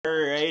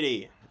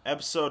Alrighty,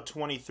 episode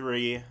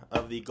 23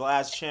 of the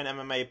Glass Chin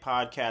MMA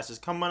podcast is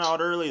coming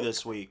out early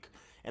this week.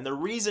 And the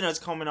reason it's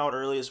coming out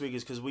early this week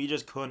is because we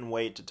just couldn't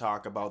wait to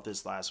talk about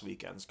this last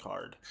weekend's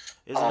card.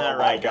 Isn't that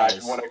right, guys?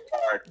 Oh my gosh, what a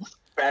card.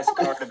 Best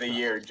card of the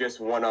year,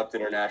 just one-upped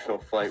International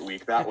Fight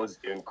Week. That was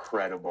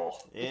incredible.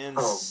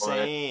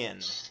 Insane.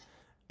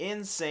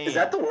 Insane. Is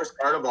that the worst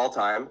card of all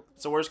time?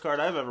 It's the worst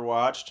card I've ever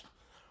watched.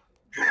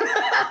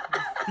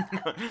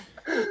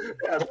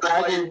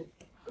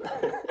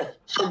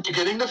 From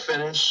beginning to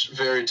finish,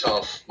 very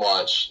tough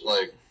watch.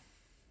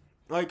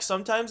 Like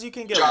sometimes you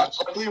can get. Josh,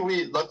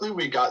 luckily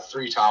we got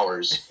 3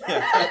 towers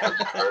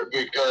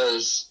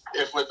because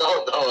if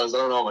without those, I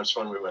don't know how much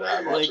fun we would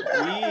have. I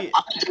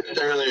didn't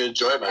really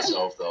enjoy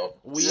myself though.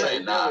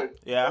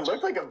 Yeah, it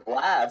looked like a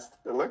blast.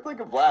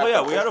 Oh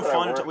yeah, we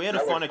had a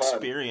fun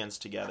experience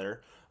together.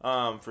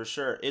 For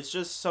sure. It's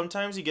just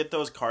sometimes you get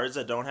those cards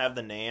that don't have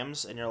the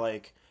names, and you're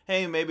like,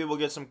 hey, maybe we'll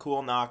get some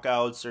cool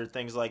knockouts or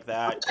things like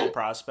that, cool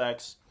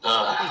prospects.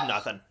 There's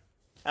nothing.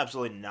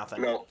 Absolutely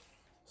nothing. No.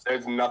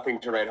 There's nothing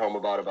to write home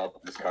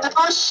about this card. There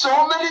are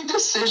so many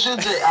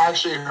decisions that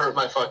actually hurt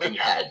my fucking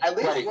head. At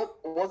least,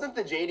 wasn't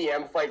the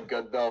JDM fight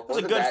good, though? It was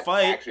a good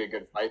fight. Actually a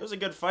good fight. It was a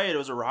good fight. It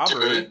was a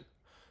robbery. Dude,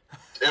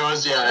 it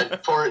was, yeah.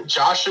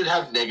 Josh should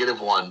have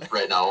 -1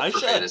 right now for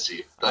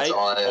fantasy. That's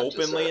all I have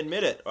to say.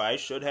 Admit it. I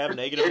should have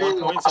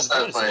 -1 points in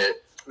fantasy.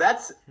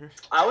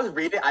 I was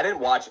reading. I didn't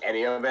watch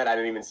any of it. I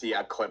didn't even see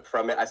a clip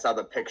from it. I saw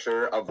the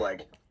picture of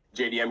like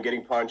JDM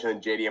getting punched and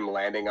then JDM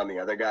landing on the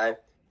other guy,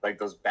 like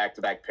those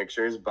back-to-back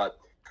pictures. But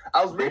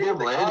I was reading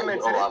the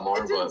comments.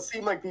 It didn't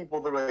seem like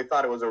people that really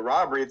thought it was a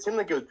robbery. It seemed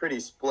like it was pretty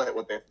split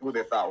who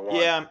they thought won.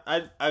 Yeah,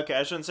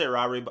 I shouldn't say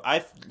robbery, but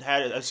I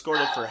scored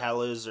it for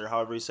Hellas or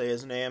however you say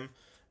his name.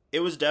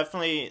 It was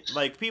definitely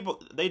like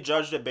they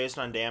judged it based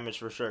on damage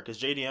for sure because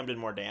JDM did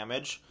more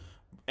damage,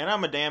 and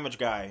I'm a damage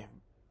guy.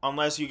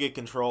 Unless you get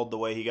controlled the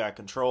way he got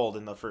controlled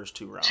in the first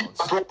 2 rounds.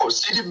 Bro,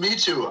 see, me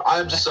too.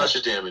 I'm such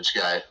a damage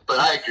guy. But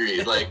I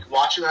agree. Like,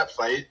 watching that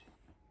fight,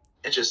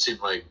 it just seemed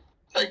like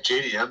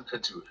JDM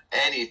could do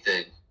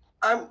anything.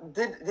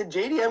 Did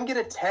JDM get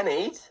a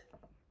 10-8?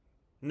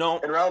 No.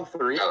 In round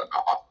 3?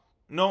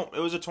 No, it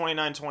was a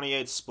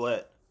 29-28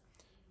 split.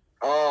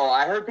 Oh,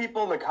 I heard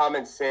people in the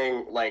comments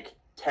saying, like,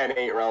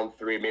 10-8 round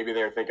 3. Maybe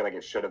they were thinking, like,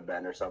 it should have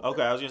been or something.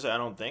 Okay, I was going to say, I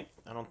don't think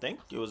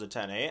it was a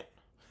 10-8.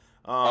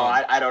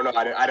 I don't know.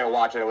 I didn't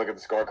watch it. I look at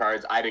the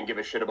scorecards. I didn't give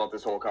a shit about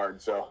this whole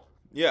card, so.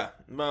 Yeah.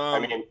 I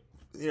mean.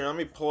 Let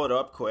me pull it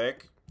up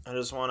quick. I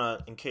just want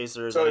to, in case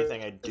there's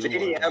anything I do. Is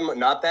JDM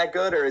not that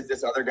good, or is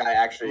this other guy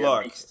actually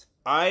a beast?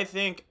 I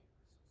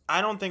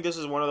don't think this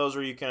is one of those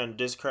where you can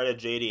discredit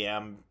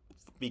JDM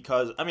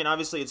because, I mean,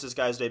 obviously it's this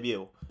guy's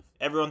debut.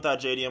 Everyone thought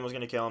JDM was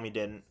going to kill him. He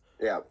didn't.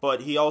 Yeah.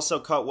 But he also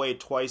cut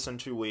weight twice in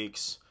 2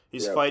 weeks.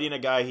 He's fighting a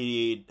guy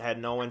he had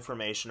no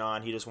information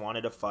on. He just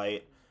wanted to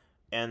fight.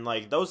 And,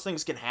 like, those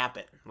things can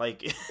happen.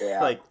 Like,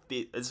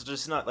 it's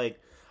just not, like,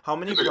 how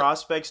many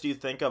prospects do you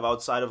think of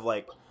outside of,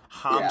 like,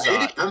 Hamza?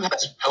 Yeah. JDM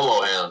has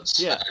pillow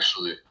hands,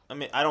 actually. I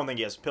mean, I don't think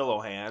he has pillow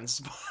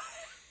hands,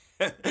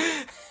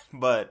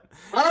 but...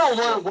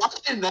 No,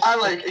 watching that,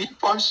 like, he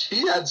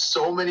had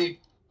sick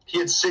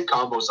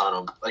combos on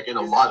him, like, in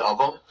a lot of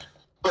them.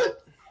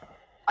 But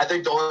I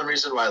think the only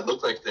reason why it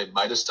looked like they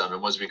might have stunned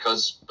him was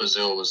because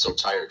Brazil was so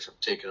tired from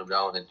taking him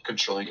down and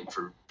controlling him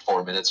for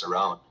 4 minutes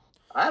around.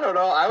 I don't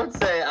know. I would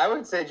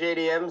say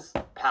JDM's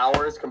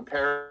power is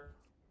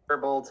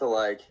comparable to,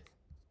 like,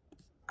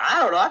 I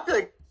don't know. I feel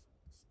like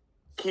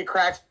he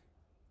cracks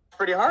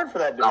pretty hard for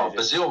that division. No,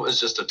 Brazil is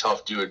just a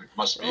tough dude.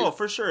 Must be. Oh,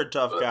 for sure, a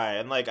tough guy.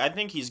 And, like, I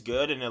think he's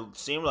good, and it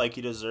seemed like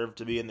he deserved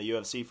to be in the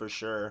UFC for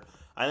sure.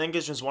 I think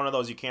it's just one of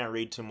those you can't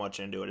read too much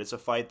into it. It's a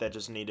fight that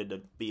just needed to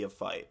be a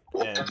fight.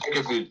 Well, I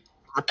think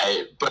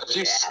but if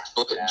you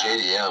split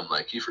JDM,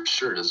 like, he for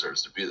sure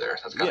deserves to be there.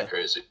 That's kind of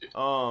crazy.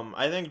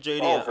 I think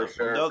JDM. Oh, for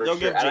sure. They'll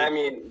give. And I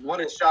mean,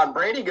 what is Sean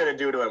Brady gonna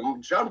do to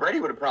him? Sean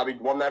Brady would have probably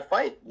won that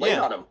fight. Late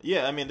on him.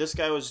 Yeah, I mean, this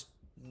guy was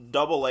he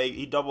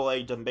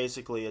double-legged him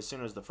basically as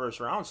soon as the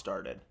first round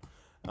started.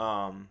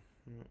 I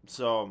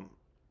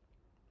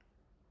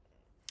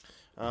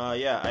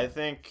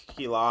think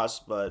he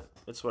lost, but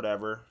it's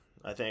whatever.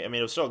 I mean,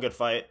 it was still a good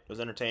fight. It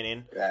was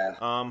entertaining. Yeah.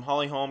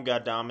 Holly Holm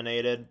got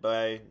dominated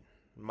by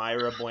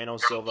Mayra Bueno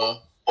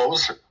Silva. What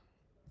was her?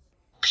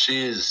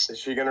 Is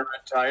she gonna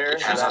retire? I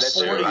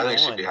think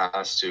she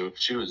has to.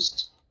 She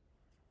was.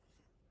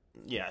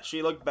 Yeah,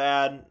 she looked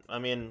bad. I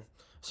mean,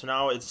 so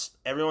now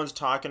everyone's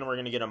talking. We're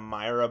gonna get a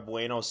Mayra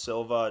Bueno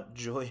Silva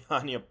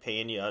Juliana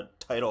Pena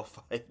title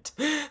fight.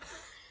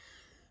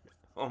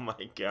 Oh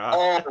my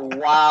god. Oh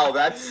wow,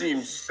 that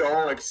seems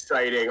so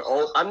exciting.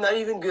 Oh, I'm not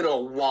even gonna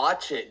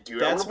watch it,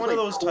 dude. That's one of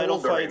those title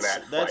fights.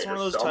 That's one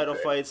of those title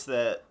fights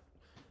that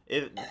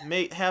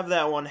have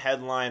that one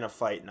headline a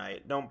fight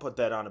night. Don't put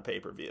that on a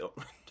pay-per-view.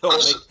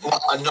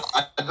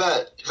 I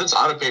bet if it's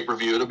on a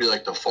pay-per-view, it'll be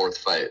like the 4th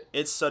fight.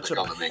 It's such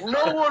no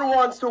one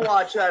wants to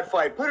watch that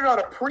fight. Put it on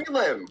a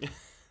prelim.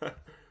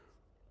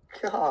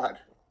 God.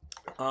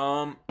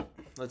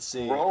 Let's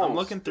see. Gross, I'm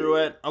looking through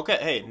it. Okay,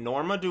 hey,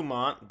 Norma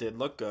Dumont did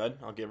look good.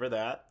 I'll give her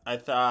that. I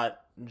thought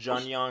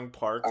Jun Young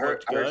Park I heard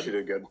looked good. she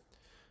did good.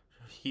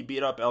 He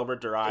beat up Albert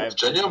Derive.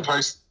 Junior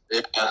Parks,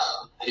 yeah,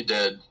 he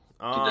did.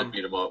 He did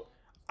beat him up.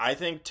 I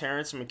think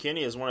Terrence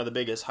McKinney is one of the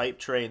biggest hype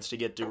trains to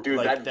get to. Dude,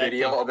 like, that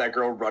video of that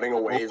girl running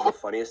away is the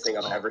funniest thing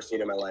I've ever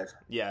seen in my life.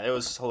 Yeah, it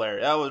was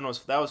hilarious.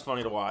 That was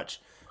funny to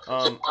watch.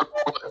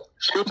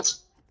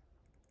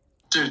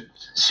 Dude,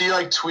 she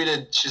like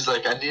tweeted, she's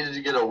like, I needed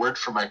to get a word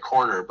for my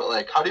corner, but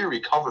like, how do you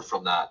recover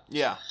from that?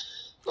 Yeah.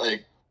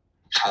 Like,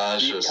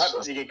 you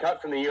get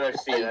cut from the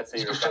UFC. That's how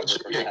you recover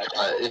from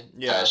that.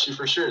 Yeah, she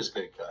for sure is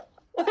getting cut.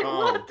 Like,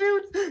 what,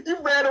 dude? You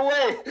ran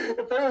away.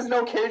 If there was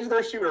no cage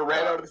there, she would have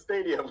ran out of the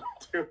stadium,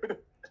 dude.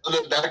 And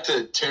then back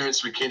to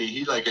Terrence McKinney,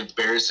 he like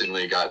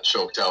embarrassingly got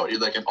choked out. He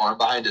had like an arm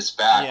behind his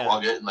back while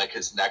getting like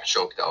his neck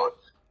choked out.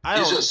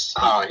 He's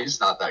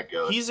not that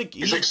good. He's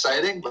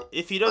exciting. But,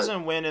 if he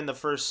doesn't win in the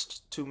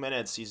first 2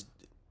 minutes,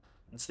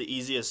 it's the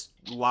easiest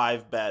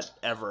live bet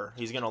ever.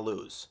 He's gonna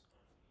lose.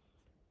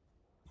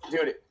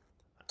 Dude,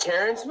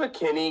 Terrence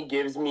McKinney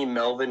gives me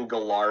Melvin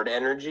Gillard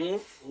energy.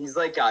 He's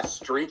like a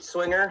street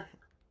swinger.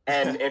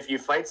 And if you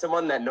fight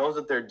someone that knows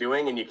what they're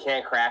doing and you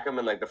can't crack them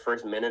in like the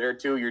first minute or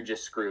two, you're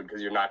just screwed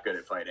because you're not good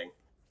at fighting.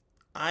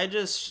 I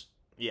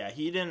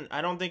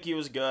don't think he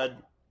was good.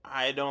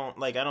 I don't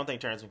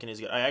think Terrence McKinney's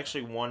good. I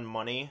actually won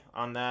money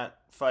on that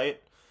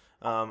fight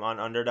on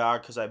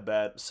Underdog because I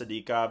bet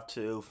Sadikov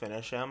to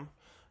finish him.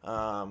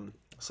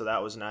 So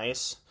that was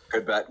nice.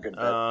 Good bet.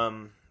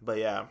 But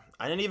yeah,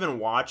 I didn't even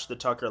watch the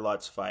Tucker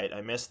Lutz fight.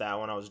 I missed that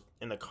one. I was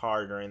in the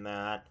car during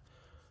that.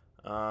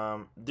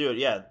 Dude,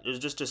 yeah, it was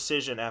just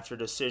decision after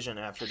decision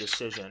after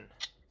decision.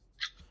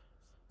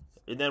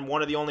 And then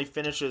one of the only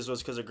finishes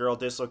was because a girl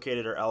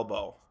dislocated her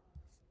elbow.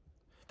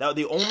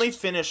 The only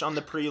finish on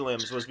the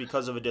prelims was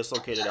because of a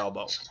dislocated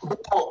elbow.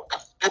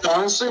 It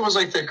honestly was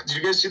like did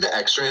you guys see the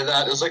X-ray of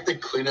that? It was like the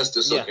cleanest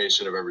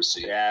dislocation I've ever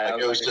seen. Yeah,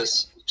 like, it was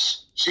just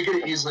she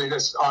could have easily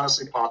just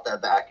honestly popped that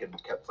back and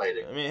kept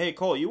fighting. I mean, hey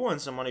Cole, you won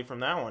some money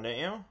from that one, didn't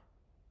you?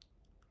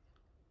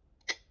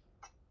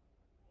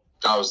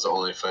 That was the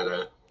only fight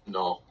I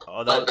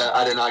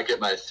did not get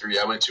my 3.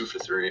 I went 2 for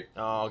 3.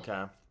 Oh,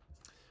 okay.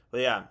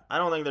 But yeah, I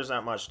don't think there's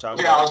that much to talk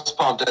about. Yeah, I was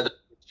pumped.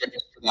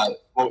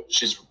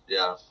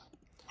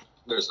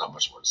 There's not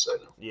much more to say.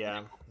 No.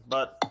 Yeah,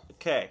 but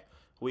okay,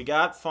 we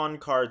got fun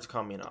cards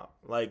coming up.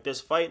 Like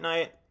this fight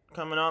night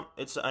coming up.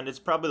 It's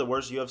probably the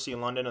worst UFC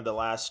London of the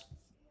last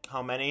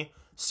how many?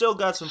 Still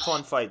got some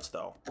fun fights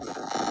though.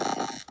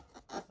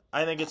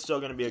 I think it's still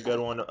going to be a good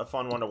one, a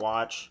fun one to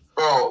watch.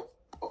 Bro,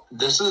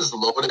 this is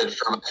loaded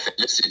from a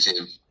fantasy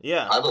team.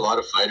 Yeah, I have a lot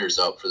of fighters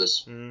out for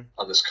this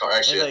on this card.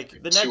 Actually,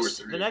 like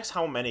the next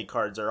how many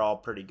cards are all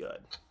pretty good.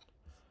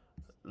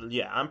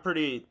 Yeah,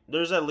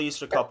 there's at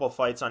least a couple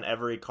fights on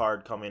every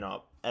card coming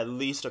up. At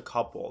least a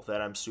couple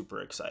that I'm super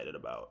excited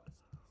about.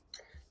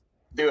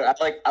 Dude, I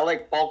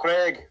like Paul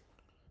Craig.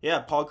 Yeah,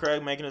 Paul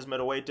Craig making his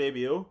middleweight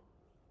debut.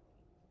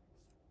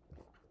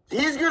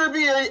 He's going to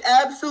be an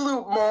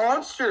absolute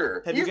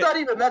monster. He's not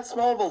even that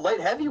small of a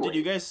light heavyweight. Did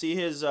you guys see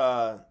his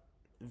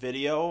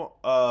video?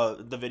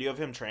 The video of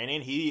him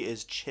training? He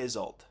is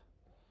chiseled.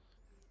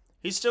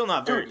 He's still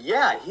not very... Dude,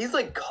 yeah, he's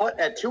like cut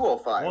at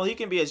 205. Well, he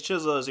can be as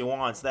chiseled as he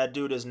wants. That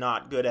dude is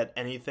not good at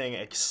anything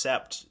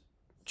except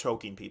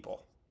choking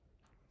people.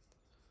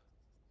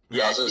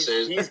 Yeah,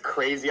 he's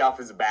crazy off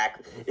his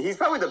back. He's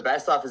probably the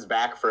best off his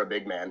back for a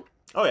big man.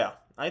 Oh, yeah.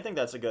 I think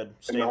that's a good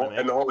statement.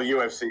 In the whole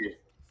UFC.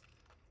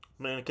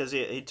 I mean, because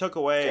he took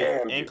away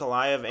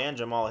Ankalaev and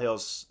Jamal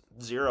Hill's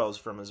zeros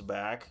from his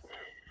back.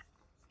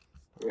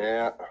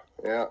 Yeah.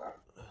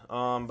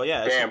 But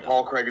yeah. Damn,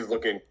 Paul Craig is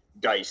looking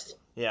diced.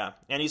 Yeah,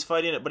 and he is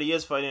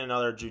fighting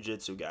another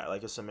jiu-jitsu guy,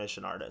 like a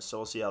submission artist. So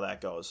we'll see how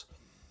that goes.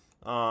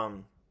 But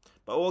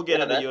we'll get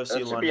into UFC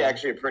London. That should be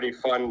actually a pretty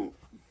fun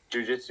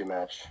jiu-jitsu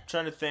match. I'm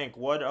trying to think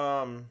what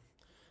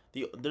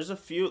there's a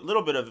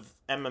little bit of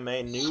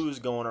MMA news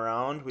going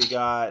around. We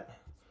got,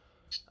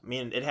 I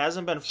mean, it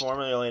hasn't been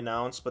formally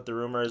announced, but the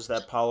rumor is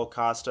that Paulo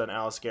Costa and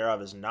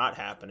Alaskarov is not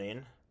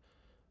happening.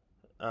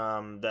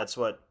 That's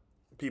what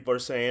people are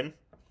saying.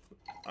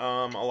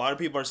 A lot of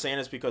people are saying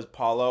it's because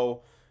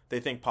they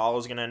think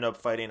Paulo's going to end up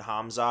fighting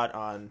Hamzat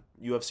on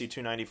UFC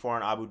 294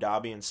 in Abu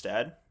Dhabi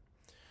instead.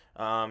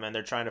 And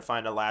they're trying to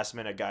find a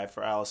last-minute guy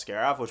for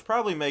Alaskarov, which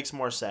probably makes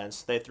more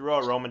sense. They threw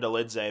out Roman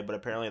Dolidze, but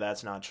apparently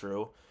that's not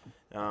true.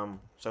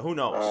 So who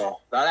knows? Oh,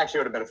 that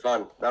actually would have been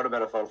fun. That would have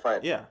been a fun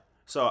fight. Yeah.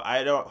 So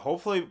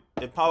hopefully,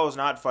 if Paulo's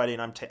not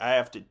fighting, I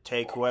have to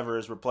take whoever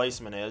his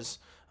replacement is,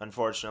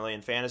 unfortunately,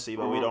 in fantasy,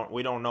 but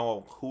we don't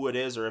know who it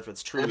is or if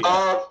it's true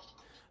yet.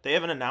 They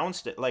haven't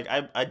announced it. Like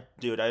I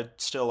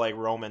still like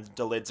Roman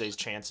Dolidze's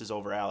chances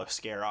over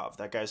Alaskarov.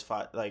 That guy's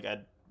fought like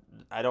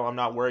I'm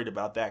not worried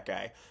about that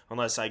guy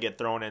unless I get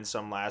thrown in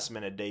some last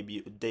minute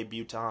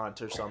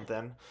debutante or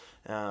something.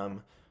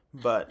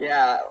 But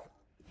yeah,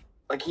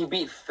 like he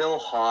beat Phil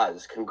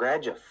Hawes.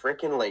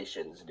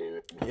 Congratulations,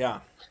 dude. Yeah.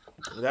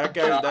 That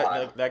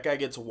guy, that guy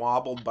gets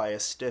wobbled by a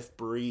stiff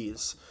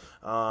breeze,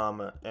 so I'm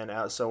not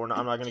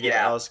going to give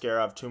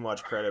Alaskarov too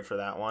much credit for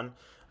that one,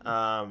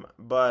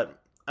 but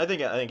I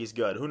think he's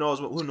good. Who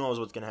knows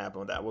what's going to happen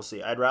with that? We'll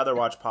see. I'd rather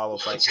watch Paulo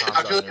fight.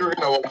 I feel like we're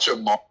going to watch a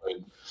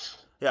Marvin.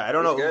 Yeah, I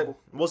don't know. Good.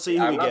 We'll see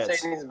who he gets. I'm not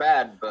saying he's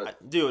bad,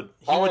 but dude,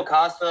 Paulo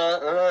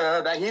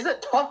Costa, he's a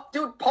tough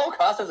dude. Paulo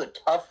Costa's a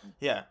tough.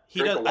 Yeah,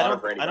 he does.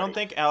 I don't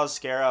think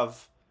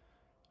Alaskarov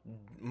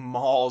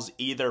mauls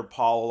either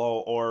Paulo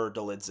or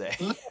Dolidze.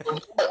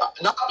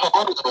 Not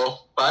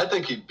Paulo, but I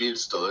think he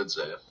beats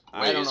Dolidze.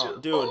 I don't know,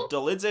 dude.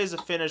 Dolidze is a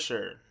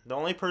finisher. The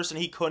only person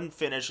he couldn't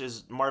finish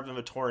is Marvin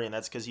Vettori, and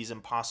that's because he's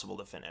impossible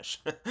to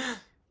finish.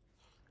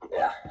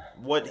 Yeah.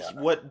 What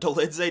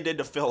Dolidze did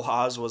to Phil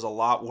Haas was a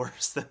lot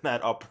worse than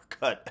that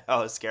uppercut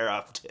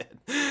Alaskarov did.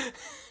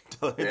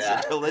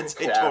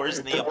 Dolidze tore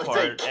his knee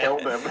apart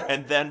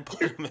and then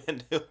put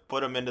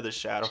him into the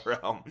Shadow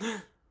Realm.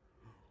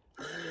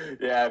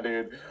 Yeah,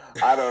 dude.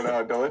 I don't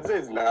know.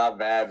 Dolidze's not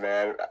bad,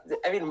 man.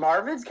 I mean,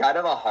 Marvin's kind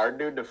of a hard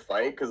dude to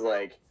fight because,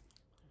 like,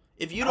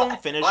 if you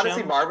don't finish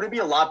honestly, him, Marvin would be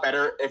a lot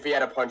better if he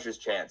had a puncher's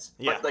chance.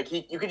 Yeah. But, like,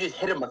 you could just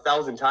hit him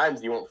 1,000 times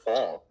and he won't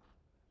fall.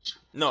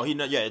 No, he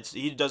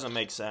doesn't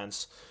make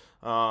sense.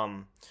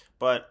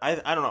 But I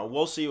don't know.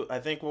 We'll see. I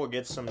think we'll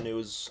get some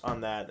news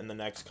on that in the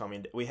next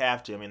coming. We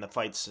have to. I mean, the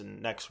fight's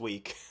in next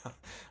week.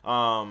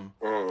 And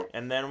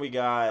then we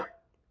got.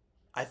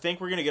 I think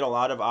we're gonna get a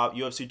lot of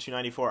UFC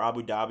 294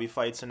 Abu Dhabi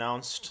fights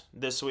announced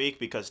this week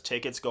because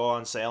tickets go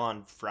on sale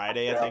on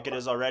Friday. I think it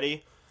is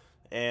already,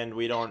 and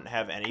we don't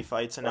have any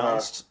fights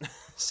announced.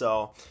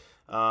 So.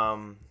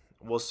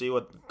 We'll see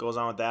what goes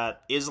on with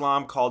that.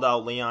 Islam called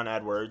out Leon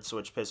Edwards,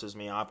 which pisses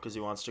me off because he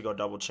wants to go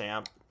double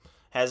champ.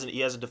 He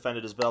hasn't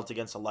defended his belt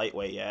against a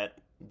lightweight yet.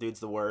 Dude's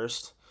the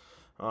worst.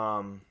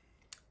 Dude's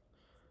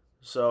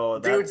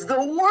the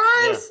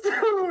worst,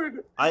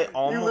 dude.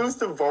 You lose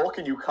to Volk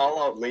and you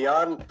call out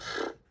Leon.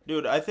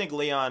 Dude, I think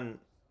Leon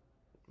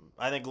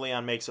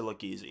makes it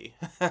look easy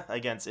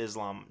against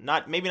Islam.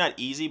 Maybe not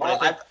easy,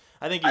 but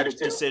I think he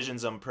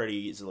decisions him pretty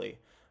easily.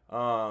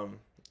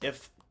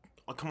 If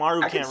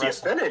Kamaru can't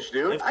wrestle. Finish,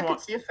 dude. I can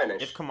see a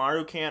finish. If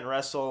Kamaru can't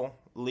wrestle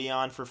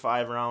Leon for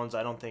 5 rounds,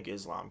 I don't think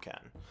Islam can.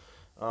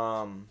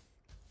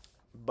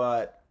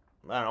 But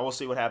I don't know. We'll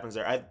see what happens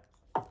there.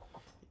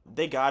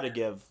 They got to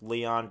give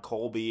Leon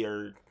Colby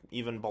or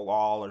even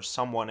Bilal or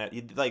someone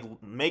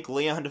make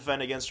Leon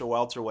defend against a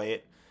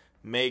welterweight,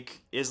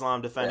 make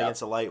Islam defend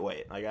against a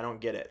lightweight. Like, I don't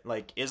get it.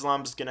 Like,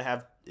 Islam's gonna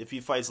have, if he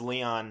fights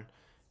Leon,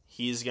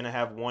 he's gonna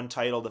have one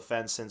title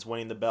defense since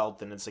winning the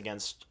belt, and it's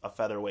against a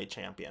featherweight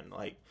champion.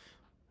 Like,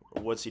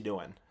 what's he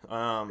doing?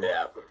 I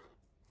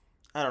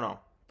don't know,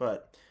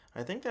 but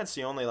I think that's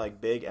the only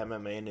big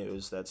MMA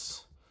news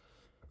that's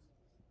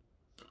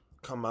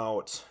come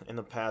out in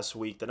the past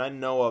week that I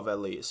know of, at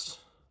least.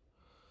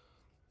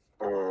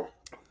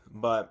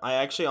 But I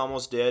actually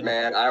almost did.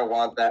 Man, I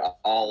want that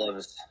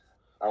Olives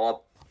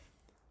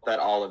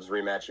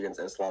rematch against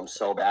Islam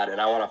so bad,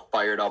 and I want a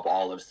fired up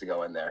Olives to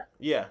go in there.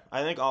 Yeah,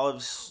 I think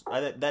Olives.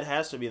 That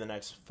has to be the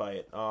next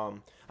fight. I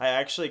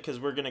actually, because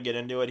we're gonna get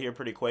into it here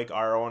pretty quick,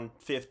 our own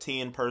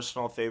 15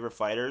 personal favorite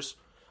fighters.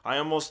 I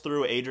almost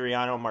threw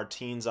Adriano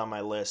Martins on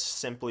my list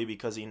simply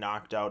because he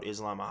knocked out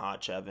Islam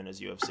Makhachev in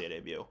his UFC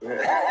debut.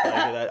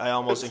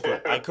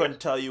 I couldn't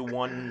tell you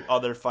one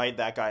other fight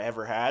that guy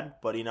ever had,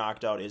 but he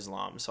knocked out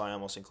Islam, so I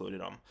almost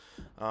included him.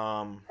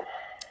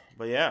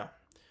 But yeah.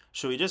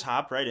 Should we just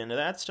hop right into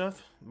that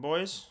stuff,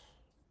 boys?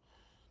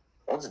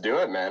 Let's do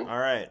it, man. All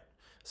right.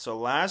 So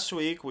last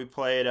week we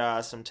played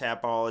some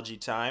Tapology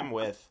time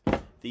with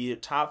the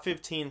top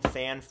 15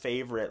 fan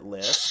favorite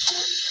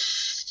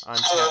list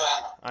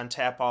on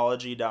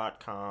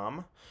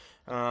Tapology.com.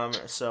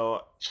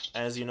 So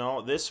as you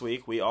know, this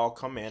week we all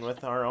come in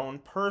with our own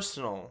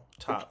personal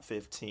top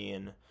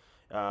 15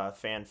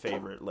 fan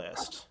favorite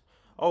list.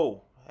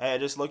 Oh, I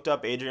just looked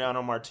up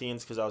Adriano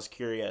Martins because I was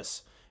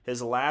curious.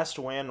 His last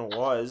win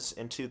was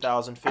in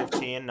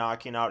 2015,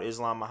 knocking out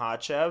Islam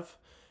Makhachev,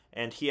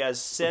 and he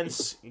has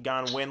since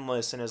gone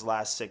winless in his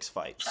last 6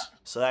 fights.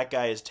 So that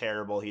guy is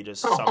terrible. He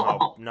just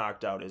somehow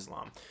knocked out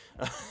Islam.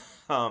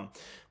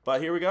 But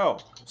here we go.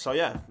 So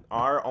yeah,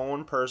 our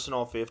own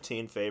personal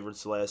 15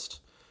 favorites list.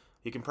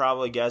 You can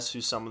probably guess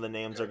who some of the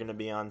names are going to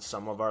be on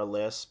some of our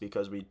lists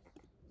because we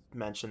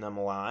mention them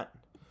a lot.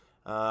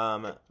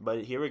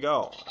 But here we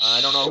go.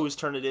 I don't know whose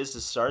turn it is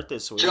to start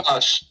this week.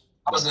 Josh.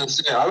 I was going to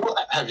say,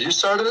 have you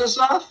started this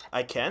off?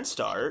 I can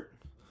start.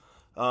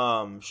 Sure.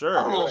 I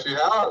don't know if you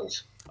have.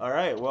 All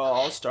right, well,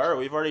 I'll start.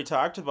 We've already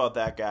talked about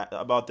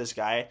this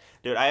guy.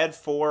 Dude, I had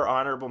 4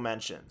 honorable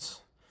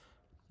mentions.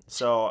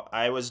 So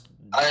I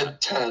had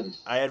 10.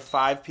 I had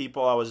 5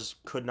 people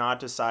could not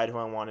decide who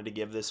I wanted to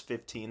give this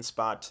 15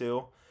 spot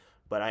to,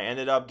 but I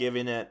ended up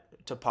giving it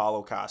to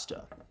Paulo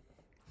Costa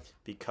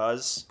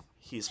because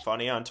he's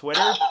funny on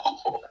Twitter.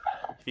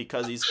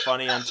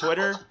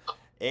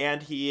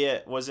 And he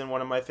was in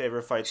one of my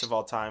favorite fights of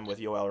all time with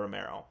Yoel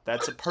Romero.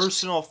 That's a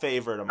personal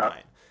favorite of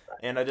mine.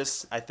 And I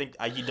think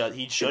Dude.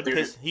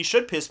 he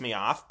should piss me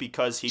off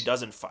because he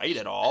doesn't fight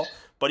at all,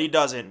 but he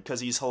doesn't because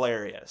he's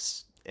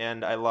hilarious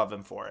and I love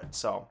him for it.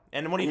 So,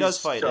 and when he does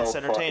fight, it's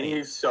entertaining.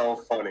 He's so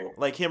funny.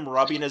 Like him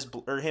rubbing him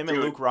and Dude.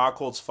 Luke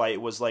Rockhold's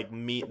fight was like the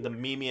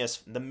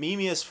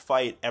memeiest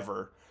fight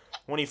ever.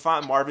 When he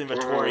fought Marvin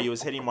Vettori, he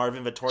was hitting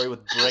Marvin Vettori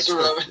with bricks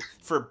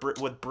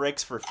with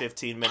bricks for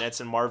 15 minutes,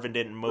 and Marvin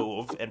didn't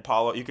move. And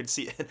Paulo, you could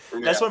see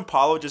that's when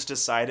Paulo just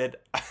decided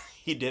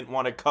he didn't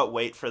want to cut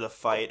weight for the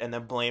fight, and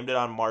then blamed it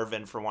on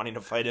Marvin for wanting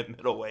to fight at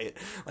middleweight.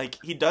 Like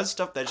he does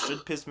stuff that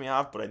should piss me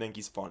off, but I think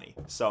he's funny.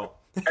 So.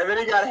 And then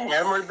he got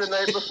hammered the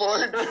night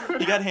before.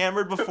 Dude. He got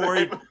hammered before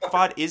he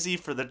fought Izzy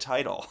for the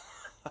title.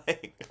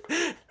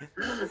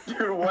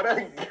 Dude, what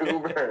a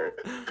goober.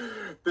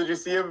 Did you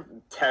see him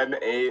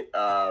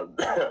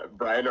 10-8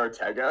 Brian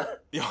Ortega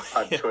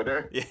on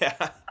Twitter?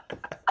 Yeah.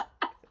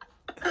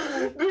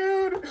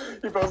 Dude,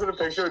 he posted a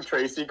picture of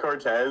Tracy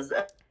Cortez,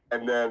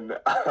 and then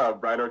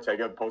Brian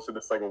Ortega posted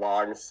this like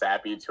long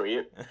sappy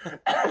tweet,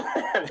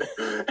 and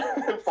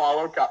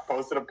Follow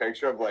posted a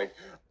picture of like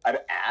an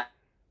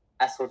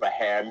ass with a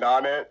hand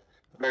on it,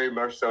 very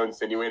much so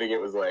insinuating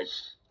it was like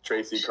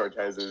Tracy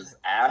Cortez's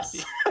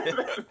ass.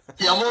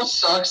 He almost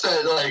sucks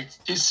at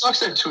he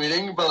sucks at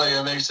tweeting, but like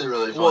it makes it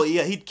really fun. Well,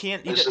 yeah, he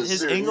can't.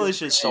 His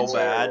English is so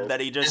bad that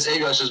his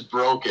English is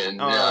broken.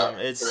 Yeah,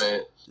 it's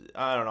right.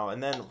 I don't know.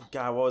 And then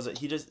God, what was it?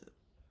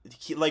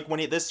 He like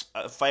when this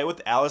fight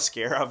with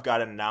Aliskerov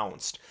got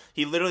announced,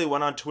 he literally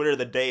went on Twitter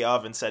the day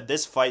of and said,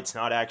 "This fight's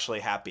not actually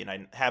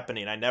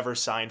happening. I never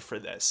signed for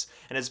this,"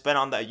 and it's been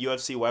on the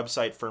UFC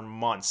website for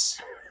months.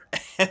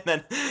 And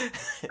then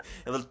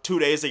 2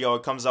 days ago,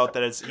 it comes out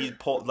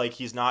that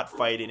he's not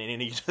fighting,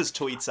 and he just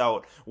tweets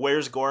out,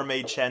 "Where's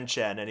Gourmet Chen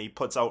Chen?" and he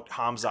puts out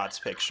Hamzat's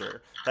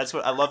picture. That's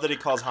what I love that he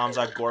calls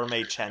Hamzat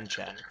Gourmet Chen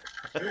Chen.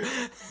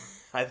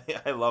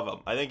 I love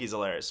him. I think he's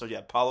hilarious. So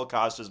yeah, Paulo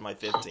Costa's my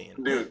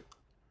 15. Dude,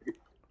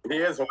 he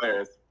is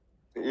hilarious.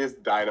 He is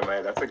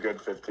dynamite. That's a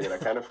good 15. I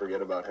kind of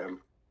forget about him.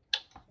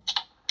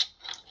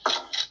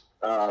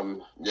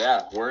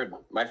 Yeah, word.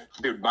 My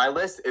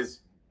list is.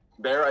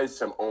 There is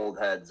some old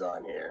heads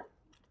on here.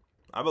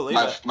 I believe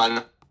it.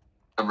 My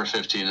number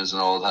 15 is an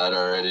old head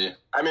already.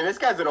 I mean, this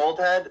guy's an old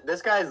head.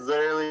 This guy's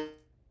literally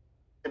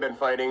been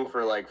fighting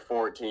for like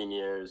 14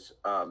 years.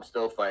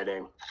 Still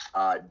fighting.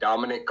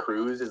 Dominic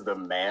Cruz is the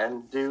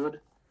man,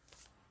 dude.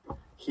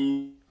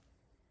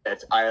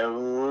 I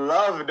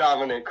love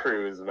Dominic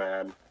Cruz,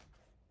 man.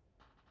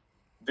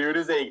 Dude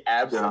is a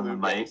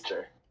absolute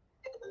gangster.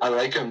 I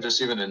like him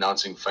just even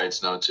announcing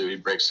fights now, too. He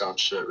breaks down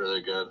shit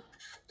really good.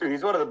 Dude,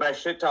 he's one of the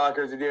best shit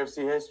talkers in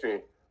UFC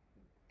history.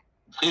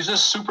 He's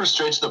just super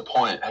straight to the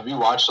point. Have you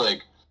watched, a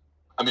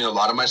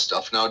lot of my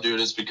stuff now, dude,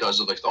 is because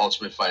of, The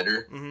Ultimate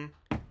Fighter. Mm-hmm.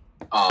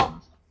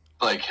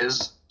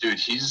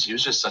 He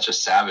was just such a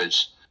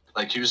savage.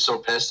 He was so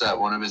pissed at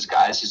one of his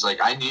guys. He's like,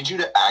 I need you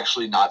to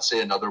actually not say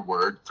another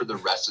word for the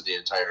rest of the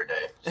entire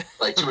day.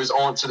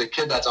 To the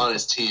kid that's on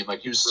his team.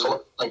 He was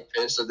so,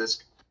 pissed at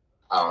this.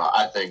 I don't know.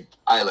 I think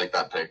I like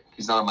that pick.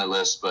 He's not on my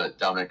list, but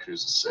Dominic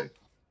Cruz is sick.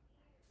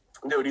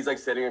 Dude, he's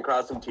sitting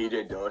across from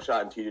TJ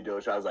Dillashaw, and TJ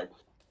Dillashaw is like,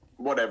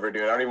 whatever,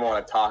 dude, I don't even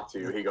want to talk to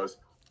you. He goes,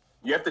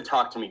 you have to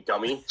talk to me,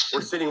 dummy.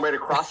 We're sitting right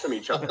across from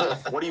each other.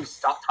 What do you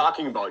stop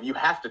talking about? You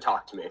have to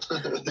talk to me.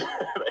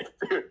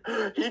 Dude,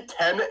 he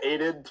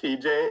 10-8'd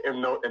TJ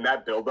in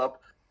that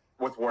build-up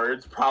with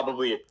words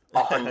probably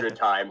 100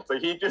 times.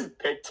 He just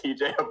picked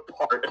TJ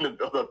apart in the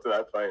build-up to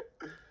that fight.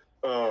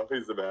 Oh,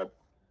 he's the man.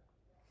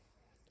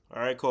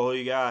 All right, Cole, who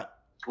you got?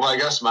 Well, I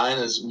guess mine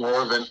is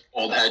more of an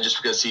old head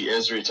just because he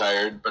is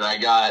retired, but I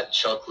got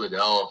Chuck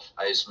Liddell,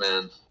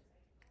 Iceman.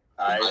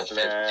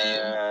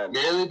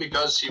 Mainly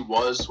because he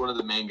was one of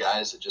the main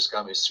guys that just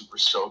got me super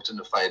stoked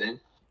into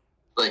fighting.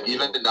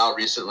 Even now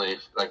recently,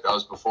 that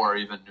was before I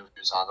even knew he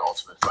was on the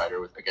Ultimate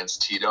Fighter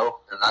against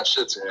Tito, and that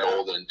shit's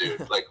golden,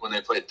 dude. When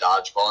they play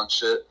dodgeball and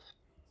shit,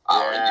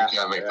 you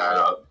can't make that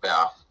up.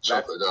 Yeah,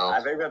 Chuck Liddell.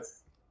 I think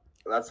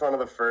that's one of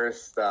the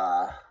first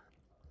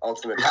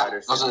Ultimate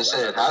Fighter. I was going to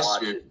say, it has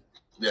to be.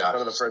 Yeah.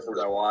 One of the first ones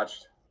I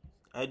watched.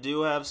 I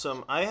have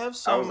some. I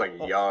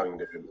was young,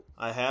 dude.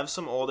 I have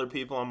some older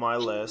people on my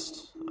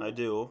list. I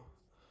do.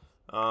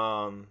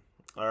 All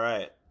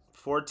right.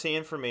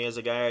 14 for me is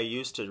a guy I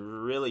used to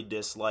really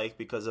dislike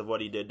because of what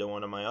he did to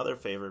one of my other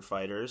favorite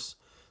fighters,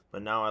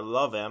 but now I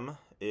love him,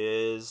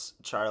 is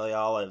Charlie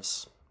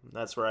Olives.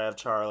 That's where I have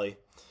Charlie.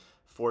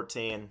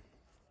 14.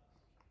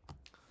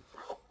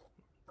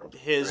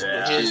 His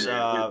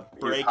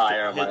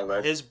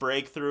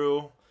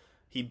breakthrough.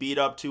 He beat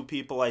up two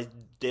people I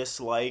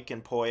dislike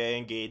in Poirier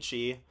and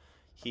Gaethje.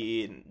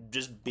 He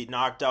just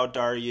knocked out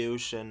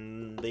Dariush,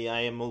 and the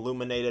I am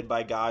illuminated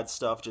by God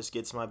stuff just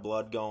gets my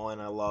blood going.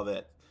 I love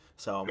it.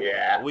 So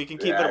we can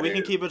keep it. We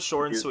can keep it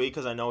short and sweet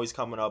because I know he's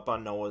coming up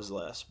on Noah's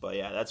list. But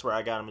yeah, that's where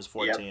I got him as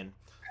 14.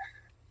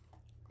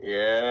 Yep.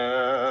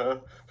 Yeah,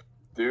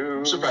 dude.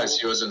 I'm surprised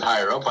he wasn't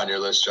higher up on your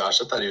list,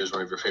 Josh. I thought he was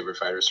one of your favorite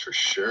fighters for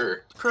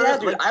sure. Yeah,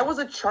 dude, I was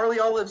a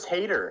Charlie Olives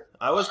hater.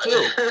 I was too.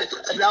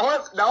 now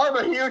I'm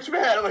a huge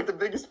fan. I'm like the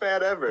biggest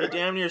fan ever. He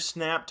damn near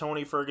snapped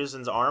Tony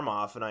Ferguson's arm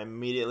off, and I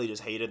immediately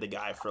just hated the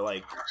guy for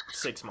like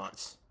 6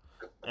 months.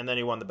 And then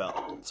he won the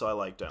belt, so I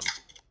liked him.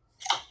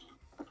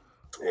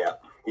 Yeah,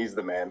 he's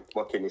the man.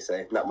 What can you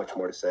say? Not much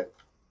more to say.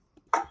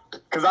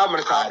 Because I'm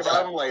going to talk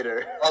about him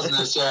later. I was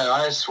going to say,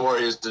 I swore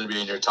he was going to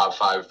be in your top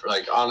 5.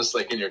 Like,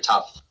 honestly, like in your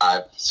top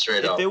 5,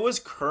 straight up. If it was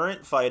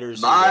current fighters,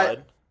 he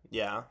would.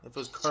 Yeah, if it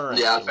was current.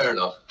 Yeah, fair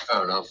enough.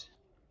 Fair enough.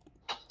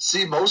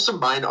 See, most of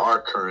mine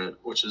are current,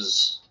 which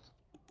is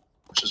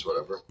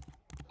whatever.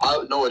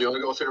 Noah, do you want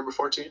to go with your number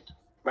 14?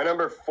 My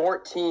number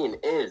 14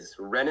 is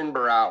Renan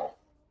Barão.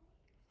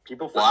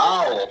 People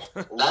wow,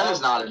 that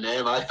is not a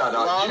name. I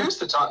thought you used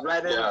to talk.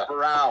 Renan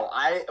Barão.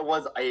 I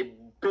was a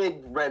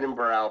big Renan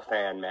Barão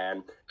fan,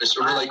 man. I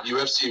remember like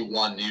UFC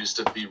 1 used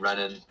to be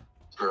Renan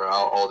Barão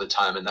all the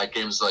time, and that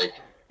game's like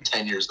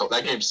 10 years old.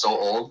 That game's so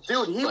old.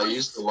 Dude, he was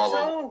used to love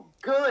so him.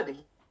 good.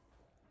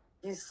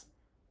 He's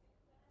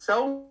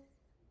so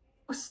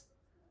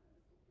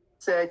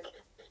sick.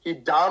 He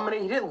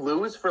dominated. He didn't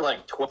lose for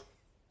like 12.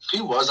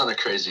 He was on a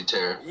crazy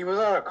tear. He was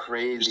on a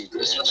crazy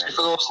tear. Especially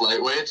for those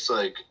lightweights,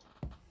 like,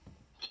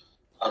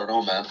 I don't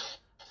know, man.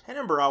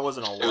 Renan Barão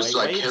wasn't a lightweight. It was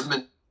like him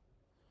and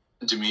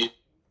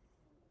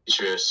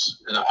Demetrius.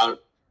 And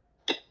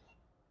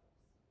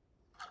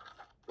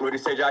what did you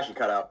say, Josh? You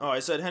cut out. Oh, I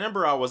said Renan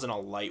Barão wasn't a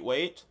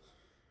lightweight.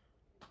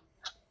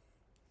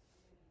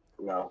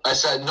 No. I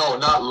said no,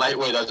 not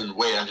lightweight as in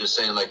weight. I'm just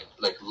saying like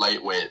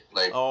lightweight,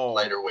 like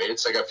lighter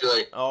weights. Like I feel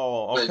like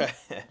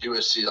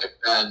UFC like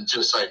and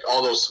just like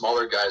all those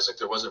smaller guys, like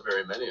there wasn't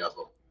very many of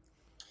them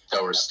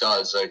that were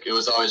studs. Like it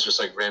was always just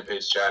like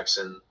Rampage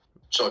Jackson,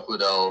 Chuck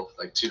Liddell,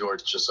 like Tudor,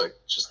 just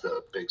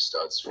the big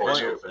studs. When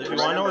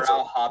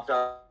Barão hopped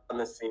on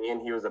the scene,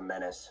 he was a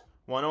menace.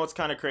 Want to know what's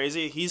kind of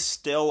crazy? He's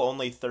still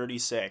only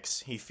 36.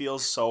 He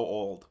feels so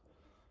old.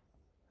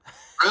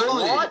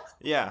 Really? What?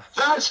 Yeah.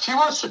 That is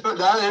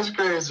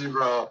crazy,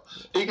 bro.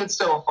 He can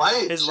still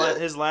fight.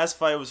 His last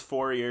fight was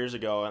 4 years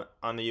ago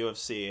on the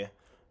UFC.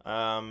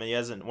 He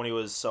hasn't he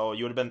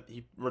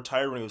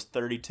retired when he was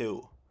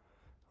 32.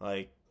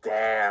 Like,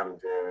 damn,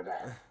 dude.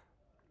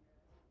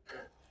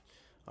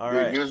 All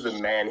right. He was the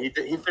man.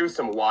 He threw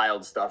some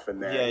wild stuff in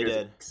there. Yeah, he was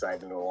did.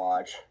 Exciting to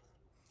watch.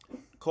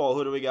 Cole,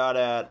 who do we got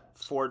at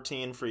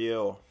 14 for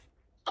you?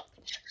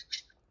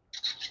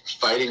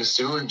 Fighting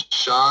soon,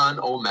 Sean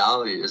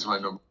O'Malley is my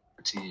number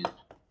 14.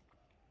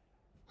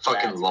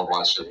 Fucking love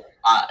watching.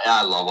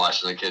 I love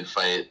watching the kid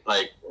fight.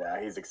 Like, yeah,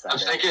 he's exciting.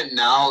 I'm thinking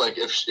now, like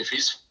if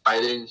he's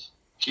fighting,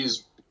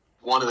 he's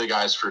one of the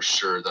guys for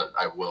sure that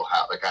I will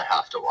have. Like, I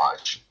have to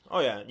watch. Oh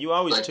yeah, you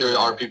always like do. There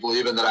are people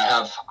even that I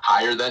have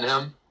higher than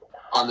him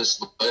on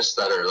this list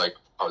that are like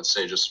I would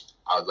say just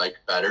I would like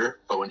better.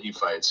 But when he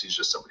fights, he's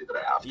just somebody that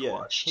I have to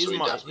watch.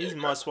 He's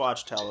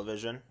must-watch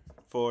television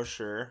for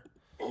sure.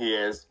 He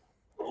is.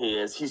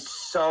 He's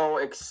so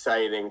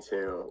exciting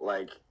too.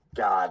 Like,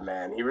 God,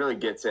 man, he really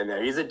gets in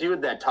there. He's a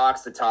dude that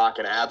talks the talk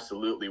and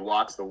absolutely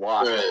walks the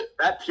walk. Right.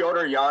 That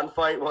Piotr Jan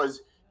fight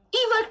was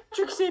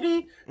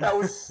electricity. That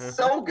was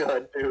so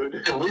good, dude.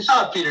 And we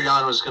thought Peter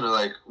Yan was gonna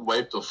like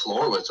wipe the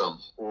floor with him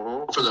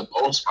for the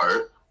most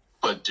part,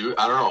 but dude,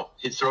 I don't know.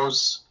 He's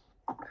fresh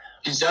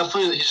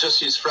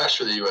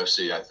for the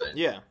UFC. I think.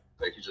 Yeah.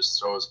 Like he just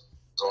throws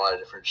a lot of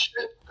different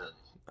shit.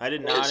 I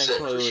did not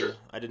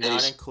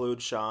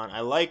include Sean.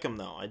 I like him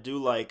though. I do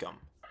like him.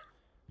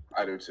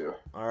 I do too.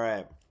 All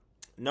right.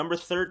 Number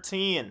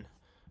 13.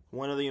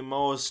 One of the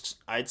most,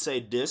 I'd say,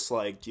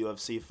 disliked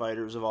UFC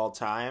fighters of all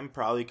time,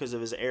 probably because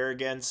of his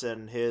arrogance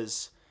and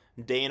his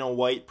Dana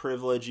White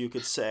privilege, you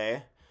could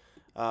say.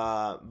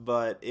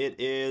 But it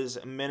is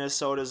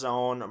Minnesota's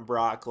own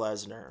Brock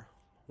Lesnar.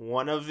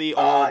 One of the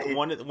old, he is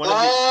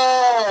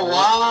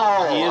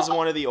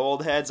one of the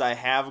old heads I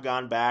have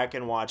gone back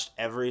and watched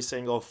every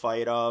single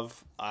fight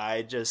of.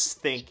 I just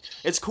think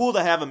it's cool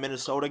to have a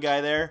Minnesota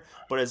guy there,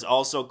 but it's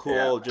also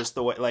cool just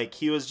the way, like,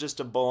 he was just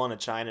a bull in a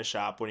china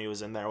shop when he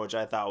was in there, which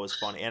I thought was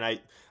funny. And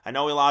I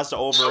know he lost to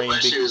Overeem.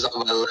 He was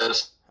on my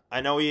list. I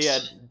know he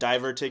had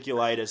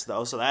diverticulitis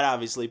though, so that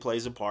obviously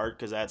plays a part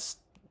because that's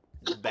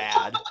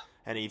bad,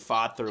 and he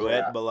fought through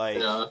it. But like.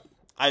 Yeah.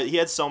 He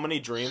had so many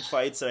dream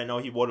fights that I know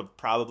he would have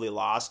probably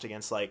lost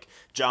against like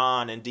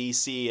John and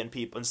DC and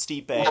people and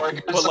Stipe.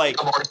 But like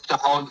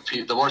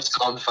the more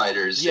sound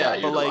fighters,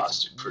 but like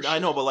lost, for sure. I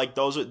know, but like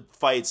those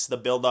fights, the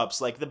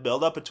build-ups, like the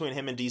build-up between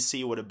him and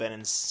DC would have been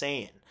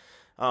insane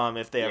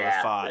if they ever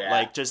fought. Yeah.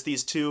 Like just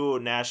these two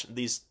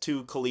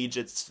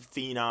collegiate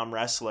phenom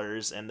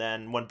wrestlers, and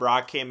then when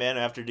Brock came in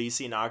after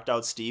DC knocked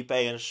out Stipe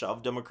and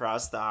shoved him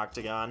across the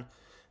octagon,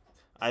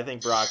 I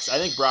think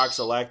Brock's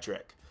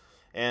electric.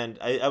 And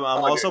I'm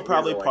also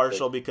probably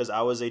partial because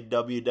I was a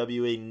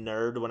WWE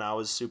nerd when I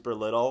was super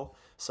little,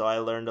 so I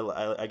learned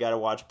I got to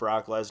watch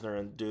Brock Lesnar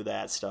and do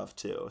that stuff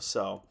too.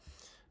 So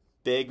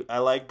I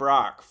like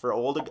Brock. For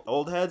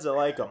old heads, I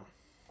like him.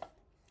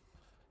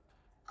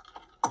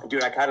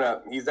 Dude,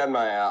 he's on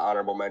my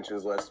honorable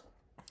mentions list.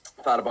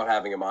 thought about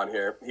having him on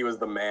here. He was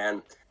the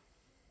man.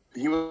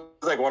 He was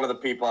like one of the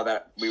people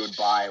that we would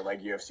buy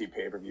like UFC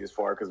pay-per-views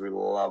for because we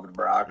loved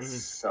Brock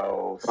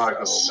so Brock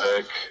was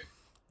sick.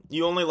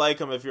 You only like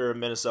him if you're a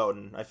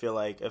Minnesotan. I feel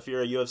like if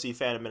you're a UFC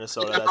fan of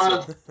Minnesota,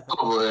 that's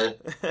probably.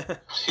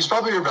 He's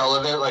probably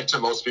irrelevant, like to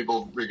most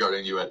people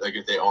regarding you. Like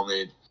if they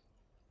only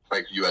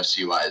like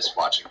UFC wise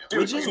watching him.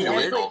 Dude, like,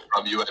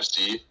 from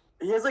UFC.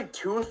 He has like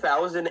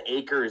 2,000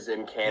 acres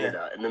in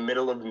Canada in the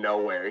middle of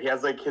nowhere. He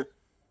has like his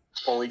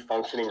fully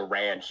functioning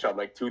ranch on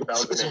like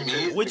 2,000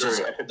 acres. Which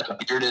is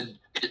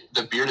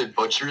the bearded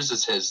butchers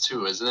is his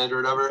too, isn't it, or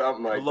whatever?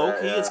 Something like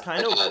Low-key, that, it's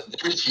kind of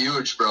they're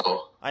huge,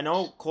 bro. I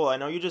know, Cole. I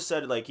know you just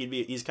said like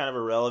he's kind of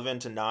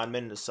irrelevant to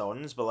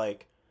non-Minnesotans, but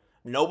like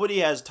nobody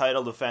has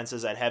title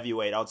defenses at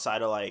heavyweight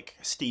outside of like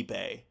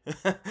Stipe,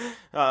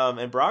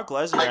 and Brock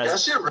Lesnar. I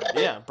guess you're right.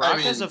 Yeah, Brock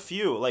has a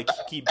few. Like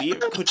he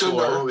beat Couture.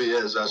 Know who he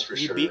is, that's for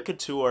sure. He beat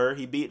Couture.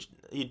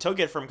 He took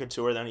it from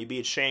Couture. Then he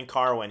beat Shane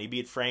Carwin. He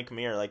beat Frank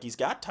Mir. Like he's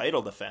got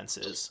title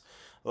defenses.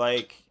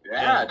 Like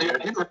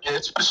dude,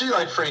 especially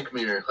like Frank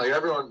Mir. Like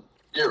everyone,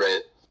 you're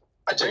right.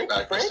 I take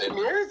back the statement.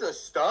 Frank Mir's a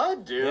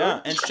stud, dude. Yeah,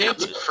 and Shane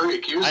was a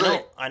freak. He was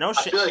I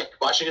feel like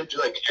watching him do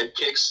like head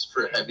kicks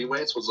for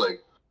heavyweights was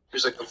like he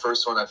was like the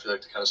first one I feel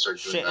like to kind of start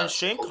doing that. And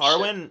Shane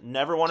Carwin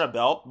never won a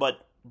belt,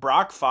 but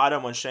Brock fought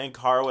him when Shane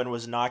Carwin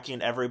was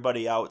knocking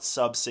everybody out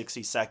sub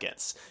 60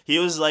 seconds. He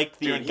was like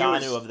the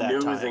Ngannou of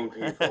that time.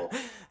 People.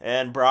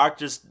 And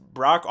Brock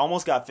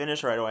almost got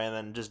finished right away and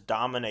then just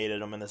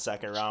dominated him in the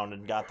second round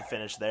and got the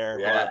finish there.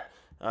 Yeah.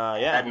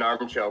 But, had an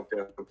arm choked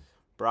him.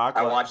 Brock,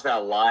 I watched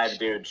that live,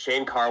 dude.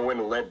 Shane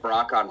Carwin lit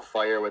Brock on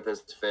fire with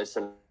his fist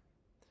in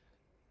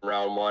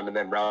round 1, and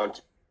then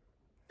round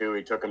 2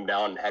 he took him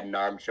down and had an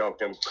arm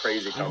choked him.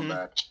 Crazy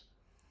comeback.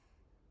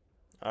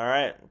 All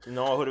right,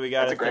 Noah, who do we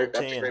got at 13?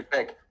 That's a great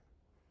pick.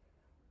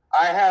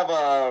 I have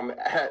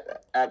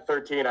at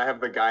 13. I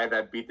have the guy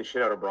that beat the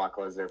shit out of Brock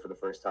Lesnar for the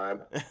first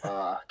time,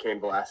 Cain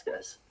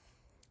Velasquez.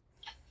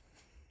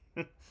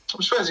 I'm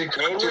surprised you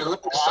couldn't do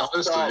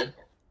it.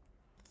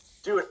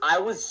 Dude, I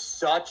was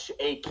such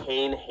a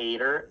Cain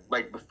hater.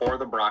 Like before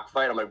the Brock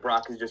fight, I'm like,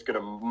 Brock is just gonna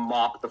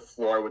mop the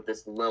floor with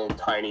this little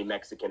tiny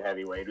Mexican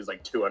heavyweight who's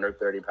like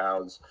 230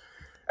 pounds.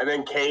 And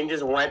then Cain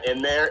just went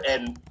in there,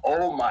 and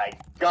oh my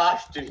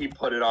gosh, did he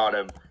put it on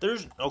him?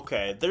 There's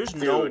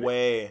no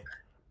way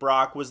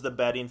Brock was the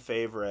betting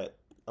favorite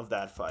of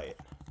that fight.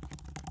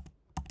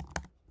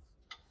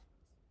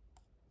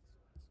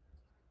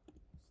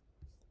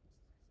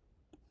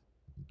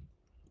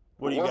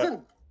 What do you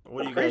got?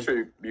 What do you guys?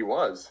 Sure he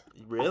was.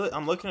 Really?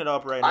 I'm looking it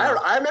up right now.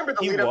 I remember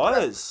the he lead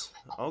was.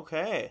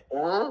 Okay.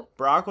 Uh-huh.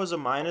 Brock was a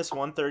minus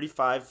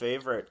 135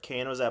 favorite.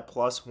 Cain was at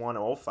plus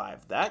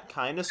 105. That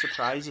kind of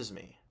surprises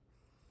me.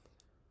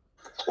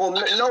 Well,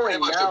 knowing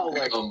now,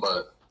 like,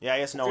 yeah, I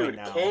guess knowing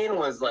now. Cain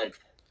was like,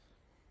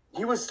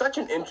 he was such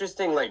an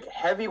interesting like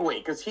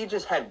heavyweight because he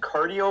just had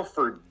cardio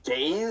for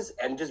days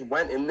and just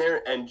went in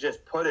there and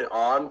just put it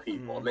on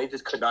people, and they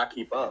just could not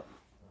keep up.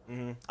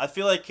 I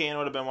feel like Cain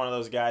would have been one of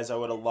those guys I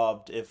would have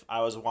loved if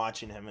I was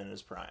watching him in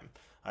his prime.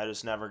 I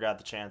just never got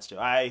the chance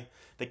to.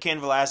 The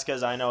Cain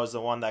Velasquez I know is the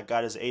one that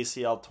got his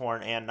ACL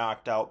torn and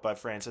knocked out by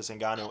Francis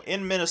Ngannou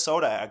in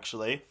Minnesota,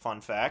 actually.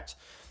 Fun fact.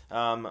 But,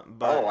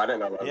 I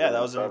didn't know that. Yeah,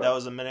 that was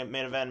a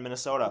main event in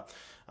Minnesota.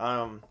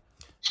 But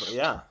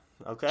yeah,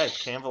 okay,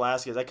 Cain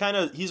Velasquez.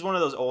 He's one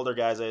of those older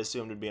guys I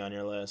assumed would be on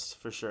your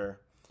list for sure.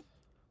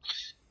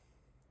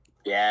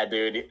 Yeah,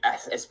 dude.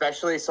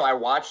 Especially, so I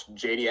watched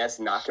JDS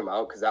knock him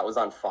out because that was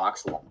on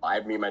Fox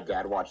Live. Me and my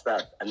dad watched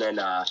that. And then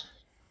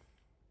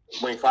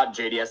when he fought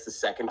JDS the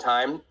second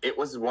time, it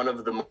was one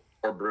of the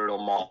more brutal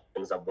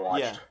moments I've watched.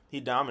 Yeah, he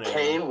dominated.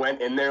 Cain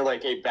went in there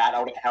like a bat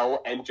out of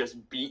hell and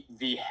just beat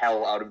the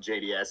hell out of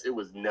JDS. It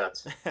was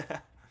nuts.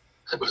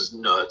 It was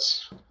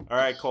nuts. All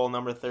right, Cole,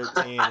 number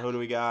 13. Who do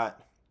we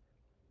got?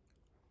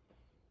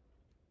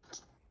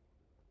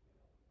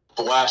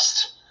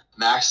 Blessed.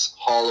 Max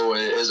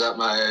Holloway is at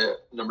my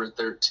number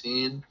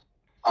 13.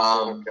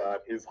 Oh God,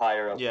 he's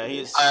higher up. Yeah,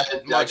 he's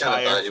much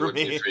higher for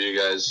me. For you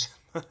guys.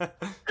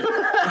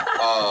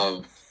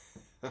 I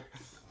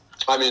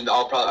mean,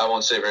 I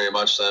won't say very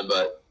much then,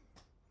 but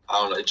I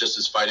don't know. Just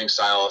his fighting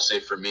style, I'll say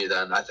for me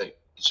then. I think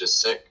he's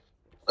just sick.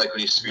 Like when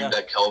he screamed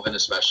at Kelvin,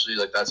 especially,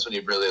 like that's when he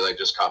really like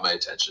just caught my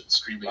attention.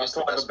 Screaming as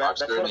the best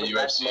boxer in the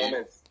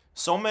UFC.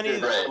 So many.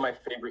 Dude, that's one of my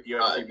favorite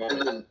UFC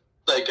moments.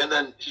 And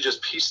then he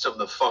just pieced him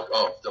the fuck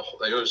up.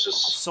 It was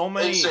just so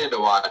many insane to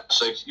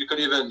watch. Like you could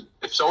even,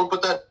 if someone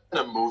put that in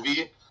a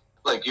movie,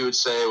 like you would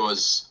say it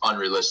was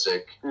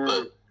unrealistic.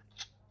 But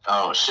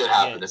oh, shit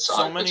happened. Yeah, it's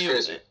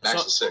crazy.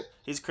 Max is sick.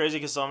 He's crazy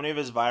because so many of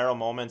his viral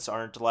moments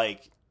aren't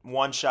like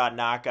one-shot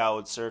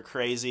knockouts or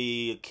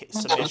crazy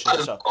submission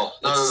stuff.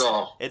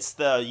 No. It's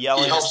the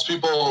yelling. He helps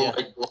people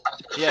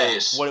block their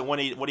face.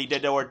 What he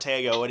did to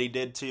Ortega, what he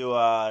did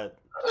to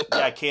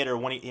Cater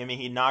when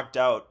he knocked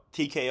out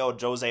TKO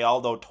Jose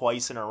Aldo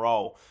twice in a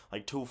row,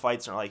 like 2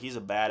 fights in a row. Like he's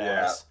a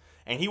badass,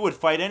 and he would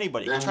fight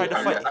anybody. He tried to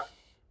fight.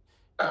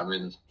 I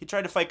mean, he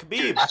tried to fight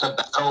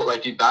Khabib.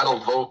 Dude, he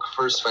battled Volk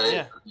first fight.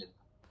 Yeah.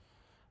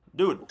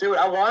 Dude,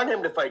 I wanted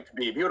him to fight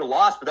Khabib. He would have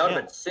lost, but that would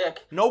have been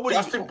sick. Nobody.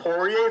 Dustin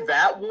Poirier,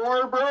 that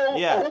war, bro.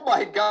 Yeah. Oh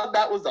my God,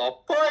 that was a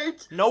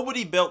fight.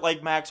 Nobody built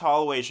like Max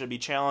Holloway should be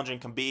challenging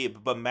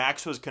Khabib, but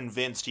Max was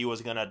convinced he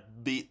was gonna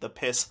beat the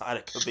piss out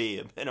of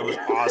Khabib, and it was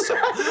awesome.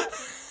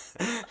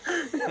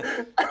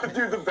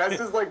 Dude, the best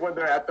is like when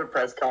they're at the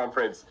press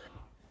conference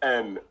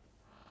and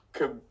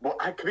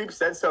Khabib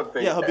said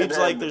something. Yeah, Khabib's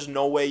like, "There's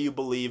no way you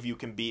believe you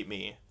can beat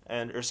me,"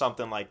 or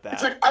something like that.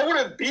 It's like, I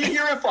wouldn't be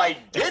here if I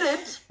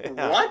didn't.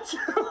 Yeah. What?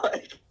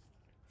 Like,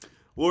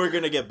 well, we're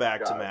gonna get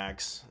back to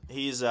Max.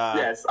 He's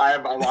yes, I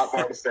have a lot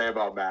more to say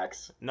about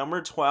Max.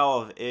 Number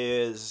 12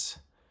 is,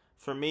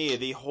 for me,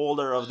 the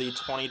holder of the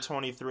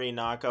 2023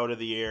 Knockout of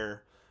the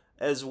Year,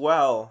 as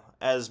well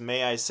as,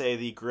 may I say,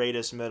 the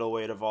greatest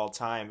middleweight of all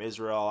time,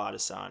 Israel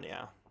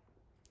Adesanya.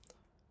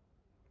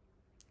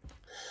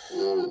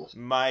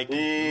 Mike, he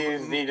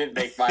didn't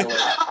make my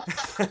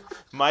list.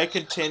 My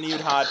continued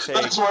hot take.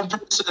 That's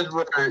 1%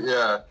 where,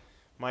 yeah.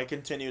 My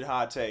continued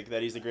hot take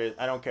that he's the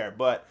greatest. I don't care,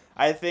 but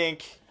I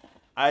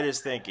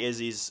just think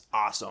Izzy's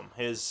awesome.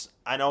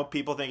 I know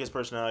people think his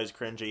personality is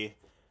cringy.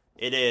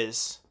 It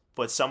is,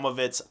 but some of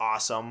it's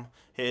awesome.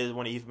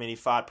 When he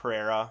fought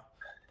Pereira,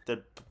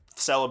 the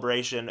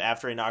celebration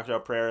after he knocked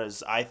out Pereira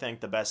is, I think,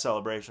 the best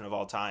celebration of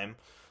all time.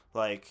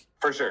 Like,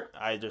 for sure.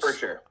 I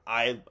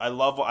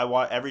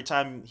watch every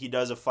time he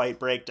does a fight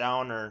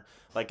breakdown or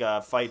like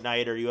a fight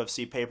night or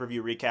UFC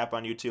pay-per-view recap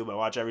on YouTube. I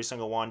watch every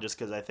single one just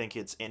because I think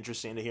it's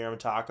interesting to hear him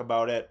talk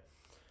about it.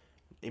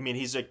 I mean,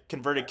 he's a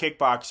converted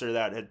kickboxer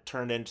that had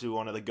turned into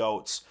one of the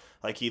GOATs.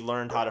 Like, he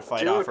learned how to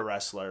fight off a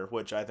wrestler,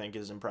 which I think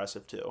is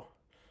impressive too.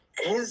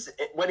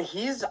 When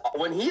he's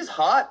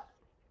hot,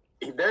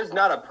 there's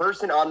not a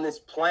person on this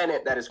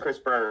planet that is Chris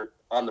Byrne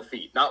on the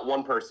feet. Not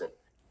one person.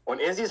 When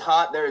Izzy's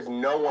hot, there is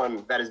no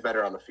one that is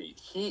better on the feet.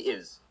 He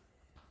is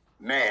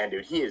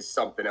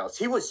something else.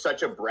 He was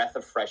such a breath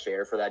of fresh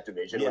air for that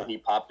division when he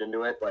popped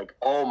into it. Like,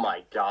 oh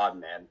my God,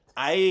 man.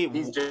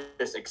 He's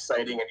just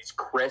exciting and he's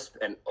crisp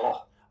and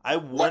I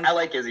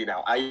like Izzy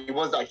now. I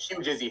was a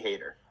huge Izzy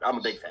hater. I'm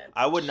a big fan.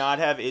 I would not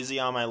have Izzy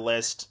on my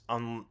list.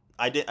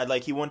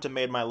 He wouldn't have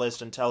made my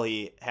list until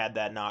he had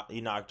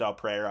he knocked out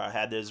Pereira,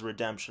 had his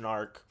redemption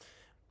arc,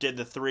 did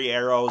the 3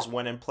 arrows,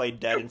 went and played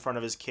dead in front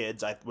of his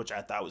kids, which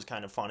I thought was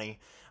kind of funny.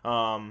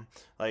 I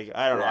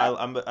don't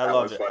know. I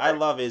love it. I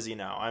love Izzy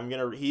now.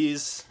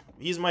 He's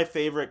my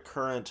favorite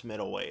current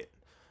middleweight,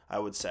 I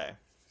would say.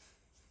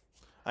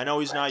 I know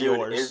he's not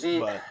yours,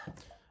 Izzy, but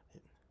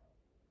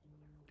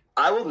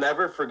I will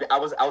never forget. I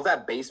was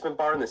at Basement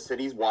Bar in the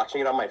cities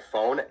watching it on my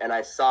phone, and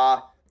I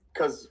saw,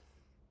 because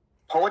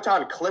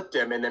Poatan clipped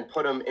him and then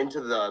put him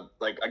into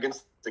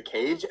against the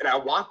cage, and I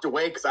walked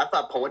away because I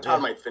thought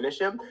Poatan might finish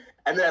him.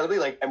 And then I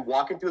literally am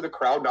walking through the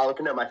crowd, not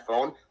looking at my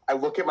phone. I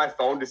look at my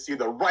phone to see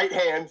the right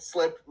hand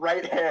slip,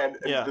 and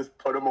just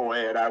put him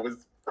away. And I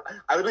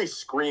literally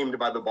screamed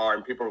by the bar,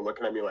 and people were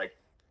looking at me like,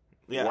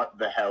 what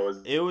the hell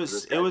is it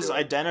was doing?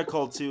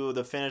 Identical to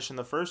the finish in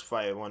the first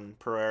fight when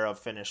Pereira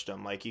finished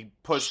him. Like, he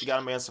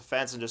got him against the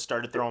fence and just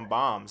started throwing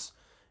bombs.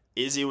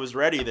 Izzy was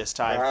ready this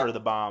time for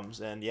the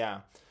bombs, and I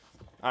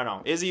don't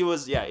know.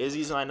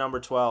 Izzy's my number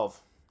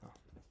 12.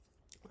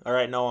 All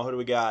right, Noah, who do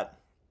we got?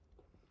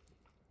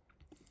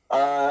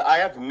 I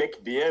have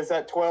Nick Diaz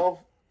at 12.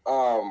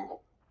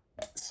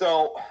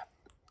 So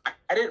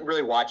I didn't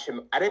really watch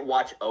him. I didn't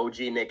watch OG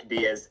Nick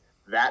Diaz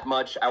that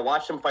much. I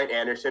watched him fight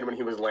Anderson when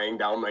he was laying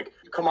down. Like,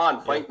 come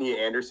on, fight me,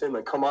 Anderson.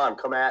 Like, come on,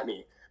 come at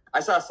me. I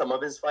saw some of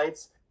his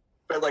fights,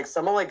 but like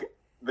some of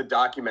the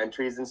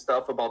documentaries and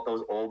stuff about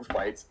those old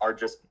fights are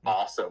just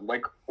awesome.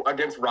 Like,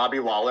 against Robbie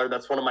Lawler,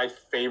 that's one of my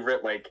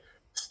favorite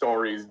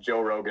stories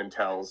Joe Rogan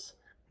tells.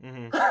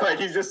 Mm-hmm.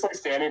 He's just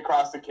standing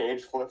across the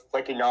cage,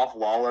 flicking off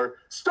Lawler.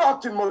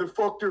 Stockton,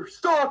 motherfucker,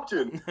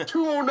 Stockton,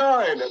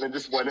 209, and then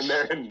just went in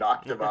there and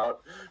knocked him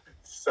out.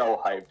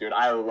 So hyped, dude.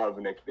 I love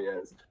Nick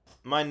Diaz.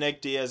 My Nick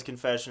Diaz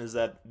confession is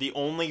that the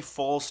only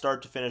full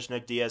start-to-finish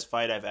Nick Diaz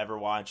fight I've ever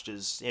watched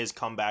is his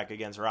comeback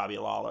against Robbie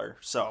Lawler.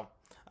 So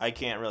I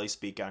can't really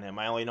speak on him.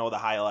 I only know the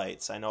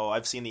highlights. I know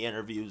I've seen the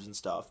interviews and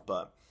stuff,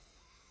 but...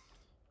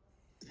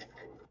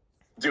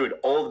 Dude,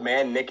 old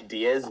man Nick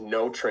Diaz,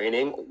 no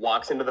training,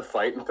 walks into the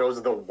fight and throws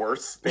the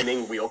worst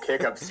spinning wheel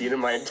kick I've seen in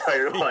my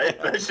entire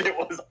life. That shit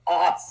was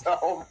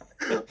awesome.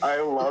 I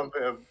love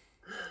him.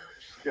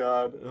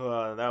 God.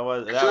 I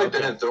feel like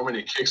they didn't throw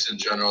many kicks in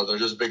general. They're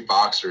just big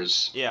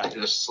boxers. Yeah.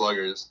 They're just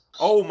sluggers.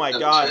 Oh, my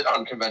God.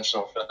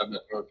 Unconventional for them.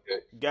 Okay.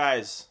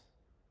 Guys,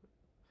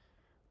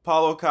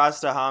 Paulo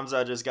Costa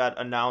Hamza just got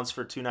announced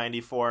for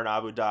 294 in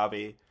Abu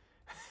Dhabi.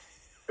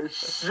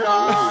 Shut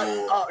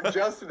up.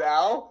 Just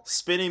now?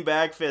 Spinning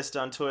back fist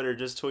on Twitter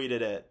just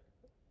tweeted it.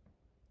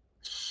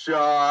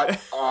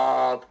 Shut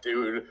up,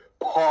 dude.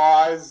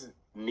 Pause.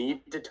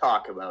 Need to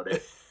talk about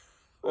it.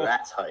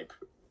 That's hype.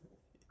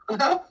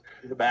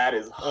 That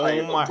is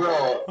hype. Oh my.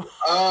 Bro.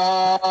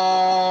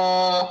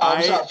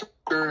 Hamza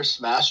for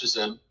smashes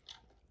him.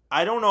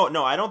 I don't know.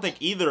 No, I don't think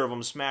either of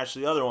them smashed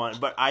the other one,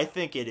 but I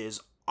think it is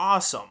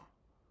awesome.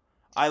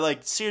 I like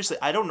seriously.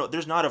 I don't know.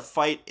 There's not a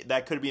fight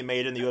that could be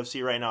made in the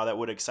UFC right now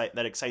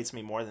that excites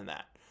me more than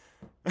that.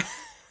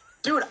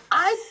 Dude,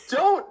 I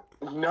don't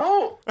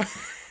know.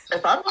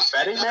 If I'm a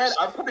betting man,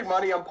 I'm putting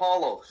money on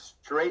Paulo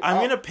straight I'm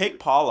up. gonna pick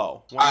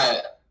Paulo.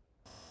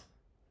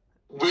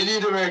 We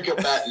need to make a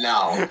bet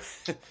now.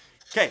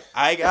 Okay,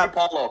 I got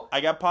Paulo.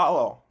 I got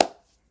Paulo.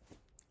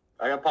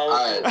 I got Paulo.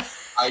 All right,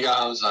 I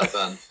got Hamzat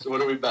then. So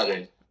what are we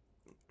betting?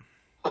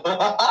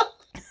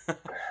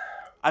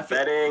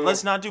 Betting.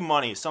 Let's not do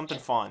money. Something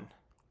fun.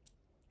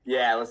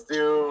 Yeah, let's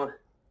do.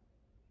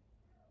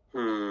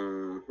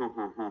 Wonder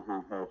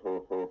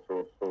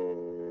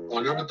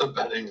what the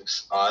betting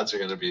odds are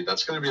going to be.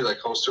 That's going to be like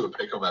close to a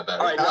pick on my bet.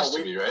 All right, It has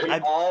to be,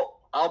 right?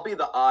 I'll be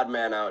the odd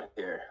man out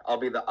here.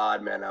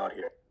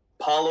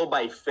 Paulo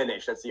by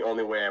finish. That's the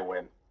only way I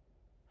win.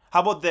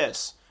 How about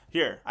this?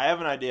 Here, I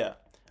have an idea.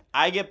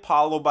 I get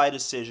Paulo by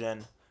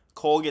decision.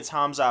 Cole gets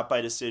Hamzat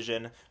by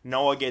decision.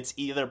 Noah gets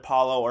either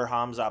Paulo or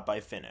Hamzat by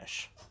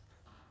finish.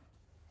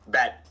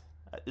 Bet.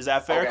 Is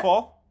that fair, Okay.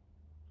 Cole?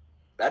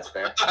 That's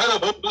fair.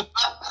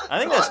 I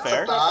think that's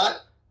fair.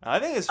 I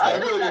think it's I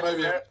fair. really might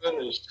be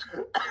finished.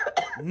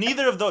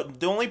 Neither of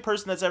the only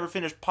person that's ever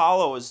finished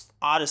Paulo is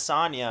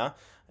Adesanya.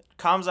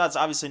 Hamzat's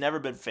obviously never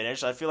been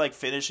finished. I feel like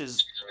finish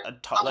is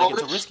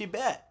it's a risky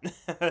bet.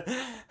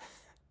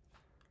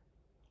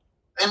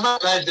 In my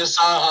head, just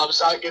saw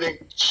Hamzat getting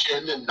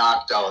chinned and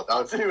knocked out.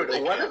 That was Dude,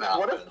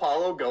 what if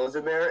Paulo goes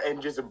in there and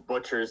just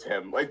butchers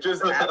him? Like,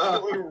 just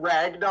absolutely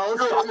ragdolls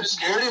him? I'm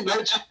scared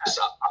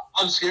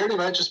he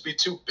might just be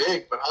too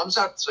big, but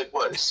Hamzat's like,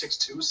 what,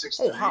 6'2",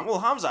 6'3"? Oh,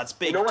 well, Hamzat's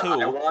big, You know what too.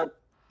 I want?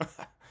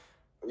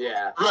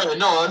 Yeah. Right,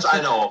 no,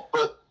 I know,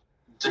 but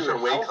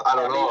different Dude, weight, how I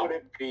don't funny know. would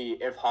it be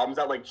if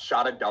Hamzat, like,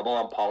 shot a double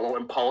on Paulo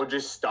and Paulo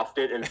just stuffed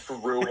it and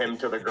threw him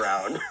to the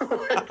ground?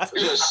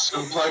 Just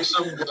suplex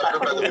him by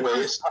the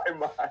waist. My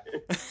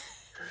mind.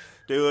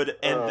 Dude,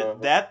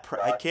 and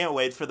I can't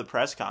wait for the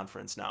press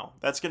conference now.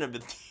 That's going to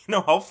be, you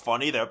know how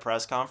funny their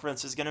press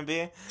conference is going to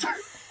be?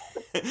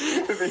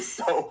 It'd be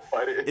so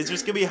funny. It's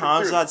just going to be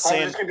Hamzat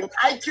saying, be like,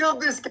 I killed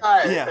this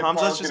guy! Yeah, and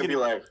Hamzat's Paulo's just gonna be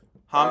like,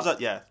 Hamzat,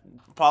 yeah.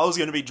 Paulo's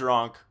going to be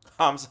drunk.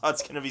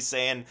 Hamzat's going to be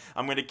saying,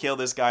 I'm going to kill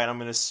this guy and I'm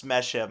going to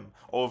smash him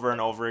over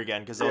and over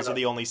again because those are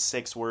the only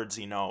 6 words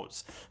he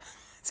knows.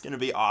 It's going to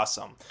be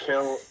awesome.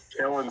 kill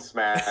and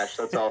smash.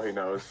 That's all he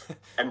knows.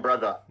 And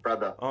brother.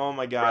 Oh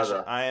my gosh,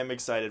 Brother. I am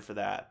excited for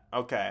that.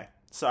 Okay.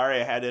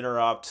 Sorry I had to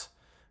interrupt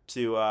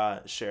to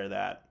share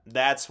that.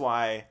 That's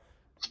why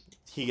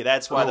we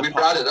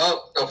brought it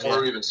up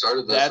before we even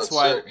started this.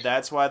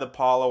 That's why the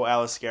Paulo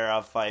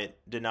Aliskerov fight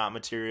did not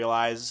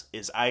materialize.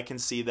 Is I can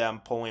see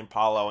them pulling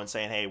Paulo and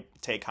saying, "Hey,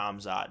 take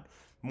Hamzat."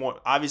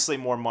 Obviously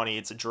more money.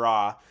 It's a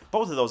draw.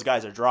 Both of those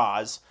guys are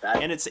draws,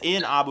 and it's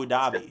in Abu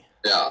Dhabi.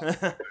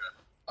 Yeah.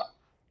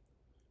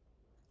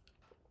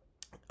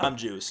 I'm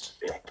juiced.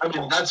 I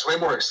mean, that's way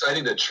more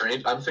exciting to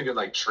train. I'm thinking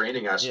like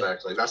training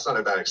aspect. Like that's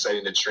not that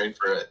exciting to train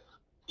for a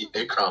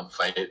Ikram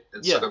fight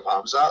instead of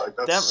Hamzat. Like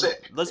that's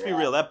sick. Let's be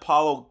real. That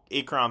Paulo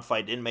Ikram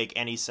fight didn't make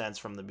any sense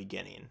from the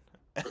beginning.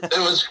 It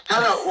was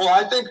kind of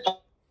I think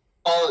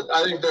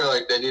they're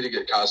like they need to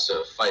get Costa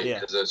a fight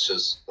because it's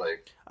just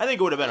like. I think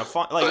it would have been a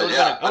fun.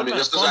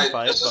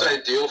 This is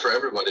ideal for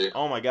everybody.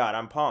 Oh my god,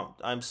 I'm pumped.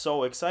 I'm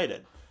so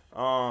excited.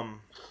 I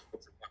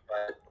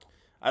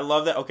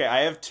love that. Okay,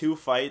 I have 2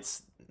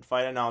 fight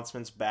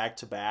announcements back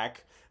to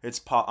back.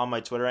 It's on my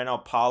Twitter right now.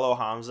 Paulo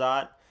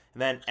Hamzat,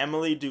 and then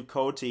Emily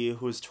Ducote,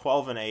 who's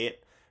 12-8,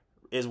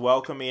 is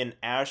welcoming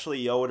Ashley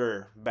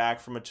Yoder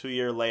back from a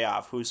 2-year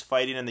layoff, who's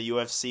fighting in the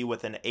UFC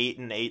with an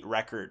 8-8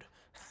 record.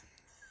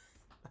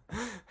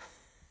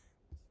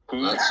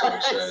 That's so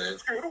exciting.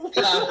 What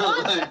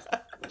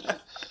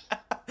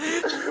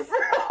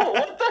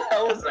the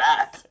hell is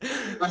that?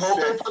 I hope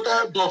they put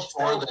that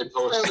before they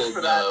posted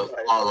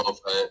the Paulo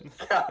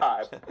fight.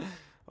 God.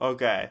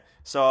 Okay,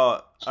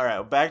 so all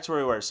right, back to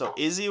where we were. So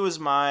Izzy was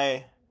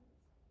my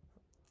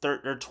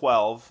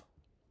 12.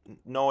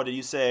 Noah, did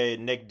you say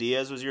Nick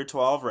Diaz was your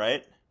 12,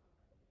 right?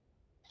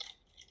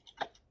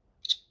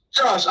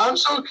 Josh, I'm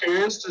so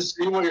curious to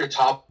see what your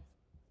top.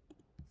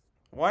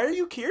 Why are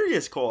you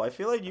curious, Cole? I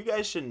feel like you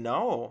guys should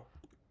know.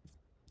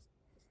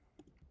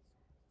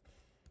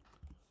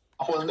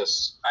 I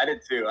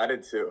did too.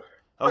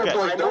 Okay.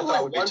 I know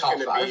who his one's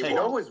gonna be. You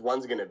know who his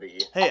one's gonna be.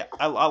 Hey,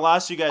 I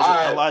lost you guys.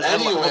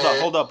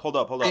 Hold up.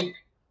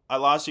 I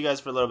lost you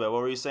guys for a little bit.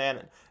 What were you saying?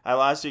 I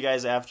lost you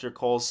guys after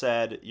Cole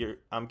said,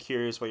 "I'm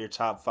curious what your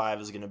top 5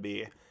 is going to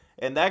be,"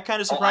 and that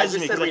kind of surprises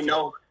me because I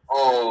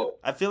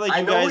feel like you guys.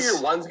 I know who your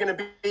 1's going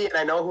to be, and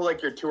I know who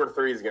like your 2 or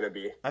 3 is going to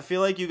be. I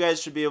feel like you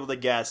guys should be able to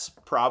guess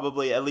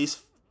probably at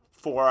least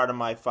 4 out of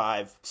my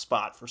 5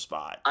 spot for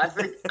spot. I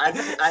think I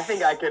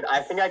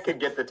could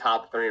get the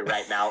top 3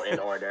 right now in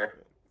order.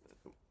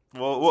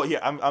 Well, yeah,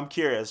 I'm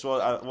curious.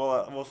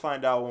 We'll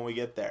find out when we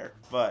get there.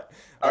 But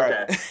all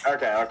right.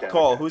 Okay.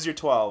 Cole, who's your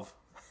 12?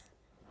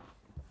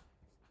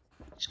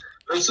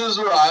 This is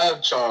where I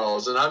have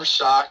Charles, and I'm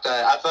shocked.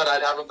 I thought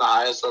I'd have him the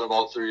highest out of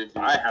all 3 of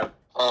you. I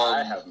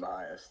have the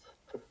highest.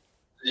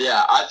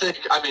 Yeah, I think.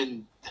 I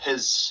mean,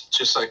 his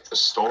just like the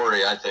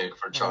story, I think,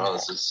 for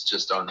Charles is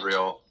just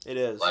unreal. It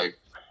is. Like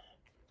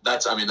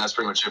that's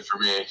pretty much it for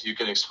me. You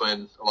can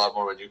explain a lot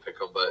more when you pick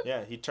him, but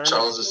yeah,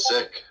 Charles is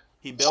sick.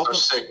 He built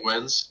sick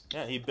wins.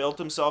 Yeah, he built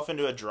himself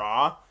into a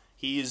draw.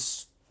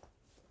 He's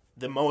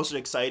the most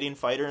exciting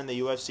fighter in the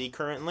UFC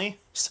currently.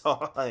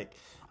 So like,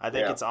 I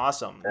think it's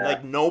awesome. Yeah.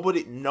 Like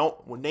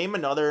name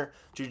another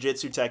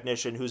jiu-jitsu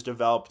technician who's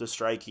developed the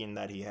striking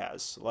that he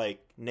has.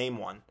 Like name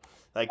one.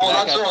 Like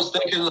that's what I was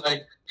thinking.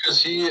 Like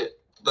because he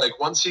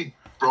once he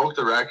broke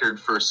the record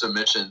for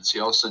submissions, he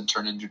all of a sudden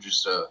turned into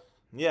just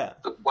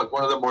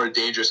one of the more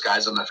dangerous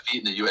guys on the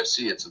feet in the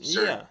UFC. It's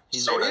absurd. Yeah,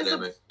 he's so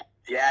dynamic.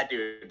 Yeah,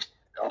 dude.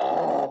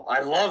 Oh, I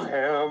love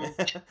him.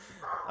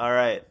 All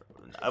right.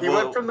 He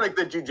went from like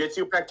the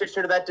jiu-jitsu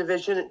practitioner of that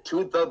division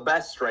to the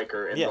best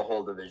striker in the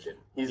whole division.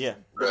 He's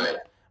right.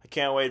 I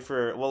can't wait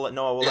for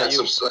Noah. We'll let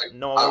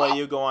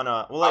you go on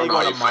a monologue.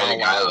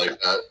 Like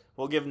that.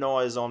 We'll give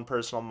Noah his own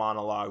personal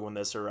monologue when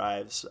this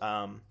arrives.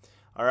 All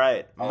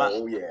right.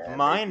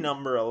 My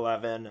number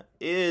 11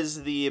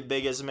 is the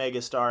biggest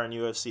megastar in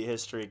UFC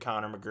history,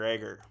 Conor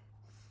McGregor.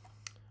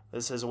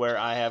 This is where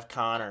I have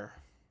Conor.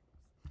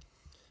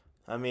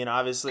 I mean,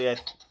 obviously,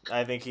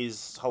 I think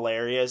he's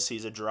hilarious.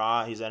 He's a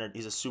draw. He's a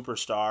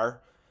superstar.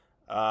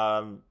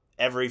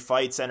 Every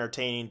fight's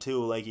entertaining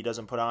too. Like he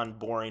doesn't put on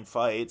boring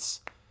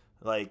fights.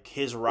 Like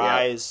his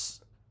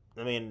rise.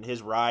 Yeah. I mean,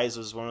 his rise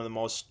was one of the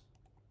most.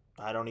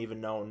 I don't even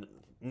know.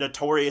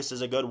 Notorious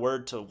is a good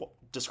word to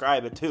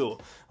describe it too.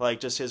 Like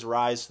just his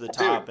rise to the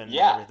top and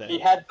everything. He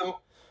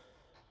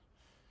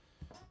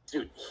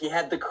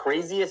had the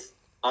craziest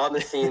on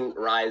the scene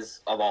rise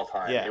of all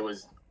time. Yeah. It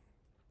was.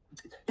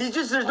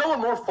 There's no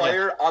one more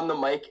fire on the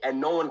mic and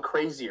no one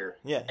crazier.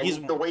 Yeah,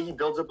 the way he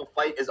builds up a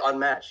fight is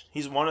unmatched.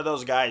 He's one of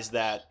those guys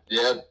that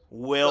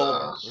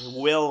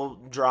will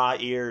draw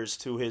ears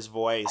to his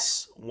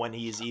voice when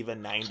he's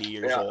even 90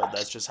 years old.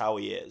 That's just how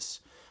he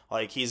is.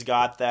 Like he's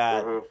got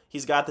that.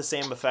 He's got the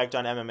same effect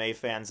on MMA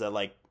fans that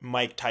like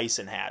Mike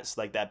Tyson has,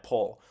 like that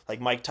pull.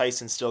 Like Mike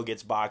Tyson still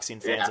gets boxing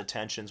fans'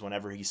 attentions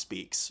whenever he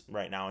speaks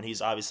right now, and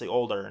he's obviously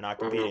older and not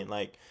competing.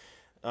 Like.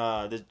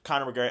 The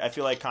Conor McGregor. I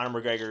feel like Conor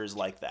McGregor is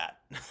like that.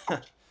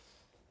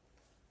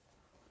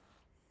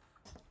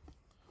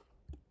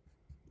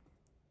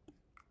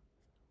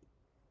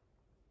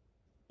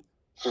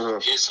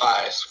 He's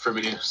high for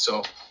me,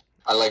 so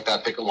I like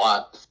that pick a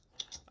lot.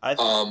 I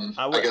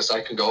guess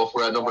I can go.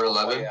 We're at number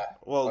 11. Oh, yeah.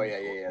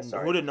 Well,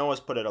 Sorry. Who did Noah's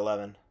put at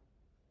 11?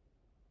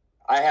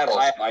 I have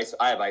Ice.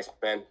 I have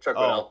Iceman. Chuck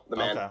Liddell, the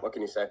man. Okay. What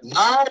can you say?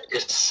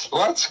 Nice.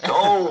 Let's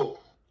go.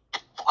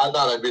 I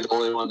thought I'd be the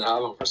only one to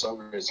have him for some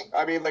reason.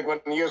 I mean, like,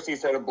 when the UFC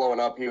started blowing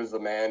up, he was the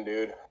man,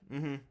 dude.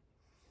 Mm-hmm.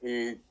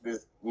 He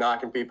was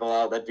knocking people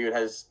out. That dude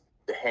has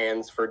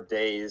hands for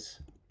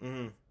days.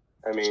 Mm-hmm.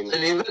 I mean...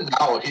 And even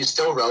now, he's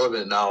still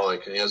relevant now.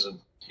 Like,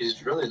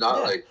 he's really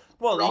not,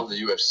 around the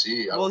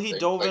UFC. He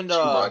dove into...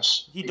 too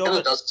much. He kind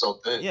of does his own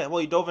thing. Yeah, well,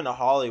 he dove into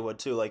Hollywood,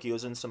 too. Like, he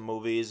was in some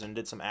movies and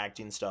did some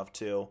acting stuff,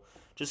 too.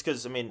 Just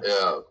because, I mean...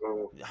 Yeah.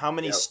 How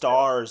many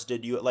stars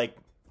did you...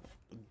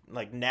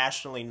 Like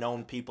nationally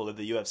known people that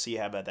the UFC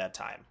have at that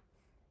time.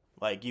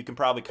 Like you can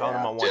probably count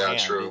them on one hand.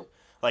 True.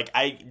 Like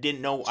I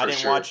didn't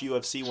watch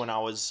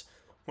UFC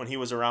when he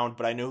was around,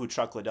 but I knew who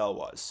Chuck Liddell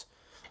was.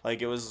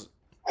 Like it was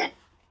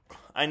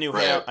I knew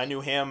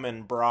him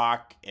and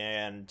Brock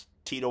and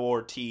Tito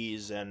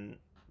Ortiz and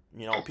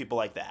people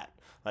like that.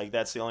 Like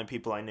that's the only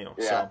people I knew.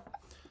 Yeah.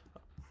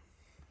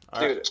 So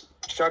Dude,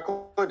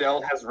 Chuck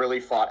Liddell has really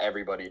fought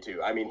everybody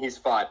too. I mean, he's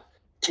fought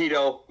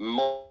Tito,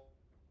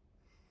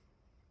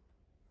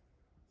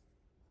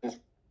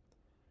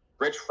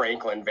 Rich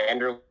Franklin,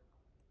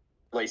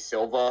 Vanderlei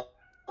Silva,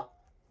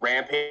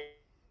 Rampage.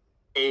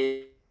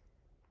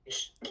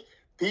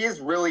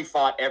 He's really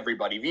fought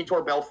everybody.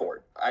 Vitor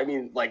Belfort. I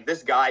mean, like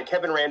this guy,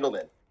 Kevin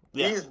Randleman.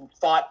 Yeah. He's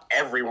fought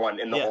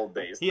everyone in the old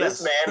days.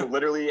 This man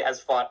literally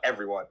has fought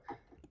everyone.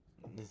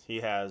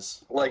 He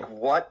has. Like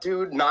what,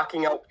 dude?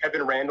 Knocking out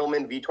Kevin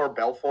Randleman, Vitor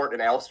Belfort,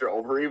 and Alistair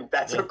Overeem?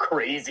 That's a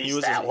crazy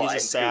stat line.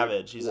 He's a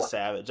savage. He's a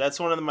savage. That's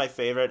one of my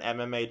favorite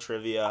MMA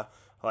trivia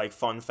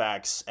fun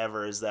facts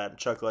ever is that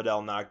Chuck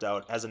Liddell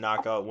has a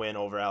knockout win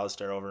over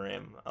Alistair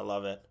Overeem. I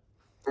love it.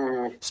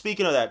 Mm-hmm.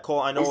 Speaking of that, Cole,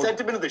 I know he sent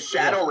him into the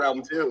shadow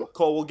realm too.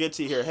 Cole, we'll get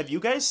to here. Have you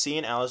guys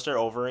seen Alistair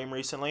Overeem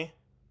recently?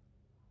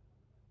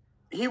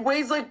 He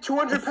weighs like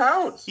 200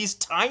 pounds. He's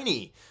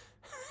tiny.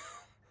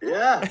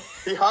 Yeah,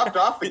 he hopped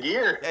off the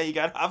gear. Yeah, he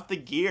got off the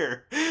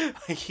gear.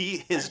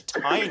 He is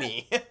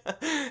tiny.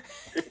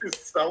 He's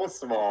so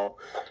small.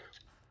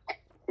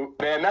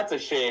 Man, that's a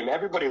shame.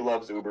 Everybody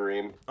loves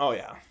Overeem. Oh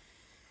yeah.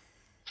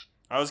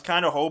 I was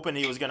kind of hoping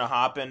he was gonna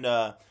hop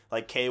into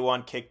like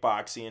K1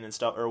 kickboxing and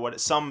stuff, or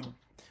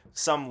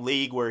some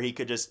league where he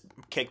could just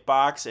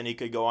kickbox and he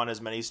could go on as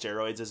many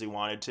steroids as he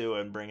wanted to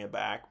and bring it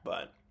back.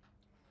 But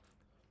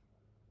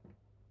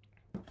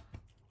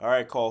all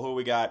right, Cole, who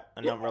we got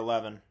at number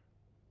 11?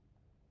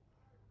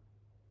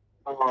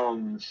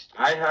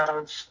 I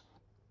have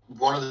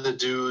one of the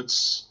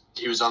dudes.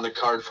 He was on the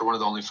card for one of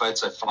the only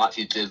fights I fought.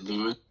 He did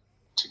lose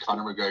to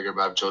Conor McGregor,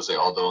 but I have Jose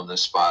Aldo in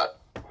this spot.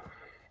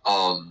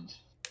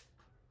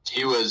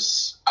 He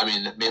was, I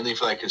mean, mainly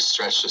for like his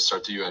stretch to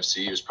start the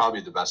UFC, he was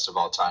probably the best of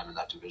all time in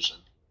that division.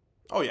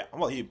 Oh yeah,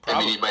 well I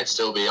mean, he might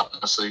still be,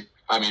 honestly.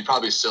 I mean,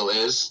 probably still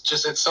is.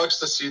 Just it sucks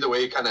to see the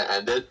way he kind of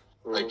ended.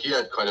 Like he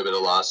had quite a bit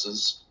of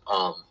losses.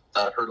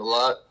 That hurt a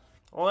lot.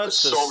 Well, that's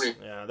so many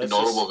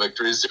notable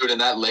victories, dude.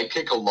 And that leg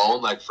kick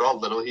alone, like for how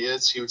little he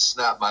is, he would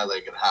snap my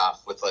leg in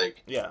half with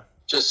like. Yeah.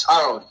 Just, I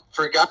don't know,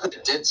 for a guy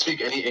that didn't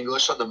speak any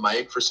English on the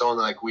mic, for someone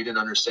that, like, we didn't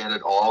understand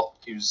at all,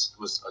 he was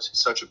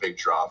such a big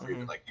draw for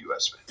even, like,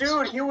 U.S. fans.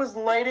 Dude, he was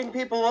lighting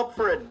people up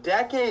for a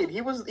decade.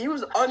 He was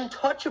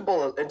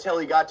untouchable until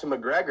he got to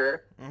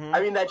McGregor.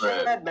 I mean, that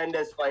Chad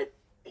Mendes fight,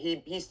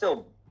 he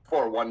still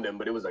 4-1'd him,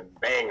 but it was a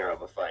banger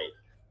of a fight.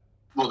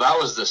 Well, that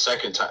was the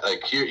second time.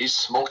 Like, he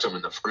smoked him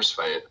in the first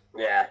fight.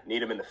 Yeah,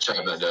 need him in the face.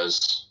 Chad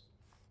Mendes.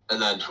 And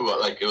then, it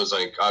was,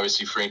 like,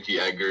 obviously Frankie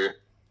Edgar.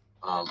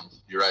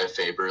 Uriah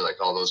Faber, like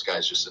all those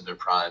guys just in their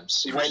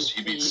primes. He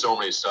beat so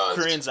many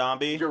studs. Korean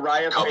Zombie.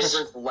 Uriah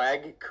Faber's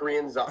leg,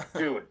 Korean Zombie.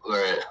 Dude.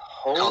 Right.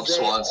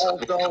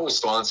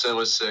 Swanson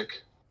was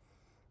sick.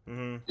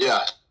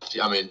 Yeah.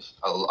 I mean,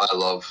 I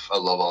love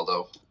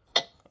Aldo.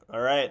 All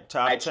right,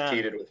 top 10. I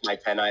cheated with my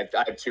 10. I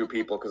have 2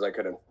 people because I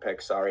couldn't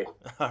pick. Sorry.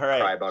 All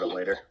right. Cry about it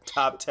later.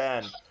 Top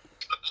 10.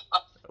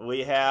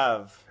 We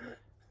have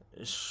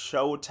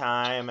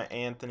Showtime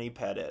Anthony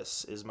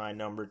Pettis is my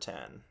number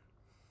 10.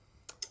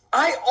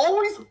 I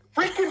always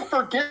freaking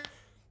forget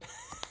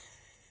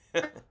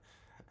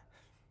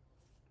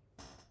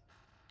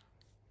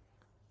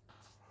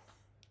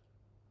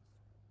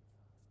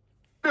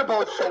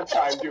about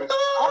Showtime, dude.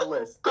 Our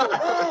list.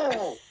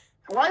 Oh,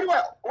 why do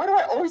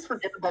I always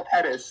forget about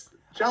Pettis?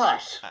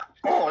 Josh.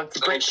 Oh, it's a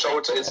great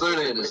Showtime. It's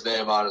literally in his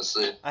name,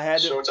 honestly. I had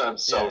to,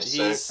 Showtime's so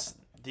sick.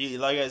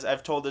 Like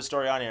I've told this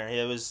story on here.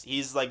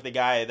 He's like the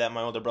guy that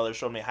my older brother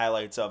showed me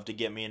highlights of to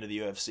get me into the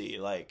UFC.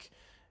 Like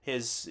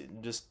his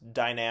just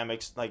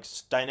dynamics, like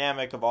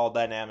dynamic of all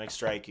dynamic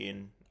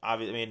striking.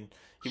 Obviously, I mean,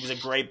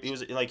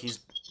 he's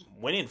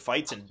winning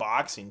fights in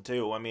boxing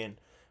too. I mean,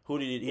 who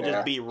did he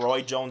just beat?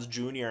 Roy Jones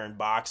Jr. in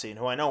boxing,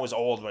 who I know is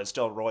old, but it's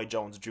still Roy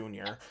Jones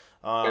Jr.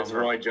 It's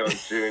Roy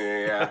Jones Jr.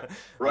 Yeah,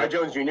 Roy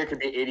Jones Jr. could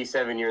be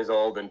 87 years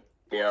old and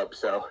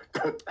so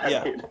and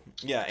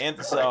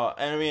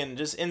I mean,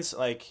 just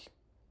like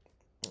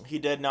he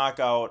did knock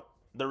out.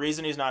 The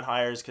reason he's not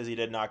higher is because he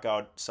did knock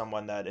out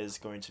someone that is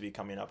going to be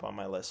coming up on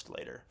my list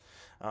later,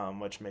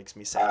 which makes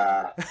me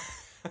sad.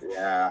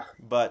 Yeah,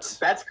 but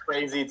that's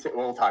crazy too.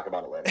 We'll talk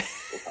about it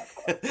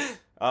later.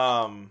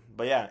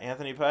 But yeah,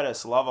 Anthony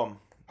Pettis, love him.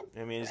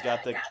 I mean, he's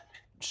got the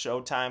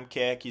Showtime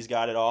kick. He's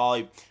got it all.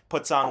 He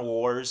puts on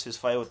wars. His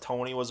fight with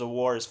Tony was a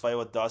war. His fight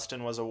with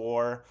Dustin was a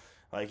war.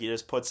 Like, he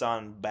just puts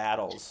on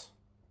battles.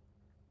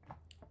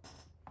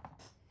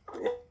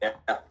 Yeah.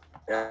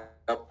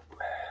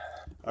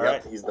 All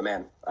right. He's the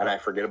man, and I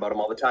forget about him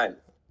all the time.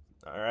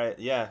 All right,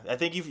 yeah. I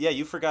think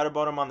you forgot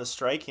about him on the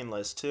striking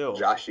list too.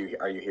 Josh,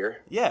 are you here?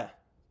 Yeah.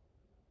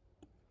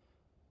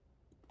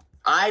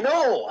 I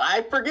know.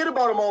 I forget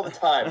about him all the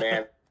time,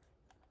 man.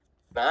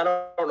 I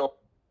don't know.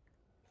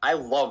 I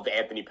love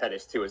Anthony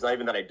Pettis too. It's not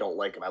even that I don't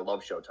like him. I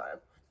love Showtime.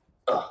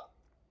 Ugh.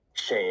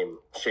 Shame,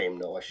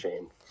 Noah,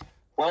 shame.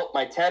 Well,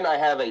 my 10, I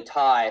have a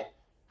tie.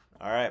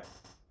 All right.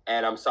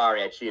 And I'm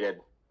sorry I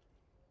cheated.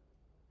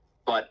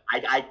 But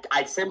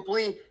I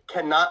simply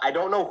cannot. I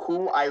don't know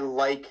who I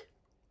like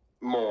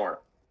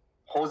more,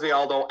 Jose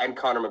Aldo and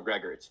Conor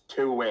McGregor. It's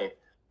two-way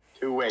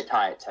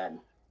tie at 10.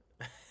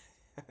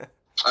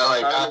 I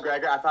like Conor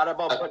McGregor. I thought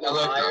about putting him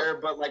higher,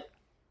 but like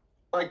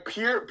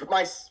pure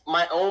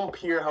my own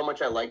pure how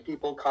much I like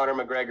people. Conor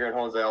McGregor and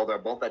Jose Aldo are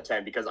both at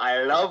 10 because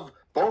I love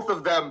both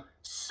of them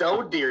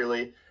so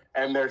dearly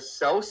and they're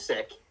so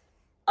sick.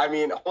 I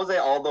mean, Jose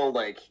Aldo,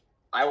 like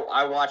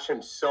I watched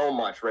him so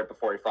much right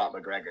before he fought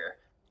McGregor.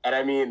 And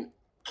I mean,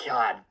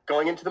 God,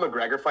 going into the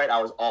McGregor fight,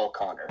 I was all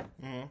Conor.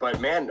 Mm-hmm. But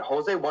man,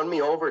 Jose won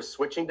me over,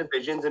 switching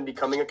divisions and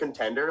becoming a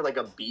contender like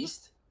a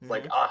beast.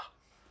 Mm-hmm. I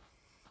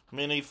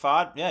mean, he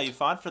fought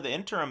for the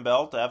interim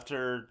belt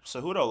after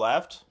Cejudo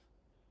left.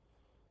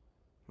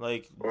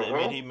 Like,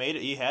 I mean,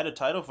 he had a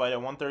title fight at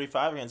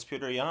 135 against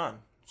Petr Yan.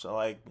 So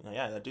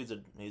that dude's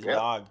he's a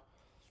dog.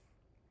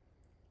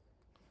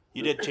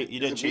 You did cheat. You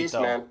did cheat beast,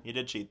 though. Man. You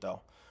did cheat though.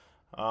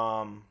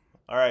 All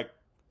right,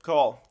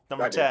 Cole,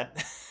 number 10.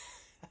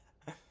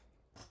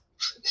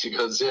 He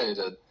goes, yeah, he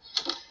did.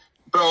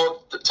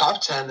 Bro, the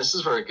top 10, this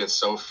is where it gets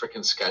so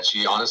freaking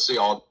sketchy. Honestly,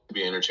 all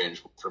be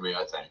interchangeable for me,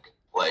 I think.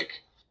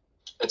 Like,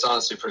 it's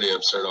honestly pretty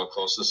absurd how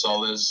close this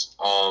all is.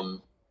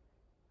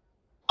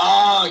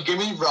 Give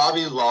me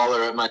Robbie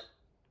Lawler at my...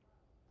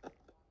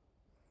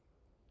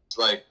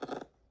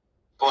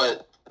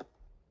 But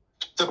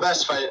the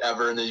best fight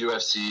ever in the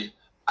UFC.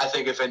 I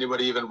think if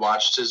anybody even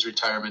watched his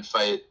retirement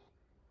fight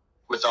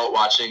without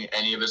watching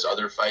any of his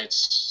other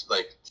fights,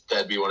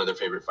 that'd be one of their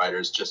favorite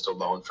fighters just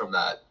alone from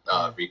that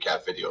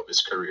recap video of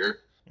his career.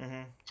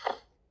 Mm-hmm.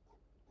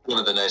 One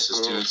of the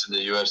nicest dudes in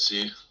the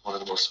UFC. One of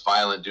the most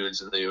violent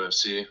dudes in the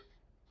UFC.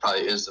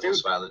 Probably is the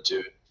most violent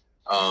dude.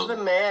 He's the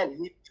man.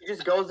 He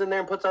just goes in there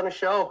and puts on a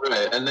show.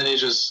 Right, and then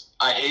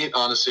I hate,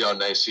 honestly, how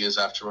nice he is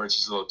afterwards.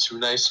 He's a little too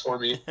nice for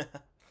me.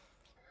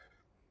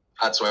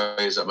 That's why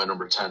he's at my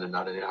number 10 and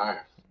not any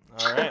higher.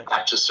 All right.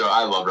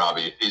 I love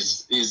Robbie.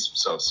 He's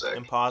so sick.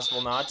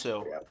 Impossible not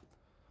to. Yeah.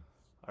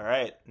 All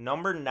right.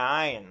 Number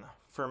 9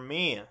 for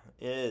me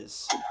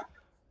is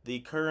the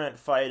current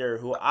fighter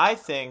who I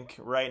think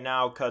right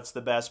now cuts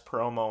the best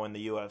promo in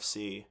the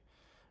UFC.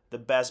 The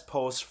best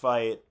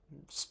post-fight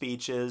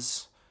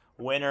speeches.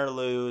 Win or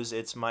lose,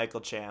 it's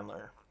Michael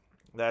Chandler.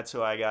 That's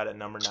who I got at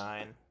number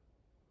 9.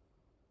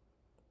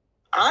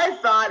 I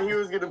thought he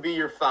was going to be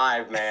your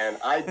 5, man.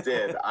 I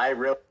did. I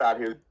really thought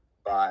he was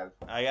 5.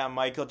 I got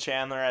Michael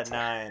Chandler at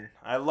 9.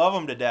 I love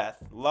him to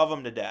death. Love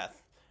him to death.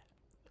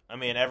 I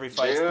mean, every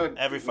fight's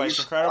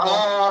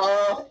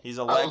incredible. He's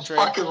electric.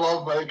 I fucking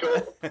love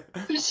Michael.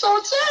 He's so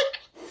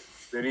sick.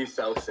 Dude, he's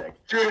so sick.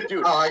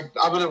 Dude. I'm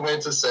going to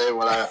wait to say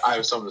what I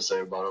have something to say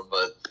about him,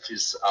 but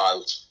he's...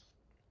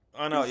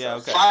 Oh, no, yeah,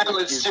 okay.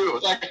 Violence, too.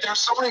 Like, there's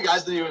so many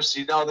guys in the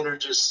UFC now that are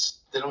just...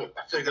 I feel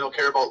like they don't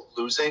care about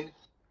losing.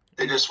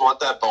 They just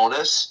want that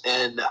bonus,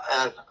 and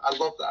I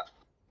love that.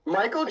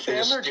 Michael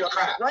Chandler does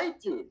it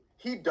right, dude.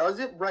 He does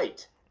it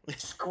right.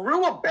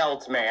 Screw a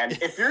belt, man.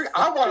 If you're...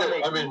 I want to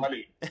make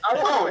money. I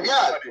want to make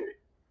money.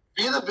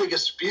 Be the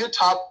biggest... Be a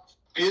top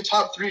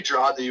 3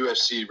 draw in the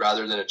UFC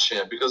rather than a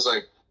champ, because,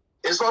 like,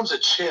 Islam's a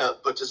champ,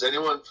 but does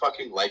anyone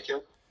fucking like him?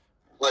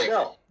 Like...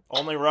 No.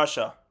 Only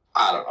Russia.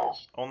 I don't know.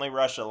 Only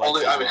Russia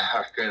likes him.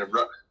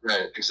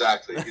 Right,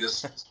 exactly. He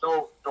does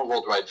no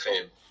worldwide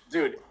fame.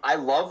 Dude, I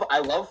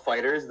love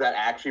fighters that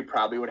actually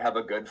probably would have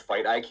a good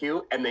fight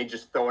IQ, and they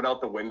just throw it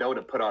out the window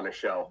to put on a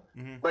show.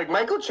 Mm-hmm. Like,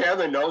 Michael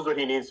Chandler knows what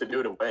he needs to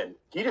do to win.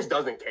 He just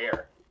doesn't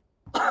care.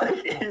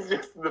 He's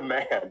just the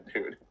man,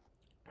 dude.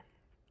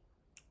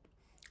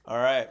 All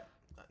right.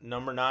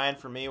 Number 9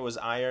 for me was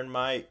Iron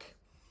Mike.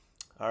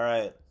 All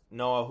right.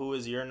 Noah, who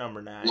is your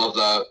number 9? Love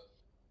that.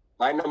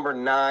 My number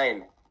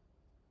 9.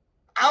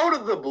 Out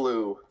of the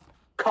blue,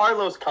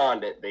 Carlos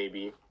Condit,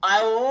 baby.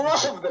 I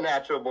love the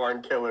natural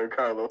born killer,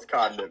 Carlos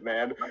Condit,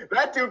 man.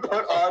 That dude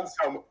put on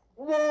some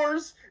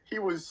wars. He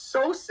was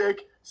so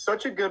sick,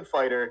 such a good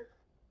fighter.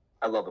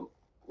 I love him.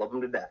 Love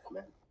him to death,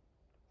 man.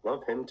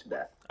 Love him to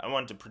death. I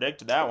wanted to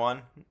predict that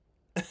one.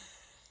 I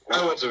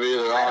wouldn't have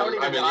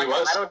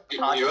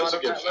either. He was a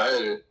good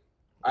fighter.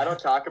 I don't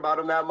talk about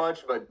him that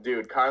much, but,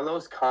 dude,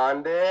 Carlos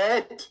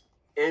Condit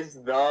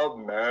is the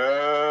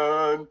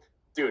man.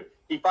 Dude.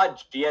 He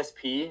fought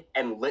GSP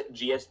and lit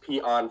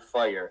GSP on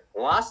fire.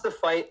 Lost the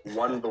fight,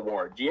 won the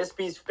war.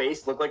 GSP's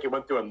face looked like it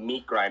went through a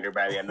meat grinder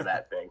by the end of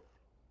that thing.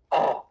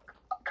 Oh,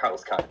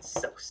 Carlos Condit's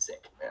so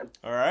sick, man.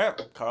 All right,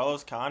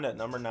 Carlos Condit,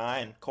 number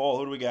 9. Cole,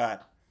 who do we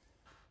got?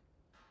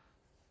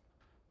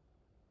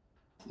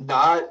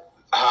 Bro,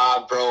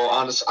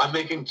 honestly, I'm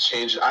making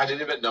changes. I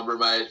didn't even number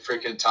my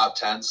freaking top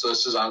 10, so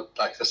this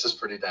is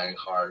pretty dang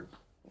hard.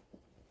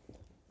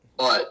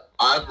 But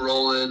I'm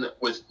rolling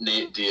with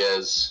Nate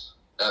Diaz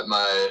at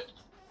my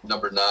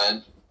number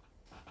 9.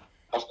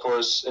 Of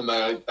course,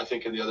 I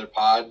think in the other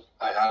pod,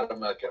 I had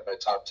him at my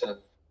top 10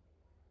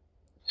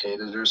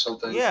 hated or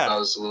something. Yeah. That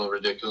was a little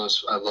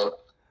ridiculous. I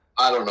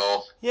don't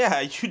know.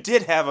 Yeah, you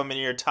did have him in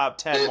your top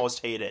 10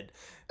 most hated.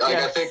 Like,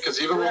 yeah. I think, because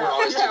even when we're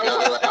always together,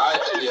 like,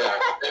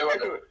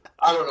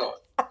 I don't know.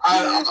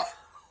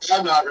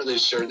 I'm not really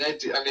sure.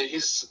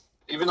 He's,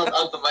 even on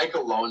the mic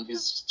alone, he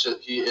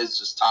is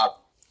just top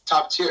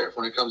tier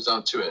when it comes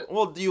down to it.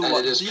 Well,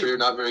 his career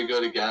not very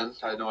good again.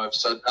 I know I've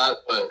said that,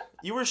 but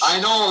I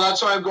know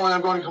that's why I'm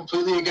going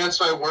completely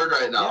against my word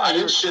right now. Yeah, I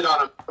didn't shit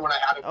on him when I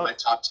had him in my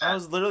top 10. I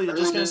was literally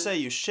just going to say,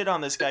 you shit on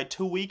this guy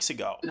 2 weeks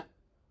ago.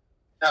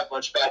 Not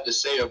much bad to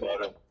say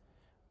about him.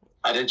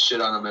 I didn't shit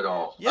on him at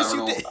all. Yes,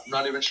 you did. I'm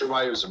not even sure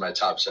why he was in my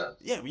top 10.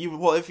 Yeah,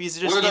 if he's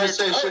just... What did I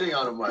say shitting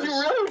on him was? You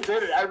really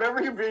did it. I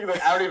remember you being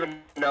like, I don't even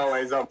know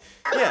his own.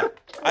 Yeah.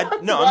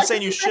 I'm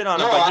saying you shit on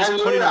him by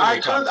just putting him in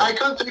your top 10. I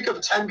couldn't think of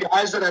 10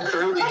 guys that I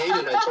thoroughly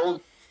hated. I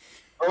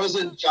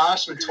wasn't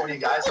Josh with 20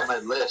 guys on my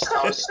list.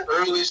 I was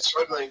thoroughly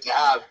struggling to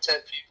have 10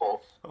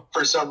 people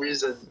for some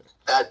reason.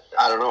 That,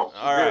 I don't know.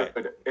 All right.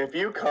 Dude, if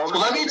you come... So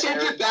let me take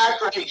it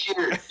back right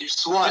here, you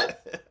slut.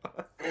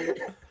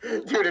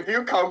 Dude, if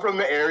you come from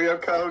the area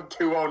code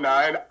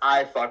 209,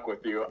 I fuck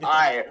with you.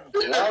 I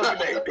love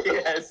Nate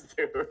Diaz,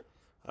 dude.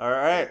 All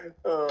right.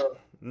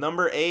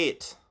 Number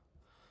 8.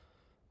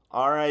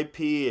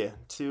 R.I.P.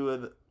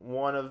 to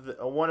one of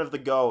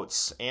the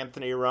GOATs,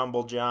 Anthony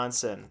Rumble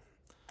Johnson.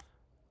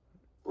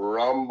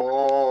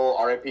 Rumble,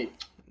 R.I.P.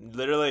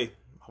 Literally,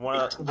 one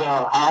of the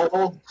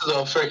owl, the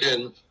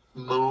freaking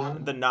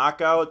moon. The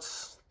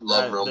knockouts.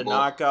 Love Rumble. The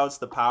knockouts,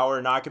 the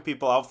power, knocking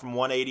people out from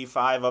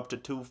 185 up to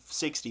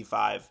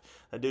 265.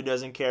 That dude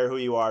doesn't care who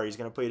you are. He's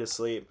gonna put you to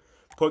sleep.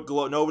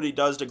 Nobody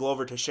does to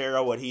Glover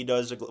Teixeira what he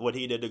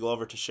did to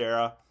Glover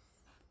Teixeira.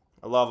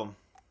 I love him.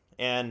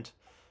 And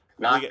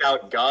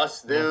knockout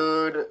Gus,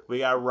 dude. We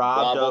got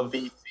robbed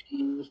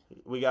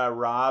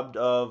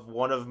of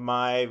one of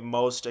my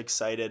most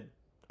excited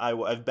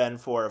I've been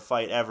for a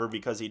fight ever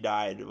because he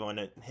died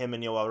when him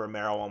and Yoel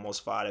Romero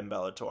almost fought in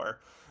Bellator.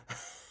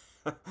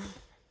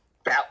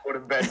 That would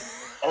have been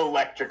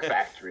Electric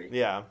Factory.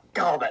 Yeah.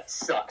 God, that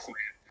sucks, man.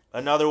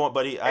 Another one,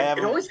 but I have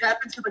It him. always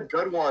happens to the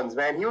good ones,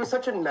 man. He was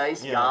such a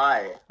nice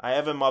guy. I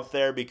have him up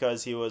there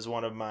because he was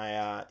one of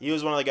my. He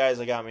was one of the guys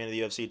that got me into the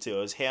UFC too.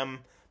 It was him,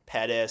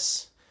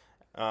 Pettis,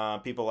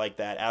 people like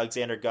that.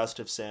 Alexander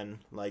Gustafsson,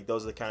 like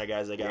those are the kind of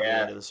guys that got me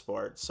into the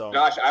sport. So,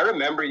 Josh, I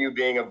remember you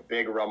being a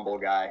big Rumble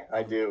guy.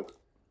 I do.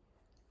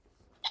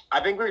 I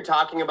think we were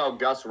talking about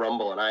Gus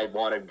Rumble, and I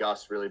wanted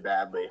Gus really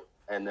badly,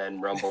 and then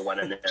Rumble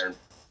went in there and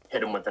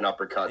hit him with an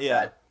uppercut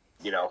that,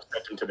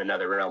 sent him to the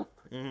nether realm.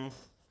 Mm-hmm.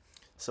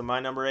 So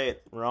my number 8,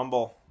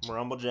 Rumble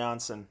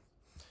Johnson.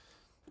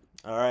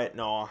 All right,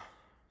 Noah.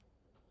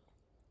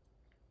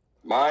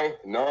 My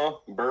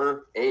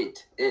number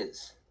 8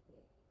 is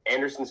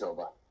Anderson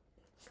Silva.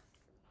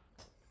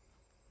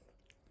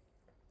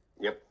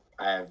 Yep,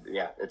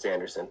 it's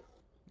Anderson.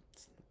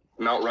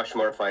 Mount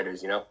Rushmore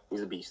fighters,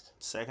 he's a beast.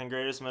 Second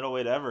greatest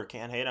middleweight ever.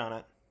 Can't hate on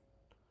it.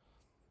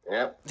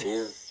 Yep,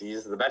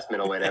 he's the best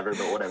middleweight ever,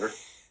 but whatever.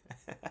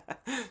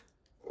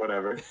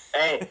 Whatever.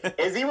 Hey,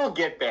 Izzy will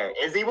get there.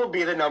 Izzy will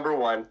be the number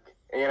 1.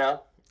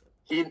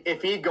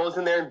 If he goes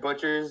in there and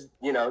butchers,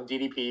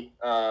 DDP,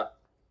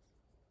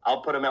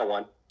 I'll put him at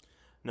 1.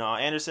 No,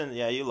 Anderson.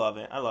 Yeah, you love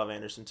it. I love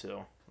Anderson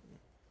too.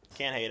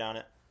 Can't hate on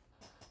it.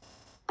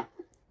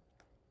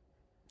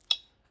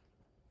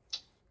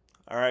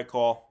 All right,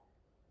 Cole.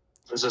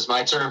 Is this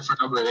my turn for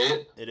number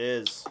 8? It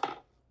is.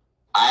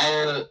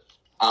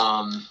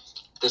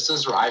 This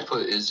is where I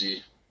put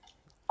Izzy.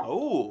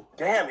 Oh.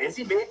 Damn,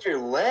 Izzy made your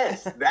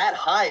list that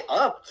high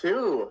up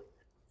too.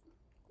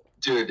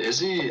 Dude,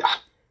 Izzy,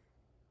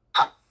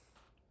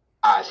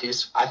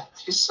 he's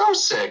so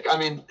sick. I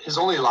mean, his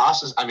only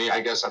losses, I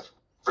guess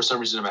for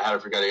some reason in my head I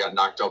forgot he got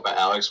knocked out by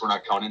Alex. We're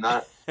not counting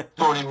that. But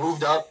when he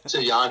moved up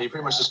to Jan, he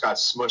pretty much just got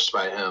smushed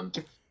by him.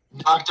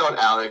 Knocked out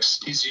Alex.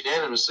 He's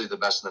unanimously the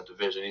best in that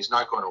division. He's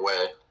not going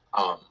away.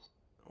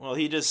 Well,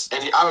 he just...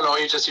 And I don't know,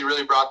 he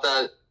really brought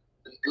that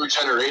new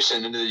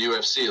generation into the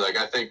UFC. Like,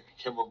 I think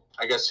him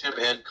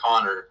and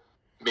Connor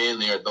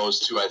mainly are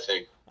those two, I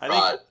think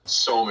brought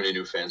so many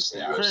new fans to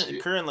the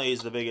UFC. Currently,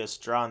 he's the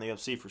biggest draw in the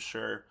UFC for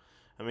sure.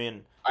 I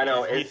mean... I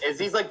know.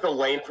 He's like the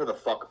lane for the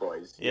fuck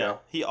boys. You know?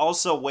 He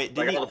also... all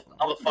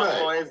the fuck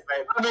boys.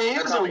 I mean,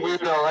 he's a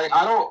weirdo. Like,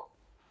 I don't...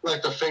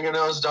 Like, the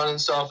fingernails done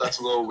and stuff, that's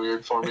a little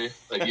weird for me.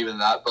 Like, even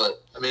that.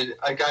 But, he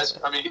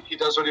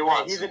does what he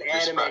wants. He's an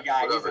anime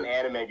guy. Whatever. He's an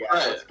anime guy.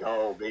 Right. Let's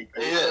go, baby.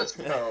 He is.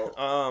 Let's go.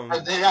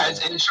 And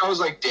it shows,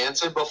 like,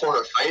 dancing before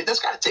a fight.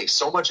 That's got to take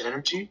so much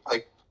energy.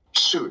 Like,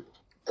 shoot.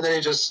 And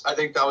then I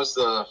think that was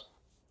I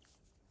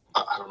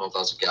don't know if that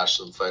was a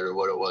Gastelum fight or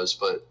what it was,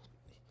 but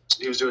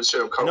he was doing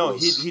straight up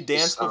cartwheels. No, he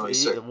danced before.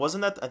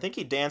 Wasn't that? I think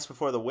he danced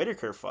before the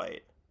Whitaker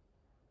fight.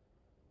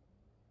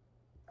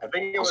 I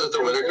think it was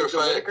the Whitaker fight? The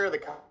Whitaker or the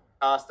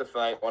Costa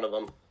fight, one of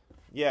them.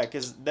 Yeah,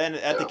 because then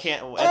at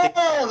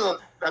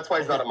that's why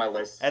he's not on my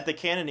list. At the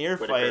Cannonier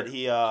Whitaker. fight,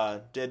 he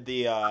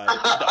did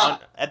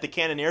at the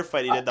Cannonier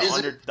fight he did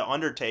the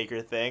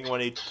Undertaker thing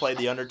when he played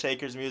the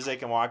Undertaker's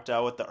music and walked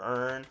out with the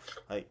urn,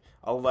 like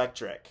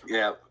electric.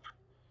 Yeah,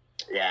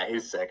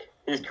 he's sick.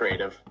 He's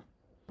creative.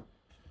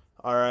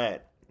 All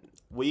right,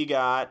 we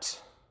got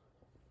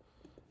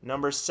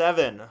number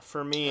 7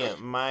 for me.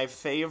 My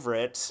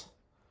favorite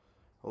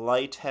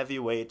light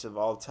heavyweight of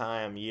all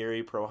time,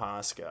 Yuri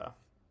Prohaska.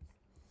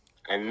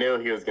 I knew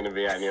he was going to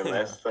be on your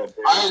list. So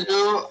I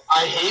knew.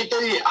 I hate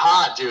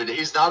that dude.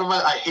 He's not on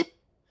my...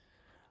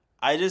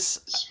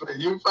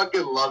 You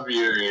fucking love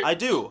Yuri. I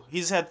do.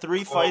 He's had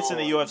 3 fights in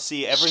the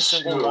UFC. Every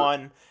single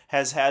one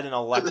has had an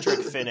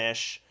electric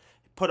finish.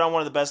 Put on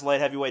one of the best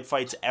light heavyweight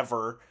fights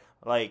ever.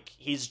 Like,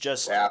 he's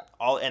just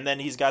and then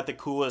he's got the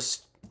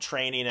coolest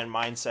training and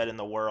mindset in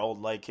the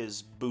world, like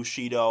his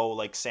Bushido,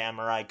 like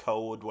samurai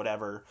code,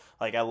 whatever.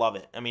 Like, I love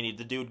it. I mean,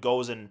 the dude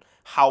goes and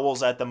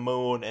howls at the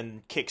moon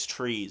and kicks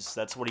trees.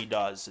 That's what he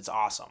does. It's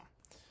awesome.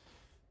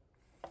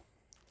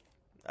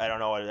 I don't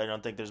know. I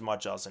don't think there's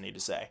much else I need to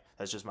say.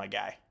 That's just my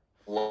guy.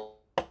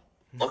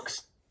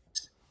 Looks.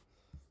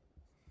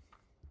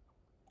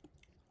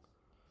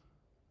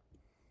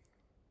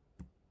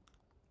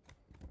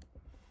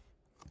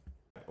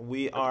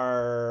 We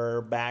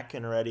are back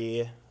and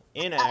ready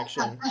in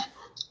action.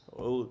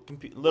 Oh,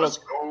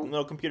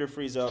 little computer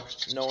freeze up.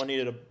 No one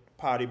needed a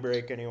potty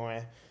break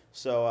anyway.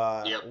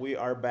 So we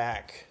are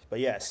back. But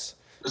yes.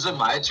 Is it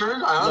my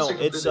turn? I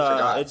honestly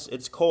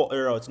it's Cole,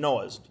 or it's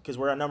Noah's, because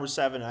we're at number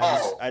 7.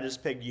 I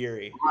just picked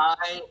Yuri.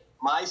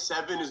 My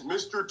 7 is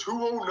Mr.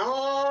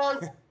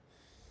 209.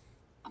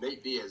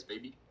 Nate Diaz,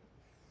 baby.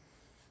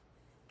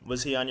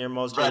 Was he on your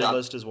most hated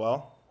list as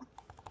well?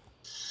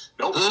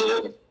 Nope.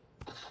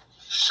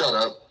 Shut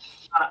up.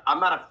 I'm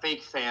not a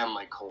fake fan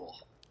like Cole.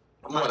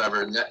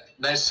 Whatever.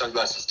 Nice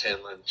sunglasses,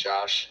 Tanlin,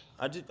 Josh.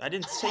 I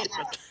didn't say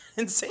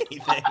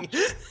anything.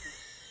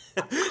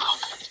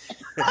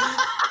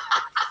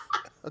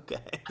 Okay.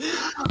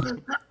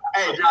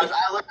 Hey, Josh,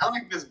 I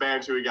like this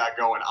banter we got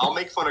going. I'll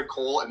make fun of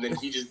Cole, and then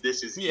he just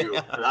disses you.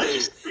 And I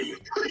just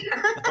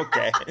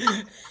Okay.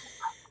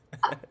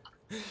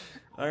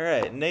 All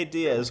right, Nate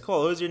Diaz.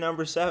 Cole, who's your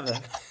number 7?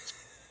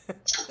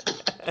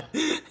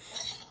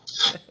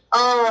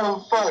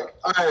 Oh, fuck.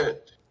 All right.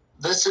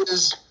 This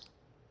is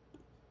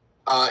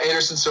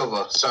Anderson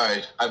Silva.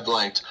 Sorry, I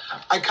blanked.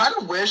 I kind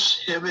of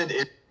wish him and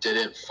it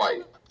didn't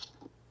fight.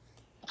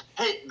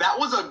 Hey, that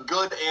was a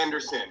good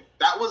Anderson.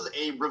 That was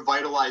a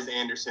revitalized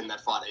Anderson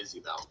that fought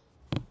Izzy, though.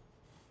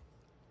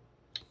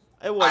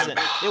 It wasn't.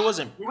 He was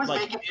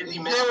like, making Izzy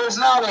miss. It was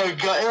not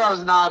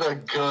a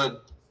good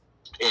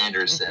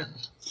Anderson.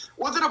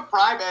 Wasn't a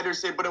prime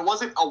Anderson, but it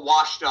wasn't a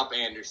washed up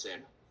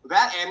Anderson.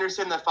 That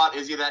Anderson that fought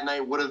Izzy that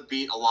night would have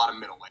beat a lot of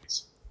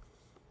middleweights.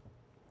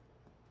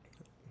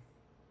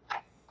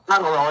 I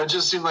don't know. It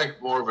just seemed like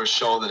more of a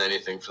show than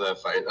anything for that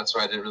fight. That's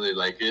why I didn't really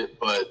like it.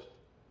 But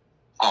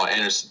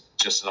Anderson,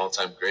 just an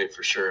all-time great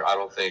for sure. I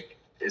don't think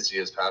Izzy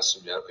has passed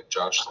him yet, like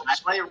Josh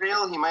thinks. I play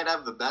real. He might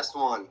have the best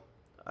one.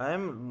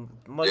 I'm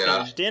looking.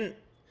 Yeah.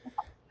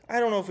 I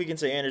don't know if we can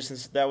say Anderson.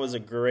 That was a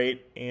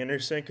great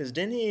Anderson because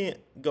didn't he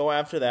go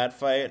after that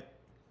fight?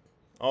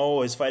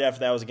 Oh, his fight after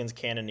that was against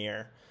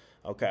Cannonier.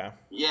 Okay.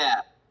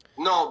 Yeah.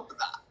 No,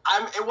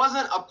 it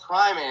wasn't a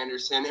prime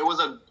Anderson. It was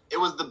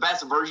the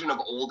best version of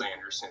old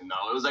Anderson,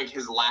 though. It was like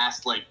his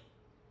last fight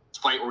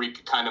where he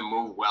could kind of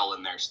move well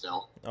in there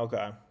still.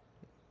 Okay.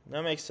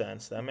 That makes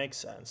sense. I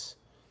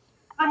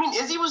mean,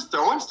 Izzy was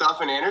throwing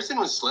stuff and Anderson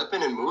was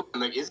slipping and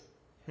moving. Like, Izzy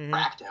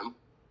cracked him.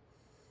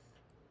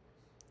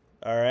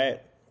 All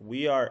right.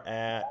 We are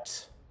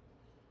at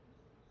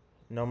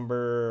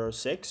number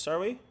 6, are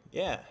we?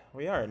 Yeah,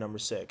 we are at number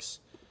 6.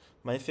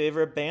 My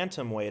favorite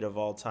bantamweight of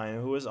all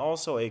time, who is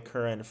also a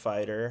current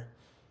fighter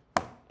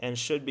and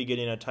should be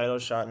getting a title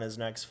shot in his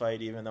next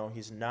fight, even though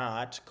he's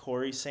not,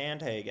 Corey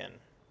Sandhagen.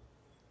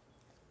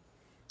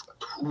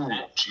 Ooh,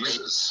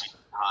 Jesus.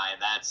 Hi,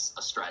 that's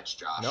a stretch,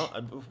 Josh. No,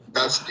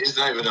 he's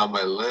not even on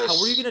my list.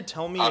 How are you gonna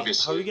tell me?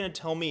 Obviously. How are you gonna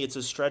tell me it's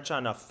a stretch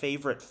on a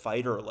favorite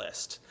fighter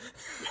list?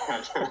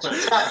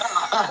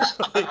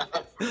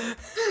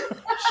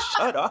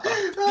 Shut up.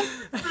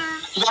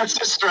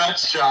 That's a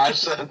stretch,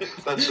 Josh.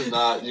 That's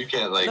not. You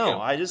can't like him. No,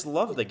 I just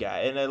love the guy,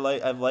 and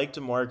I've liked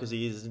him more because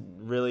he's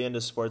really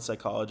into sports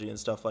psychology and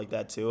stuff like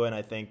that too. And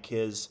I think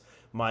his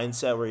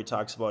mindset where he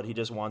talks about he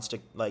just wants to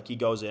he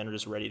goes in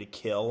just ready to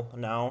kill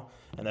now,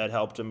 and that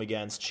helped him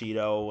against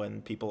Cheeto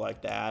and people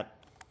like that.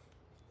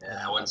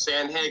 Yeah, when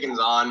Sandhagen's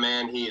on,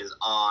 man, he is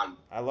on.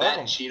 I love that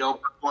him.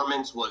 Cheeto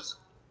performance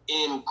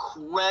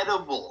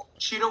incredible.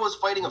 Cheeto was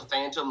fighting a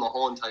phantom the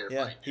whole entire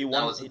fight. He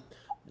won.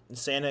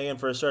 Sandhagen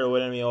first started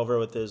winning me over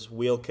with his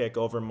wheel kick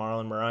over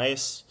Marlon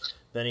Moraes.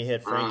 Then he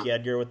hit Frankie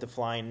Edgar with the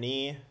flying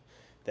knee.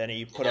 Then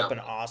he put up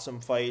awesome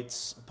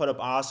fights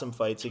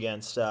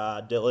against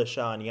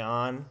Dillashaw and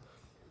Yan.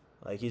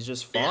 He's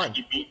just fun. Yeah,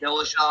 he beat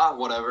Dillashaw,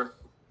 whatever.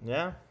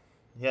 Yeah.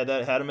 Yeah,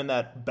 that had him in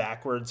that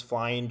backwards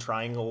flying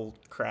triangle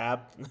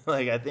crap.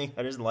 I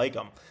just like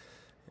him.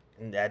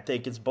 And I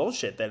think it's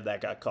bullshit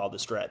that got called a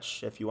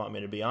stretch, if you want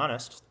me to be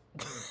honest.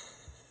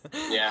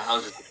 Yeah, I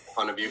was just making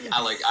fun of you.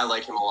 I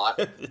like him a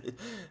lot.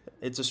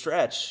 It's a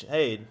stretch.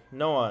 Hey,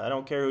 Noah, I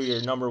don't care who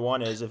your number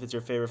 1 is if it's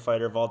your favorent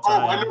fighter of all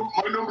time. My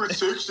number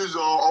 6 is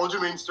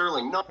Aljamain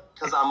Sterling. No,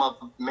 because I'm a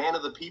man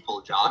of the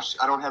people, Josh.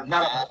 I don't have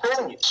bad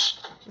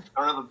taste.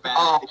 I don't have a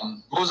bad taste.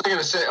 What was I going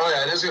to say? Oh,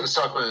 yeah, it is going to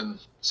suck when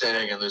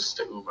Sandhagen loses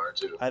to Umar,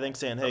 too. I think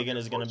Sandhagen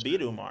is going to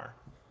beat Umar.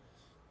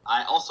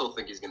 I also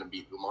think he's going to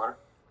beat Umar.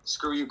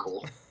 Screw you,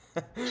 Cole.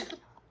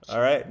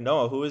 All right,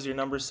 Noah, who is your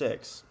number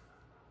 6?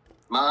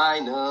 My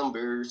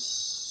number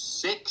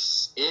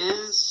 6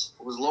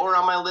 was lower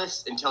on my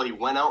list until he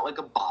went out like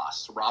a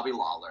boss, Robbie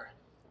Lawler.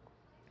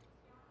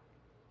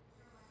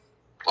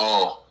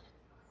 Oh,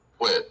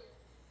 wait.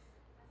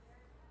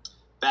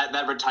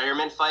 That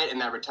retirement fight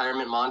and that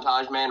retirement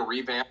montage, man,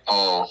 revamped.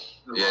 Oh,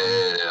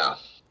 yeah.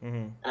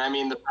 Mm-hmm. And I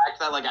mean, the fact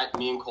that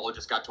me and Cole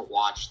just got to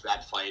watch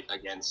that fight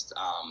against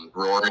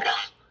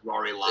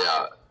Rory Lawler.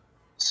 Yeah,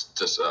 it's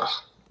just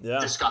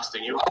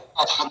disgusting. Yeah,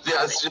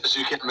 it's just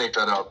you can't make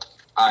that up.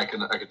 I can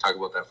talk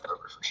about that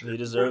forever for sure. He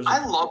deserves it.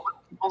 I love when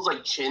people's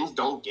chins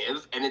don't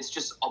give, and it's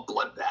just a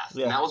bloodbath.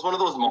 Yeah. And that was one of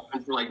those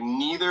moments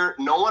where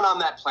no one on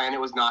that planet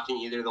was knocking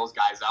either of those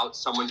guys out.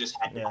 Someone just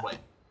had to quit.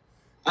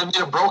 I mean,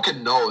 a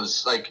broken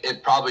nose,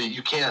 it probably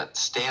you can't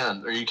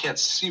stand or you can't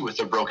see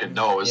with a broken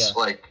nose.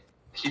 Yeah.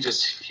 He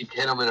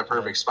hit him in a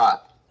perfect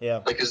spot.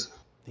 Yeah.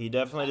 He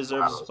definitely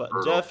deserves a spot.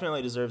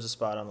 Definitely deserves a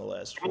spot on the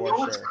list for sure.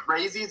 What's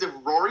crazy is if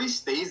Rory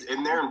stays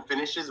in there and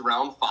finishes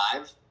round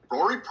 5,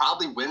 Rory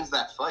probably wins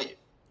that fight.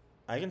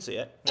 I can see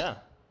it. Yeah.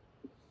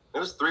 It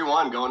was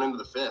 3-1 going into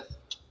the 5th.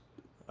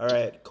 All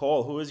right,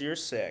 Cole, who is your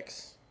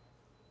 6?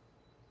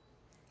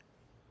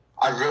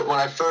 When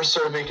I first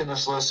started making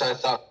this list, I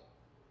thought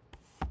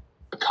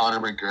Conor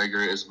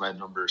McGregor is my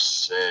number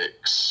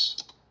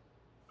 6.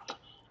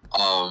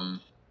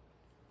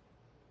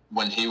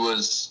 When he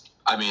was,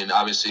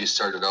 obviously he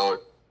started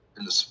out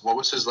in this. What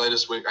was his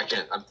lightest weight?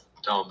 I'm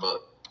dumb,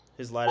 but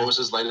what was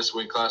his lightest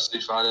weight class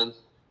that he fought in?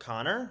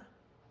 Conor?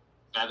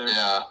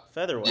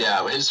 Featherweight.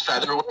 Yeah, his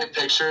featherweight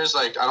pictures,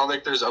 like, I don't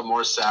think there's a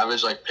more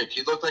savage, like, pick.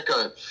 He looked like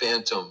a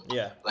phantom.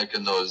 Yeah. Like,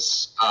 in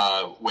those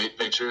weight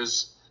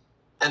pictures.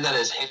 And then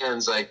his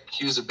hands, like,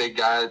 he was a big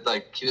guy.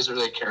 Like, he doesn't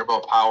really care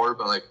about power,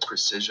 but, like,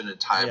 precision and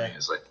timing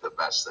is, like, the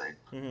best thing.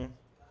 Mm-hmm.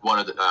 One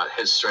of the,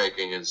 his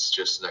striking is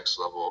just next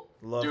level.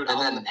 Dude, and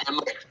then him,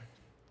 like,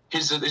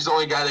 he's the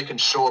only guy that can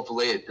show up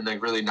late and, like,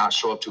 really not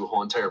show up to a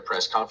whole entire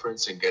press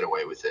conference and get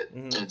away with it.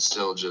 Mm-hmm. And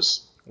still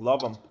just...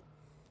 Love him.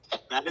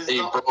 That is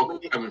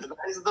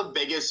the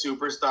biggest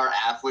superstar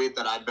athlete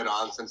that I've been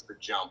on since the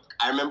jump.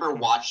 I remember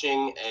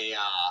watching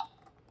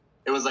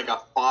it was like a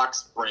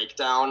Fox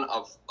breakdown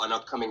of an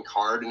upcoming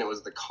card, and it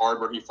was the card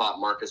where he fought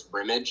Marcus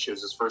Brimage. It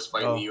was his first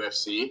fight in the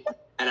UFC,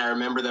 and I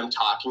remember them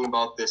talking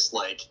about this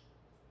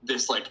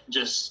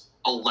just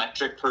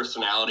electric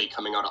personality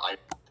coming out of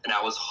Ireland, and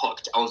I was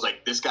hooked. I was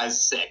like, this guy's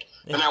sick.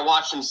 Yeah. And I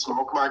watched him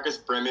smoke Marcus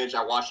Brimage.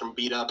 I watched him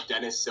beat up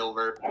Dennis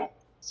Seaver,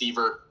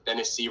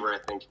 I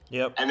think.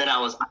 Yep. And then I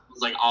was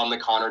like on the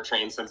Connor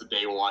train since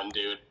day one,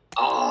 dude.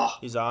 Oh,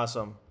 he's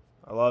awesome.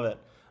 I love it.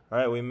 All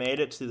right, we made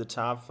it to the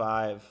top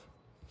 5.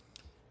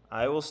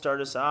 I will start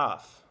us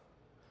off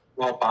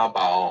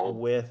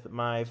with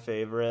my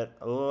favorite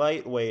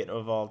lightweight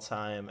of all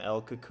time,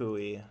 El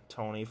Kukui,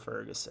 Tony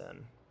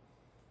Ferguson.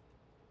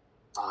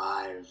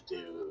 5,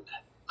 dude.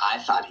 I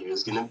thought he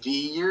was gonna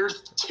be year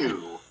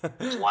 2.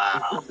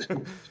 Wow.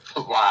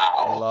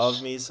 Wow.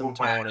 Love me some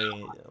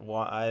Tony.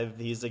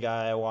 He's the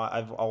guy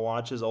I'll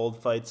watch his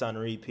old fights on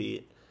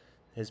repeat.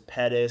 His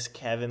Pettis,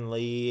 Kevin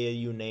Lee,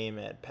 you name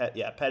it.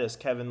 Pettis,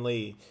 Kevin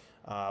Lee,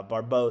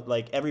 Barbeau,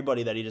 like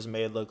everybody that he just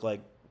made look like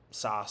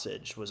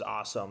sausage was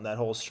awesome. That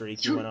whole streak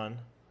he went on.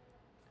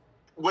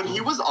 When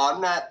he was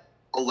on that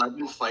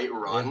 11 fight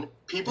run,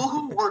 people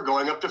who were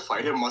going up to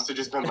fight him must have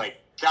just been like,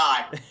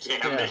 God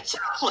damn it.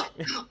 Like,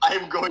 I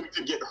am going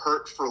to get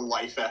hurt for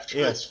life after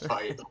this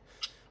fight.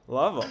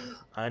 Love him.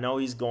 I know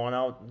he's going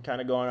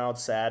out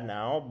sad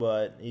now,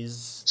 but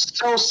he's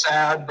so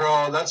sad,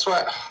 bro. That's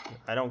why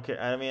I don't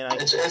care. I mean,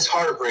 it's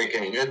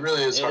heartbreaking. It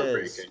really is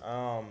heartbreaking.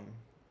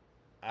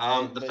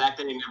 The fact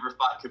that he never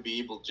fought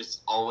Khabib will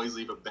just always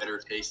leave a bitter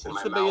taste in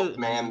my mouth,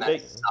 man. That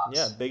sucks.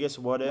 Yeah, biggest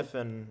what if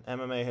in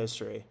MMA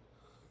history,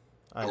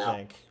 I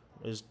think,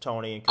 is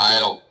Tony and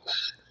Khabib.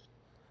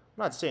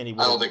 I'm not saying he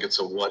would. I don't think it's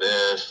a what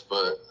if,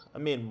 but I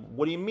mean,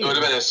 what do you mean? It would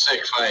have been a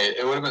sick fight.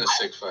 It would have been a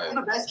sick fight.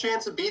 The best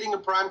chance of beating a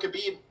prime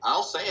Khabib.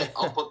 I'll say it.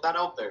 I'll put that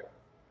out there.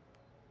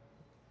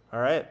 All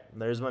right,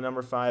 there's my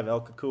number 5,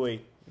 El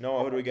Kukui.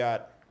 Noah, who do we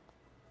got?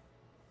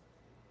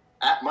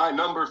 At my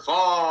number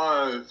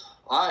 5,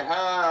 I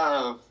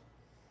have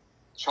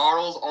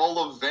Charles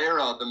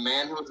Oliveira, the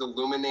man who was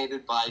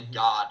illuminated by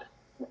God.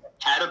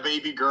 Had a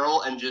baby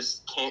girl and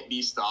just can't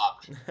be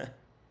stopped.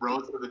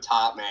 Rose to the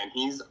top, man.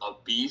 He's a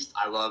beast.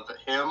 I love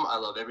him. I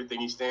love everything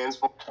he stands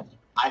for.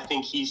 I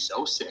think he's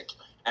so sick.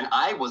 And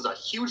I was a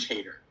huge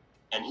hater.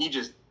 And he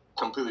just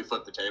completely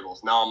flipped the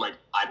tables. Now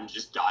I'm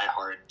just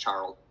diehard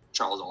Charles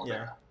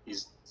Oliveira. Yeah.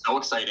 He's so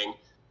exciting.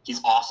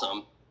 He's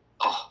awesome.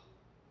 Oh,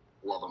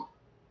 love him.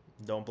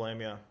 Don't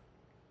blame you.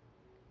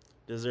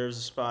 Deserves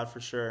a spot for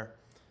sure.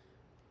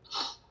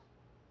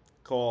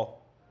 Cole,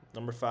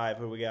 number 5,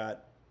 who we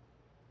got?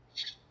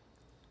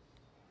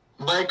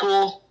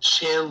 Michael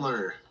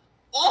Chandler.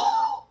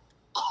 Oh!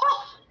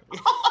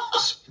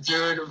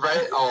 Dude,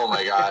 right? Oh,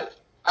 my God.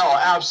 Oh,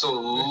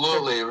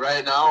 absolutely.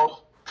 Right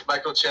now,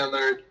 Michael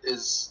Chandler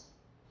is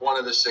one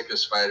of the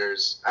sickest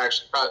fighters.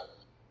 Actually,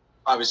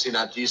 obviously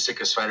not the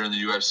sickest fighter in the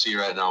UFC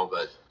right now,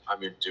 but, I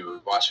mean,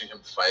 dude, watching him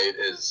fight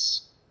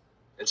is...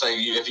 It's like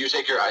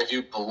if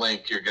you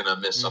blink, you're going to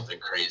miss something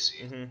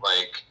crazy. Mm-hmm.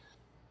 Like...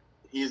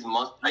 He's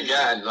must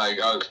again, like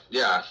I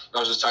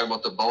was just talking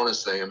about the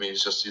bonus thing. I mean,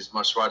 he's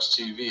must watch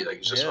TV. Like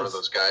he's just one of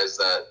those guys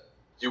that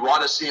you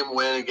want to see him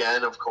win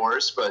again, of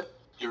course, but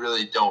you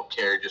really don't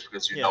care just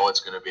because you know it's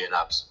going to be an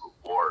absolute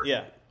war.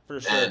 Yeah, for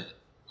sure. And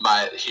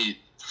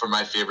for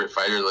my favorite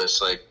fighter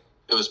list, like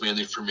it was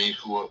mainly for me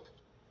who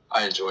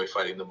I enjoy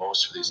fighting the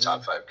most for these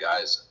top 5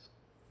 guys.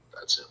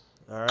 That's it.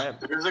 All right.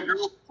 There's a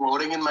girl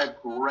floating in my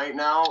pool right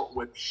now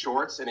with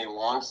shorts and a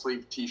long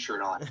sleeve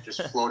T-shirt on,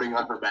 just floating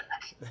on her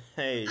back.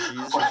 Hey,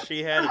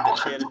 she had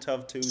a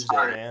tough Tuesday,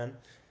 man.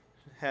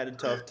 Had a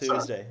tough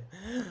Tuesday.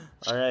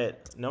 All right,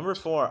 number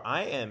 4.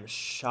 I am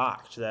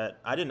shocked that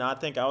I did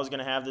not think I was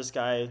gonna have this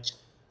guy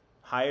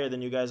higher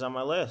than you guys on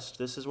my list.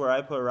 This is where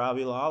I put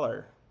Robbie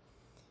Lawler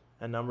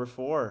at number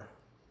 4.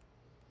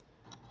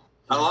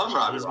 I love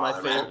Robbie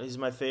Lawler, man. He's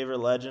my favorite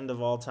legend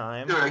of all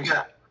time. Dude,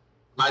 again,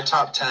 my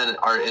top 10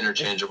 are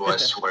interchangeable, I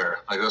swear.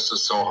 Like, this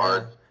is so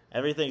hard.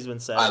 Everything's been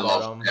said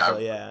about him. But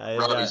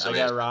I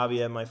got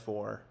Robbie at my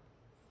 4.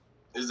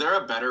 Is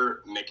there a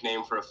better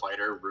nickname for a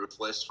fighter?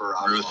 Ruthless for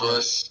Robbie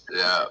Ruthless?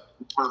 Lawler? Yeah.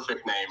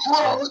 Perfect name.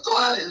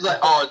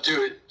 Oh,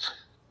 dude.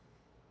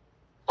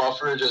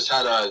 Buffer just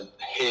had a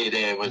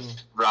heyday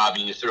with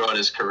Robbie throughout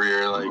his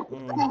career. Like,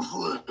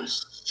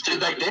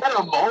 dude, like, they had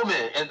a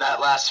moment in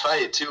that last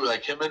fight, too.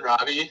 Like, him and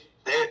Robbie,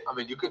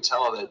 you could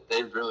tell that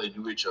they really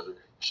knew each other.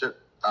 Shit.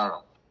 I don't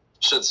know.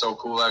 Shit's so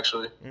cool,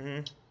 actually.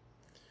 Mm-hmm.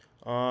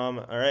 All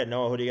right,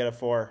 Noah, who do you got at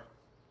 4?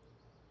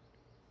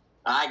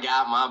 I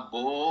got my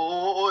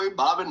boy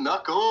Bobby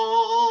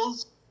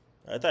Knuckles.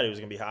 I thought he was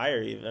gonna be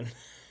higher even.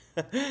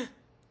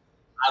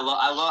 I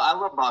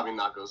love Bobby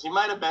Knuckles. He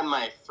might have been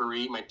my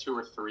 2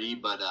 or 3,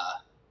 but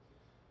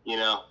you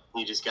know,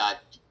 he just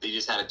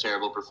had a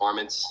terrible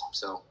performance.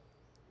 So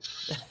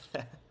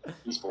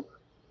he's cool.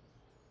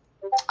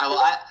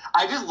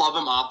 I just love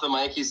him off the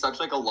mic. He's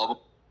such like a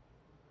lovable.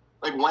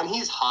 Like when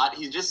he's hot,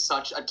 he's just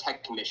such a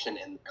technician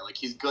in there. Like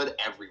he's good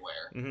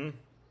everywhere. Mm-hmm.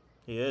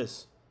 He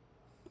is.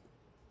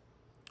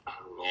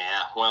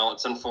 Yeah, well,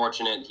 it's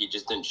unfortunate he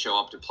just didn't show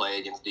up to play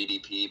against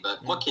DDP,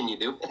 but what can you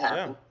do? It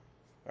happened.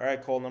 Yeah. All right,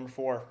 Cole, number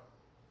 4.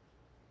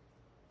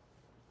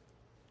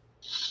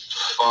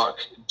 Fuck,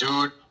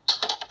 dude.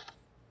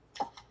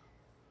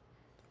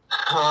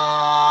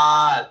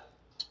 I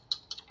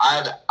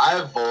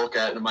have Volk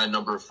at my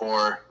number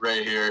 4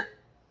 right here.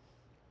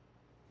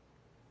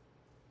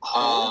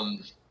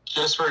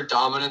 Just for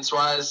dominance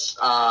wise,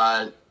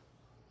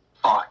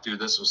 fuck, dude,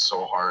 this was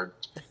so hard.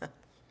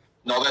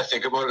 Now that I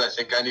think about it, I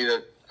think I need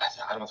I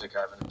don't think I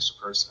have an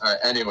extra person. All right,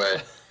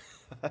 anyway.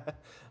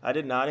 I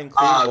did not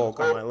include Volk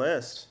on my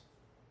list.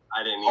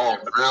 I didn't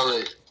either. Oh,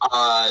 really?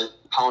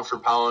 Pound for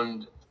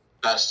pound,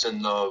 best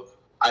in the.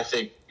 I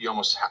think you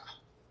almost have.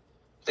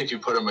 I think you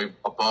put him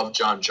above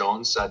John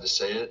Jones. Sad to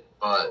say it,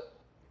 but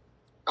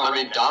I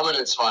mean,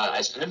 dominance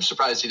wise, I'm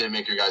surprised he didn't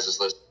make your guys'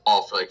 list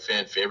all for like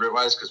fan favorite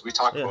wise, because we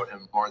talk about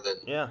him more than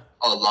a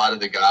lot of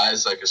the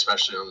guys, like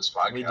especially on this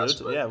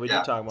podcast. We do, we do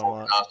talk about him a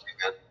lot.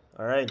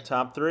 All right,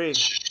 top 3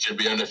 should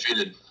be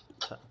undefeated.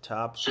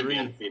 Top 3. Should be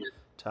undefeated.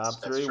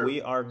 Top 3. We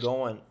are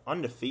going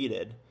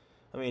undefeated.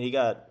 I mean, he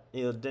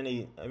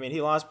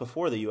lost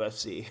before the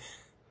UFC.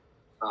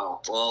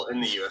 Oh well,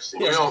 in the UFC.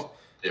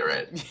 You're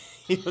right.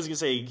 He was gonna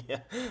say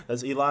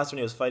he lost when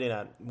he was fighting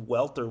at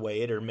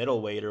welterweight or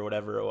middleweight or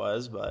whatever it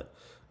was. But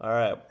all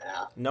right,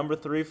 number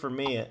 3 for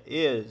me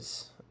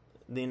is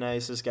the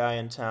nicest guy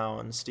in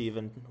town,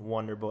 Stephen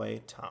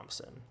Wonderboy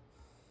Thompson.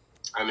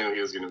 I knew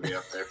he was gonna be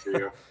up there for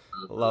you.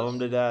 Love him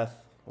to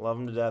death. Love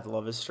him to death.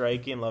 Love his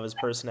striking. Love his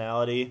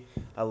personality.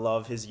 I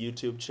love his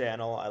YouTube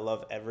channel. I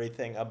love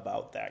everything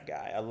about that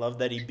guy. I love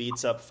that he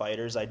beats up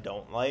fighters I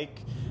don't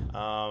like.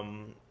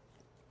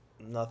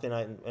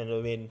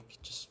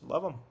 Just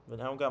love him. I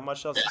don't got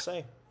much else to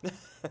say.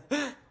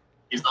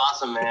 He's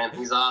awesome, man.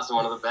 He's awesome.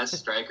 One of the best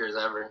strikers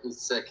ever. He's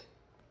sick.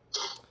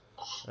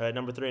 All right,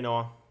 number 3,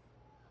 Noah.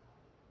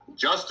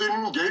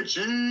 Justin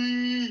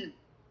Gaethje.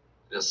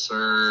 Yes,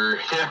 sir.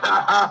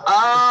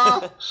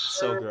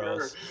 So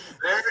gross.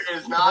 There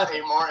is not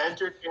a more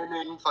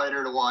entertaining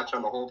fighter to watch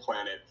on the whole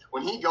planet.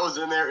 When he goes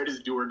in there, it is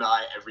do or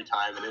die every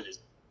time, and it is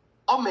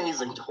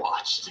amazing to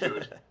watch,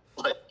 dude.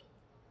 Like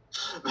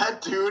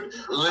that dude,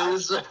 dude.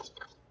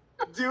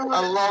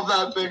 I love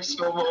that pick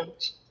so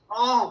much.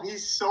 Oh,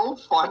 he's so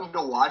fun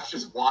to watch.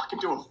 Just walk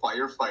into a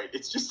firefight.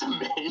 It's just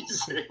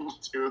amazing,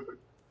 dude.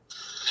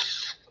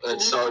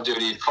 It's so, dude.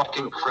 He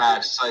fucking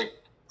cracks. Like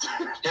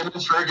him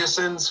and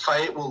Ferguson's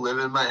fight will live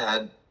in my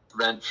head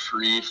rent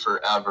free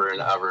forever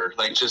and ever.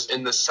 Like just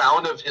in the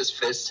sound of his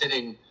fist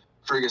hitting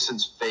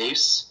Ferguson's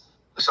face,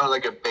 it sounds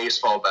like a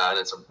baseball bat.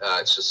 It's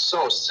just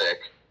so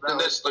sick. And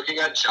just looking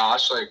at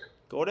Josh, like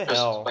go to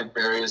hell, like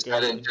bury his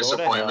head in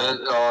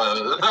disappointment.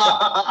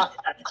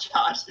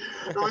 Josh,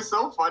 it was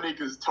so funny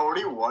because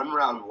Tony won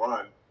round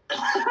 1. And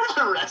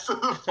the rest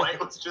of the fight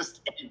was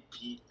just a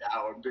beat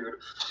down, dude.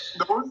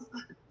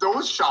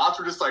 Those shots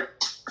were just like.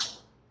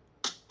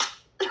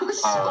 It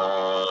was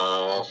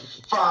so.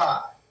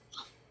 Fuck.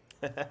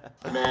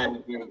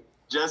 Man, dude.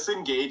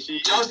 Justin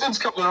Gaethje. Justin's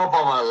coming up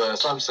on my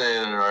list. I'm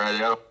saying it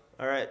already. All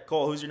right,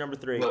 Cole, who's your number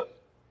 3?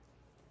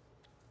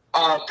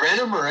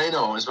 Brandon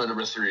Moreno is my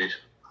number 3.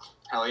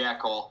 Hell yeah,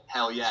 Cole.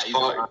 Hell yeah.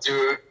 Fuck,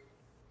 dude.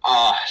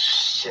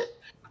 Shit.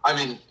 I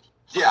mean,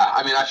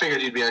 I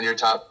figured he'd be on your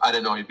top. I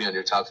didn't know he'd be on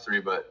your top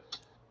 3, but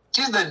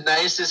he's the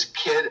nicest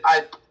kid.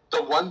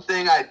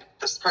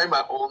 That's probably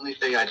my only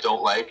thing I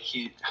don't like.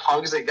 He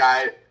hugs a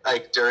guy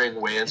like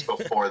during weigh-ins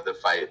before the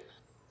fight.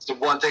 It's the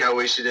one thing I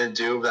wish he didn't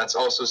do, but that's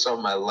also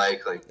something I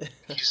like. Like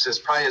he says,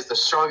 probably has the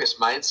strongest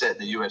mindset in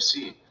the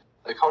UFC.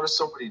 Like, how does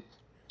somebody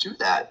do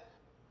that,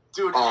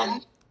 dude?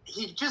 And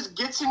he just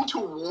gets into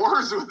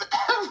wars with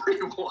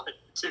everyone,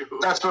 dude.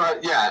 That's what.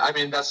 I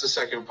mean, that's the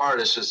second part.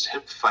 It's just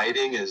him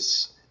fighting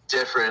is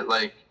different.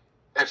 Like,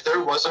 if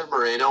there wasn't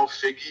Moreno,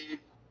 Figgy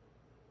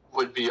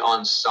would be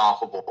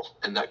unstoppable,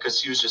 and that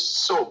because he was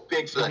just so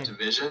big for that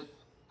division.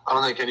 I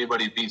don't think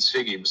anybody beats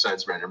Figgy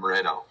besides Brandon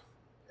Moreno.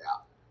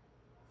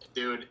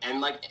 Dude,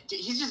 and like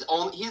he's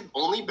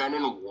only been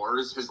in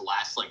wars his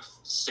last like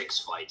 6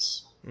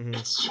 fights. Mm-hmm.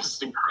 It's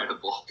just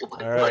incredible.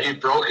 But he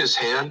broke his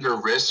hand or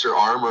wrist or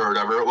arm or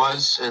whatever it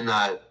was in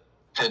that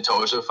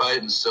Pantoja fight,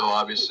 and still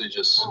obviously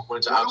just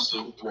went to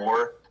absolute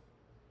war.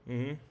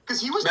 Because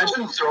he was.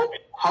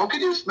 How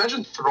could you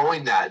imagine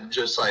throwing that and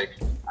just like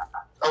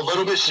a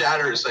little bit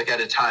shatters like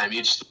at a time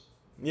each?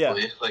 Yeah,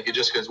 like it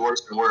just gets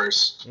worse and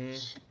worse.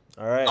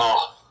 All right.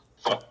 Oh,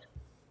 fuck.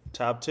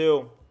 Top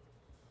 2.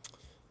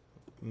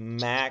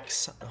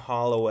 Max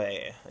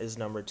Holloway is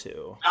number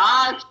 2.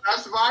 Gosh,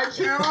 that's my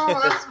 2.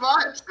 That's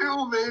my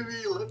 2,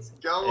 baby. Let's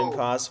go.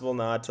 Impossible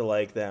not to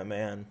like that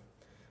man.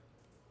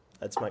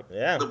 That's my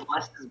The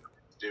blessed is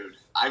blessed, dude.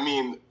 I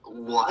mean,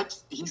 what?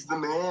 He's the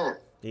man.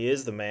 He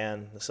is the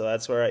man. So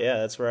that's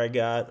where I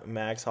got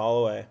Max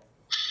Holloway.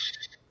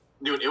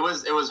 Dude, it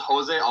was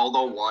Jose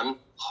Aldo 1.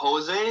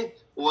 Jose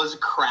was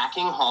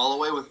cracking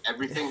Holloway with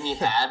everything he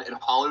had, and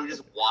Holloway was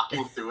just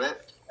walking through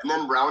it. And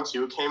then round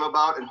 2 came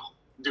about, and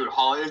dude,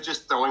 Holloway was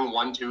just throwing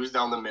 1-2s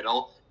down the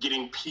middle,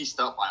 getting pieced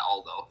up by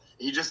Aldo.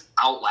 He just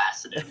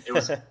outlasted him. It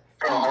was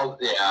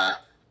yeah.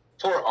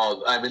 Poor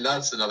Aldo. I mean,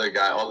 that's another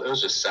guy. It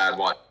was just sad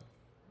watching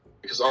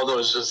because Aldo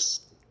is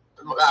just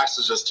Max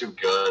is just too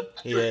good.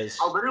 He is.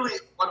 Literally,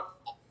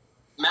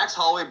 Max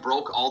Holloway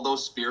broke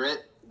Aldo's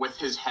spirit with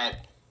his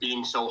head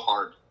being so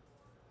hard.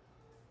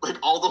 Like,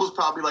 Aldo's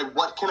probably like,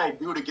 what can I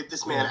do to get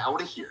this man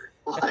out of here?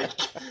 Like,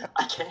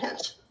 I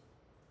can't.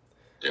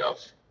 Yeah.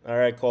 All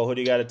right, Cole, who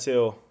do you got at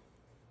 2?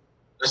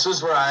 This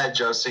is where I had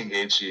Justin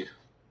Gaethje.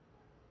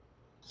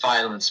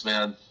 Violence,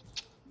 man.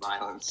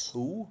 Violence.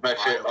 Who? My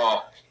favorite.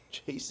 Oh,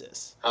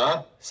 Jesus.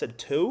 huh? Said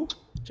 2?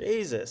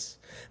 Jesus.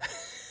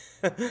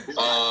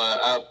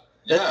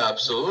 Yeah,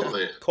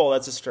 absolutely. Cole,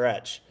 that's a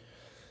stretch.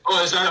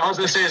 Oh, is that? I was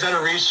gonna say, is that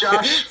a reach,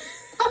 Josh?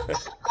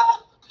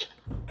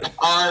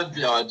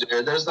 No,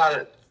 dude. There's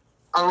not.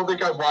 I don't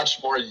think I've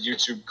watched more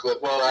YouTube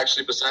clip. Well,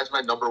 actually, besides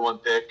my number 1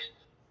 pick,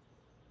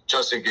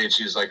 Justin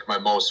Gaethje is like my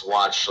most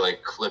watched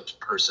clipped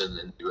person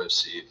in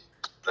UFC.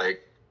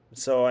 Like,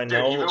 so I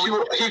know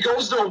he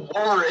goes to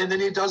war and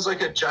then he does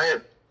a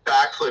giant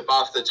backflip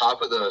off the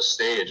top of the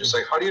stage. It's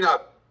like, how do you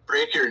not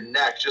break your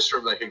neck just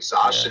from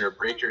exhaustion or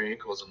break your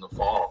ankles in the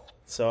fall?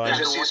 So I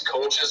just see his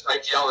coaches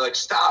yelling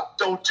stop,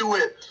 don't do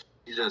it.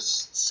 He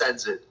just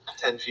sends it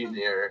 10 feet in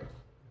the air.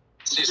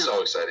 He's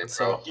so exciting,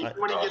 bro. Even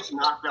when he gets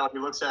knocked out, he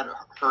looks at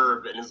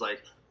Herb and is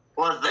like,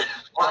 what the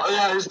oh,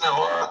 yeah, he's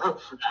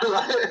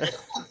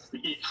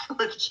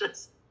like,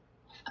 just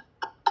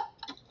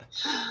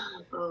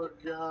oh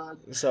god.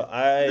 So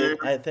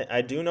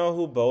I do know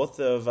who both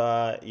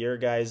of your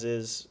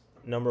guys'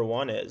 number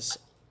 1 is.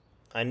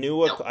 I knew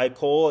what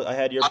Cole. I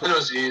had your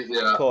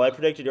Cole. I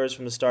predicted yours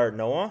from the start.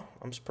 Noah,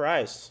 I'm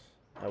surprised.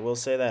 I will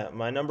say that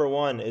my number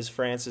 1 is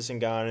Francis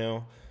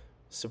Ngannou.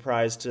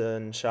 Surprised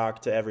and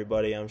shocked to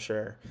everybody, I'm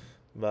sure.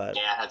 But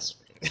yeah, that's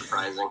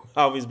surprising.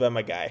 Always been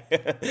my guy.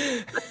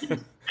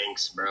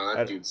 Thanks, bro.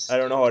 That dude's I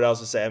don't know what else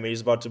to say. I mean,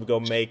 he's about to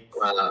go make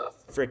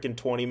freaking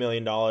 $20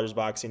 million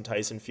boxing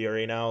Tyson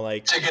Fury now.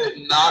 Like, to get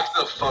knocked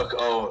the fuck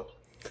out.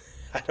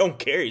 I don't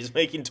care. He's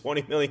making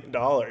 $20 million.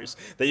 That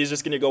he's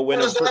just gonna go win.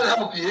 How does that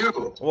help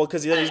you? Well,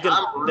 because he's gonna.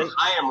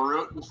 I am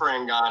rooting for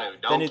Ngannou.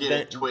 Don't get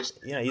it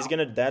twisted. Yeah, he's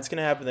gonna. That's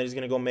gonna happen. Then he's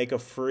gonna go make a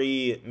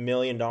free $1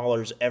 million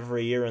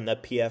every year in the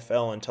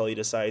PFL until he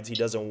decides he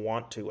doesn't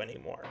want to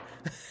anymore.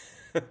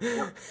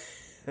 Good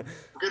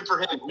for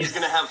him. He's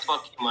gonna have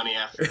fucking money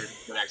after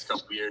the next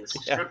couple of years.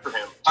 Yeah. Good for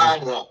him. I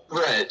know,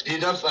 right? He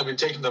definitely. I mean,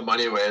 taking the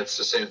money away. It's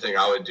the same thing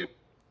I would do.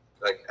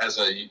 Like as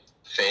a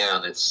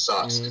fan, it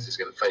sucks because he's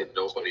gonna fight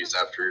nobodies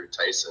after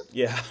Tyson.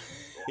 Yeah,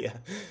 yeah.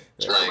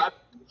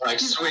 Like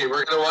sweet,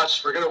 we're gonna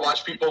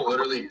watch people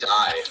literally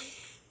die.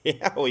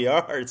 Yeah, we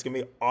are. It's gonna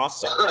be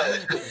awesome.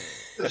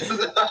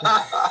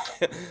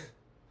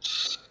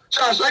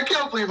 Josh, I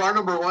can't believe our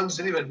number 1s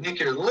didn't even make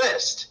your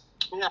list.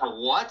 Yeah,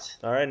 what?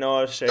 All right,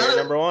 Noah, share your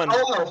number 1.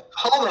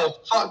 How the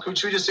fuck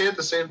could we just say it at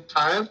the same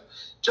time?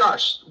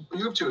 Josh,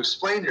 you have to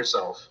explain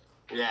yourself.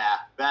 Yeah,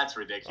 that's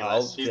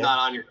ridiculous. He's not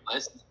on your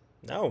list.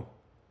 No.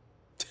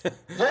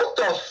 What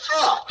the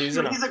fuck? He's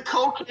a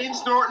cocaine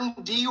snorting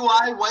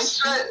DUI white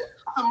shit.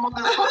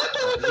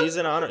 He's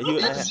an honor.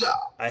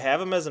 I have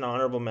him as an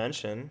honorable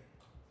mention.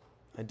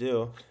 I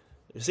do.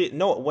 See,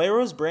 no, where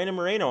was Brandon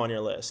Moreno on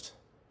your list?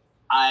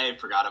 I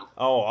forgot him.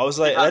 Oh, I was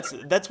like,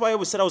 that's why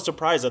I said I was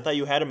surprised. I thought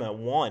you had him at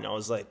 1. I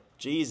was like,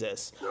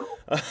 Jesus. No.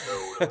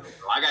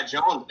 I got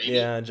Jones, baby.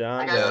 Yeah,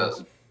 John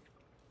Jones.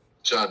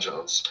 John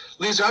Jones.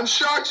 Lisa, I'm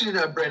shocked you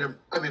didn't have Brandon.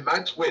 I mean,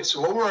 wait,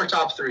 so what were our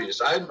top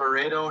 3s? I had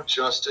Moreno,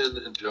 Justin,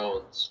 and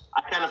Jones.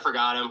 I kind of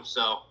forgot him,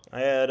 so. I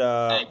had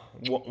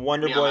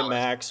Wonderboy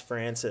Max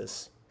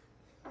Francis.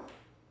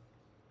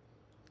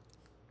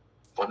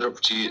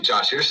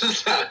 Josh, yours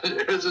is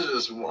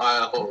just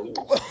wild.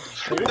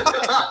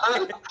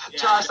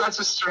 Josh, that's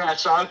a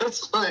stretch,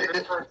 honestly.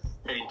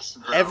 Thanks,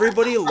 bro.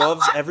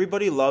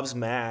 Everybody loves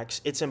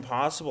Max. It's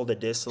impossible to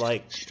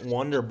dislike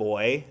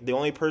Wonderboy. The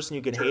only person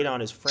you can hate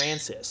on is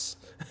Francis.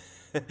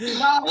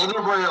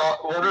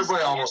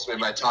 Wonderboy almost made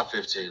my top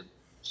 15.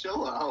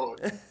 Chill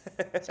out.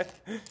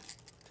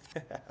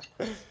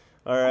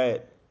 All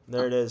right,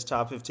 there it is,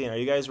 top 15. Are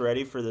you guys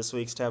ready for this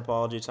week's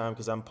Tapology time?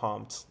 Because I'm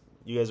pumped.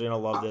 You guys are gonna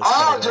love this.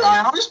 Oh, dude,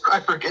 I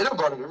forget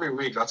about it every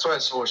week. That's why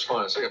it's so much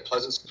fun. It's like a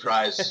pleasant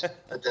surprise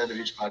at the end of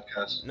each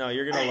podcast. No,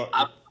 you're gonna.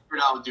 I'm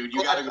figured out, dude.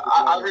 You gotta.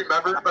 I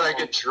remember, but I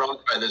get drunk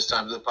by this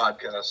time of the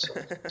podcast. So.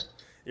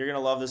 You're gonna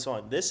love this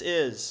one. This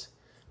is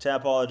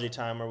Tapology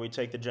time, where we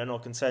take the general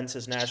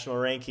consensus, national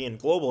ranking, and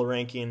global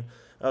ranking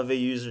of a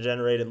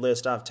user-generated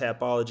list off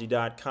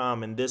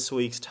Tapology.com. And this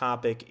week's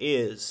topic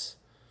is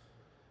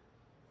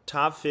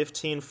top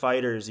 15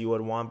 fighters you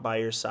would want by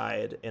your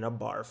side in a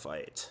bar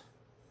fight.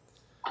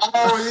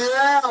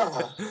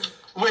 Oh, yeah.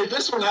 Wait,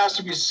 this one has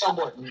to be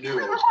somewhat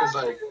new.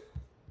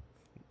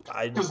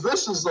 Because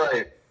this is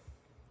like...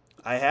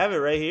 I have it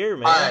right here,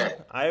 man.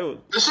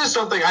 This is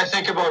something I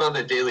think about on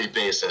a daily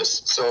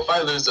basis. So if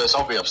I lose this,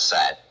 I'll be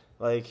upset.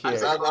 Like here.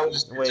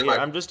 Wait, here.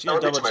 I'm just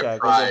going to double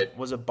check.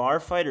 Was it bar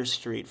fight or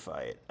street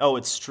fight? Oh,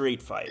 it's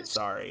street fight.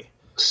 Sorry.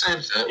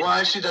 Same thing. Well,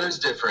 actually, that is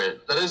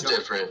different.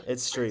 Different.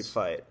 It's street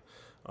fight.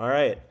 All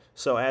right.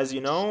 So as you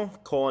know,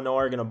 Cole and Noah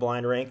are going to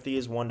blind rank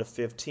these 1 to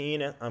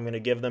 15. I'm going to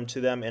give them to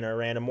them in a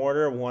random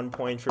order. 1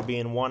 point for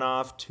being one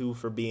off, 2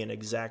 for being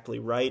exactly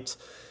right,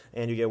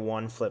 and you get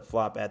 1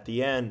 flip-flop at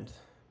the end.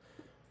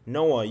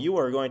 Noah, you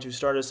are going to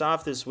start us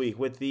off this week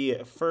with the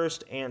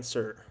first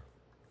answer.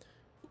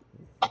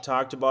 I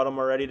talked about him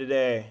already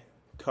today.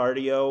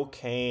 Cardio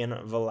Cain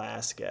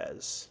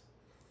Velasquez.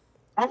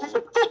 1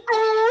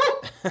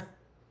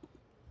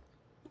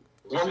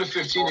 to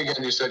 15 again,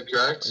 you said,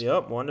 correct?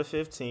 Yep, 1 to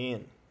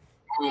 15.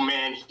 Oh,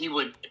 man,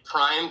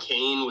 Prime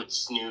Cain would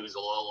snooze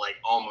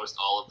almost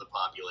all of the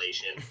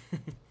population.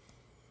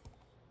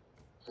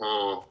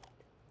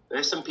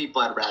 There's some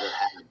people I'd rather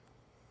have.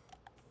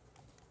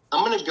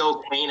 I'm going to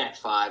go Cain at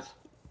 5.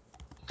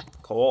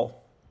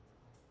 Cole.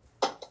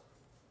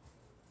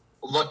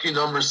 Lucky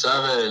number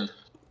 7.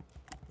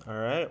 All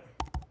right.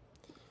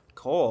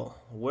 Cole,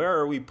 where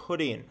are we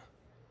putting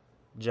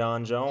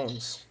John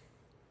Jones?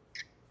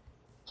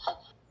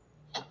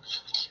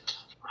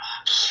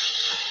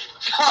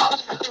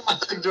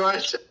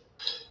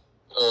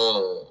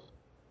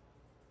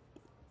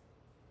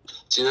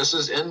 See, this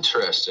is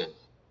interesting.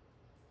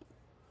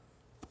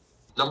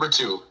 Number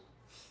 2.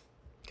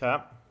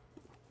 Okay.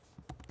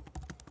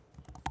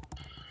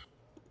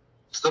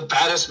 It's the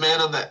baddest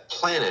man on that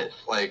planet.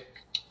 I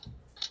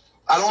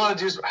don't want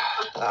to do...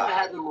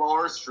 had him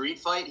lower street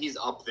fight, he's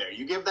up there.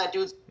 You give that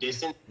dude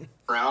distance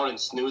around and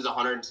snooze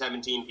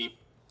 117 people.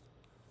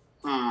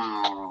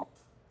 I'm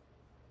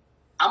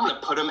going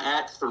to put him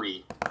at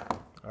 3.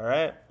 All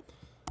right.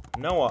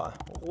 Noah,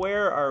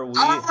 where are we...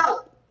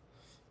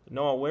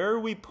 Noah, where are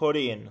we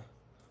putting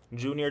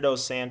Junior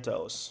Dos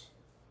Santos?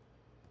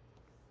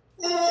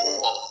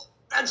 Oh,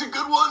 that's a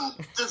good one.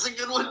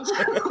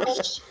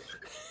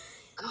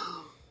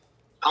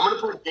 I'm going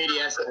to put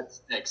JDS at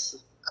 6.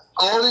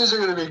 All these are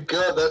going to be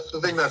good. That's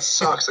the thing that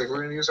sucks. We're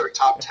going to use our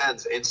top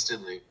 10s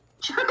instantly.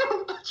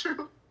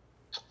 True.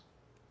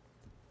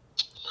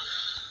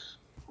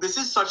 This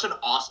is such an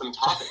awesome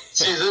topic.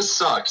 See, this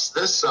sucks.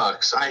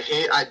 I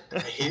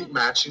hate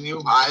matching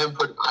you. I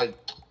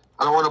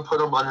don't want to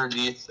put him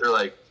underneath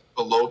or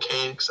below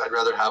Cain because I'd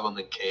rather have him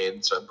than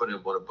Cain. So I'm putting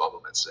him one above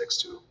him at 6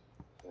 too.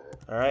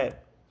 All right.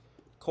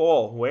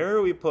 Cole, where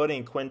are we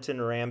putting Quentin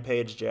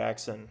Rampage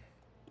Jackson?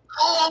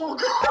 Oh,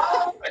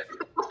 God.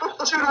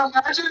 Dude,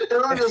 imagine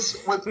him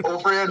just with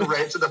overhand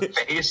right to the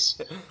face.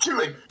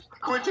 Dude,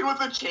 Quentin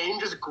with a chain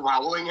just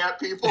growling at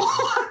people.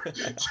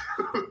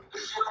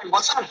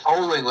 What's that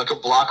howling a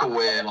block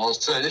away and all of a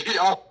sudden,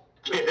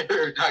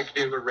 not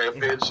game of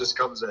Rampage just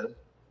comes in.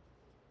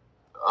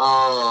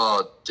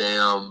 Oh,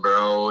 damn,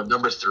 bro.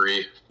 Number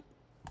 3.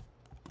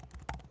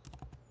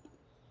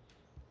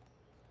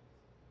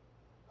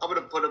 I'm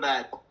gonna put him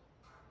at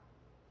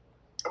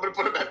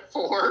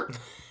 4.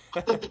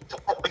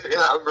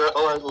 Yeah, bro,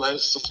 my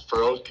list just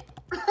broke.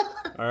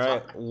 All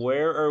right,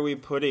 where are we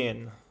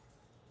putting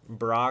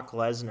Brock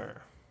Lesnar?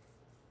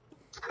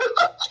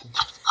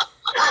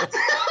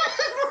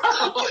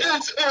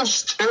 This is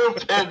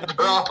stupid,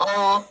 bro.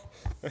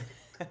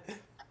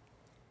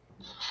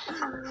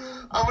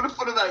 I'm gonna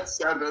put him at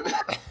 7.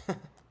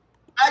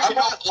 I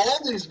want all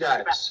these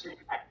guys.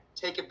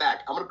 Take it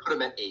back. I'm gonna put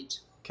him at 8.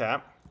 Okay.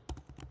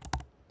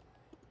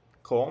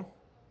 Cole?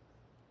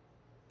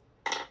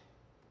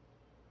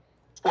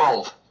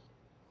 12.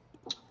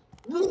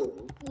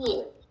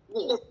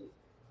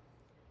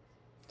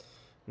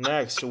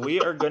 Next,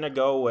 we are going to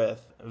go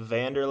with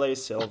Vanderlei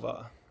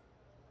Silva.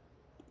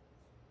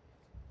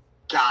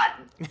 God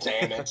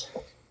damn it.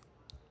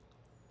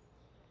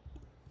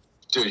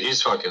 Dude,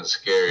 he's fucking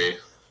scary.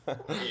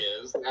 He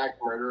is. That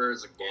murderer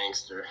is a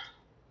gangster.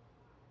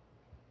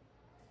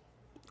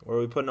 Where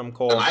are we putting him,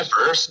 Cole? Am I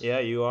first? Yeah,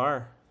 you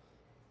are.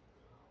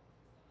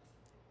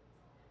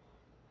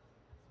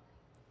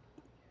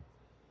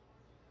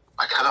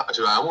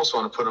 I almost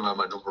want to put him at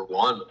my number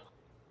 1.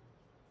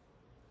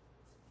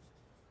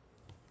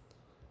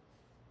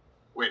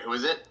 Wait, who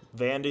is it?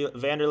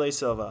 Vanderlei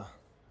Silva.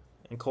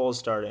 And Cole's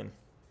starting.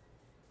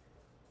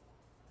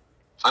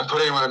 I'm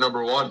putting him at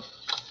number 1.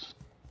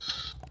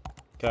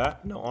 Okay,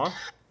 Noah?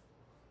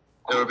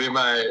 It would be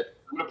my...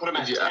 I'm going to put him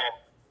at 10.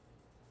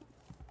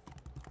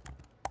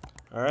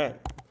 All right.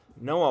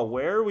 Noah,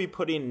 where are we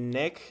putting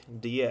Nick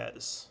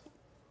Diaz?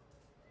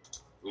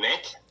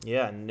 Nick?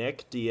 Yeah,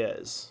 Nick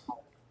Diaz.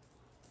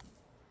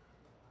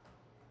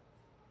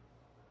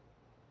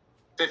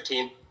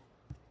 15.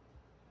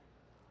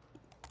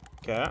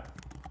 Okay.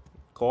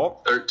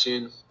 Cole?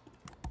 13.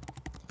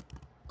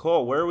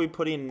 Cole, where are we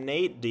putting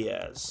Nate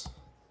Diaz?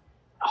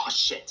 Oh,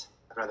 shit.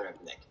 I'd rather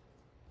have Nick.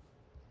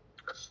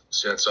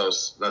 See,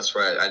 that's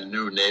right. I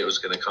knew Nate was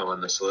going to come on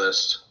this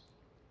list.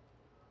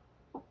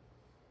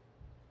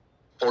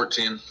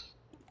 14.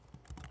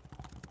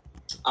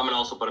 I'm going to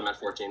also put him at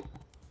 14.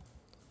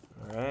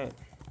 All right.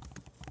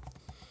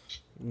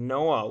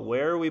 Noah,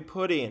 where are we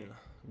putting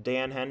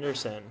Dan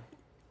Henderson?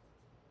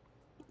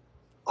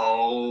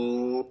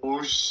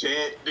 Oh,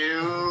 shit,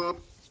 dude.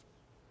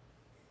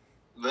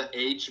 The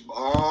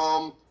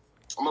H-bomb.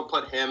 I'm going to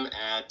put him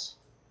at...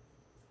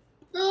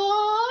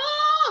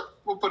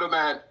 we'll put him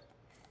at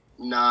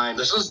 9.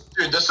 This is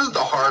the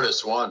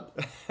hardest one.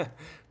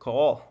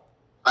 Cole.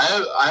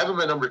 I have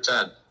him at number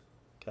 10.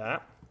 Okay.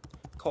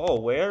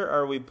 Cole, where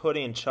are we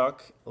putting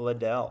Chuck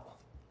Liddell?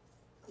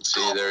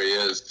 See, there he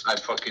is. I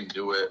fucking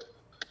do it.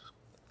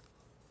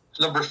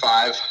 Number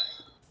 5.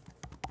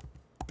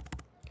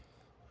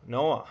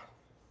 Noah.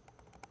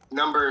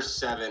 Number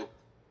 7.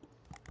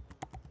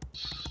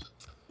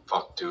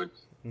 Fuck, dude.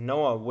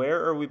 Noah,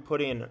 where are we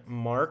putting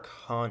Mark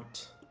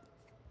Hunt?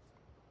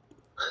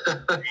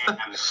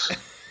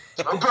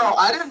 Damn. Bro,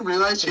 I didn't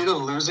realize he had a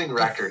losing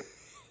record.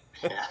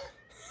 Yeah.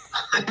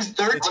 He's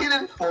 13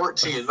 and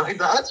 14. Like,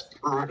 that's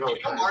brutal.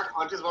 You know Mark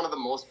Hunt is one of the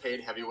most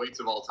paid heavyweights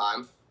of all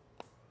time.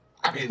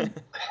 I mean,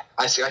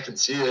 I can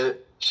see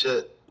it.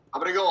 Shit.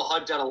 I'm going to go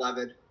Hunt at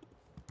 11.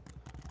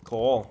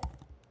 Cole.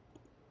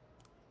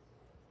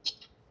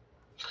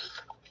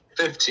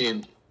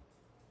 15.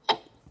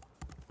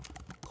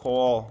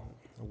 Cole,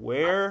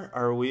 where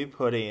are we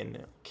putting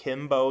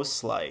Kimbo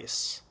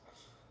Slice?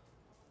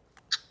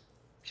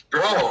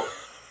 Bro,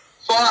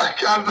 fuck.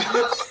 I'm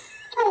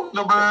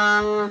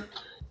number...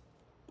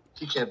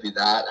 He can't be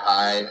that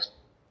high.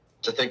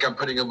 To think I'm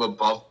putting him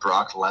above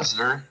Brock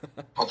Lesnar,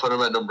 I'll put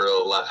him at number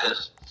 11.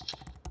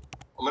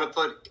 I'm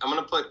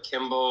gonna put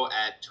Kimbo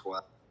at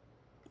 12.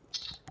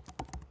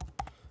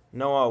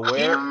 Noah,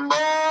 where Kimbo!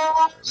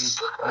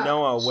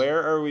 Noah,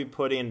 where are we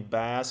putting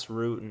Bass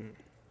Rutten?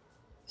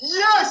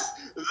 Yes!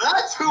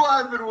 That's who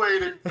I've been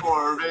waiting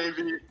for,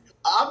 baby.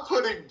 I'm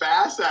putting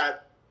Bass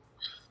at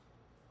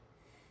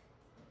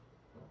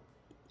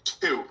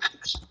 2.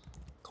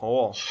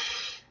 Cole.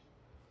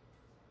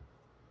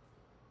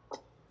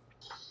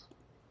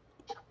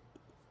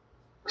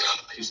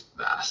 He's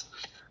fast.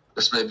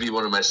 This may be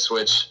one of my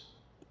switch.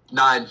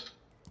 9.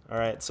 All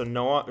right, so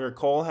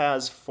Cole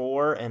has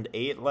 4 and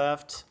 8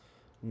 left.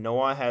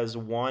 Noah has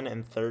 1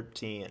 and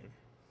 13.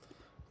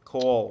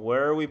 Cole,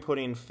 where are we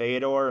putting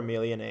Fedor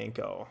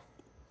Emelianenko?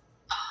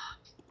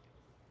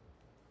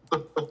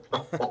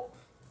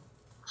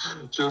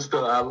 Just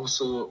the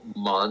absolute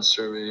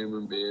monster of a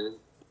human being.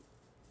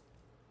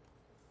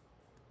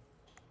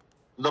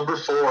 Number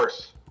 4.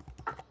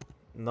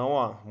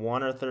 Noah,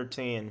 1 or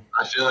 13.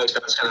 I feel like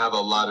that's going to have a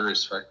lot of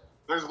respect.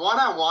 There's one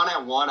I want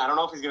at 1. I don't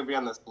know if he's gonna be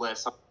on this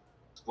list. I'm gonna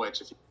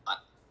switch if you want.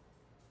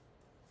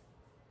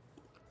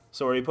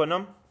 So where are you putting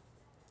him?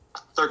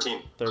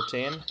 13.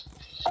 13.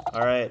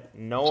 All right,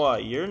 Noah,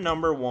 you're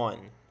number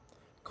 1.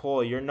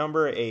 Cole, you're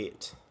number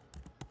 8.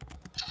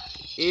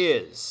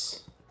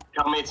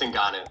 Tell me it's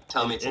Ngannou.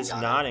 It's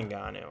not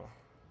Ngannou.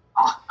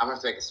 I'm gonna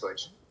have to make a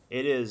switch.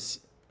 It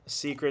is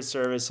Secret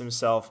Service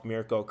himself,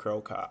 Mirko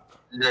Cro Cop.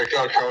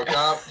 Mirko Cro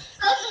Cop?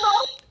 That's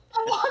not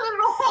one at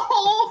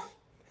all.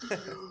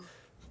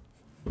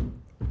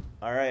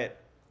 All right.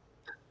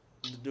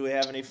 Do we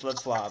have any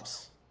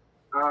flip-flops?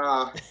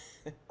 Oh,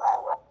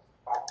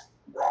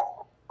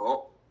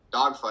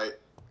 dogfight.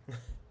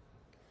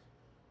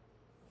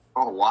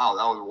 Oh wow,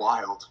 that was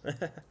wild.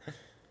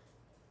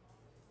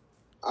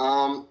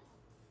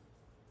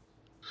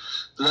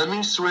 Let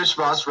me switch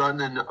Boss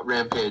Run and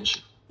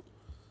Rampage.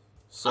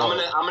 So, I'm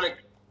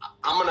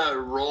gonna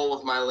roll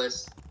with my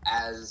list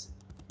as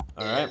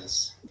all right.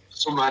 is.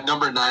 So my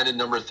number 9 and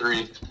number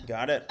 3.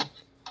 Got it.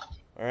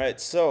 All right,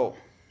 so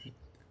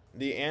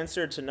the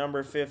answer to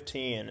number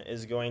 15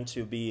 is going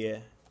to be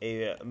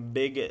a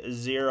big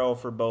 0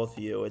 for both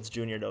of you. It's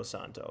Junior Dos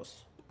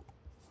Santos.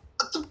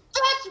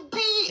 That's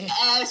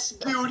BS,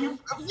 dude. You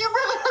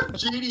rather have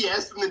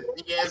JDS than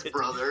the Diaz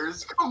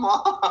brothers. Come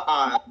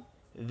on.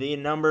 The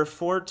number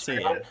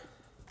 14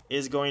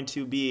 is going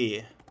to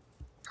be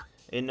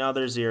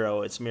another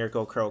 0. It's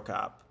Mirko Cro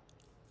Cop.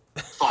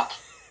 Fuck.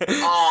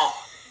 Oh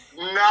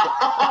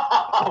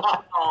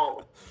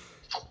no.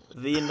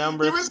 The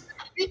number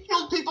He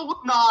killed people with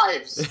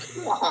knives.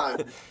 Come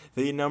on.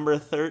 The number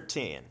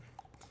 13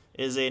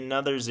 is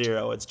another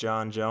 0. It's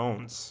John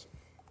Jones.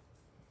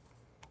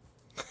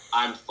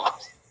 I'm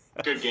fucked.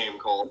 Good game,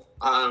 Cole.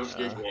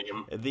 Good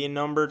game. The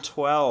number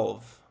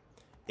 12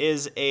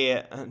 is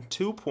a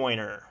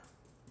 2-pointer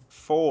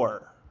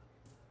for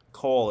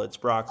Cole. It's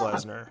Brock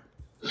Lesnar.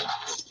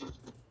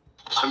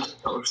 I'm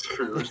so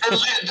screwed.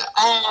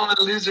 Oh,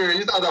 loser.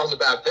 You thought that was a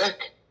bad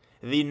pick.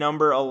 The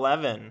number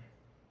 11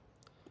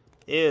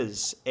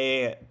 is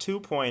a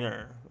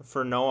 2-pointer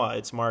for Noah.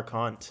 It's Mark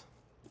Hunt.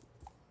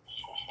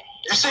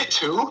 You say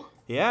 2?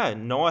 Yeah,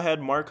 Noah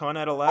had Mark Hunt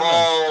at 11.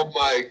 Oh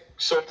my!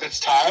 So it's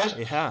tied.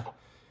 Yeah.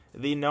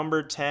 The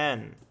number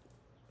 10.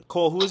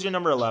 Cole, who is your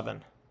number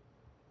 11?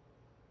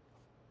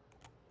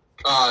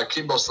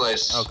 Kimbo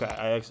Slice.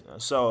 Okay,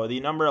 so the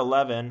number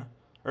 11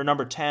 or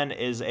number 10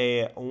 is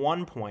a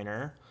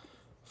 1-pointer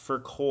for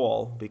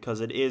Cole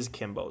because it is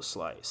Kimbo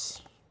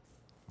Slice.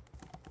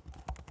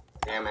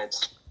 Damn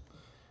it.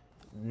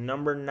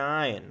 Number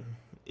 9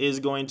 is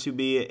going to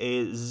be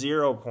a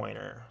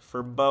 0-pointer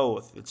for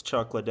both. It's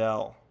Chuck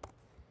Liddell.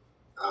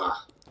 Ugh.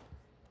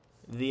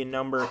 The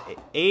number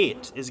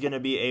 8 is going to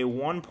be a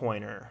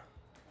 1-pointer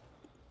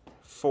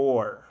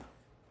for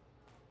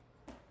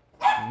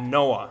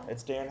Noah.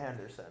 It's Dan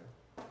Henderson.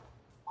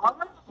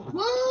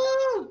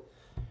 Woo!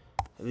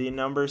 The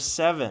number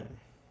 7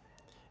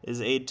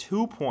 is a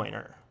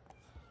 2-pointer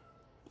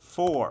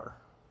for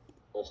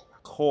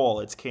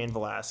Cole. It's Cain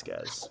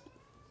Velasquez.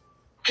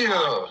 Yeah.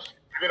 You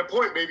got a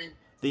point, baby.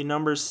 The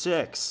number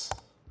 6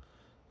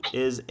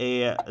 is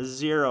a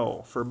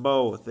 0 for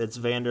both. It's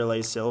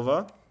Vanderlei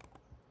Silva.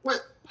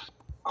 What?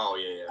 Oh,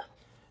 yeah.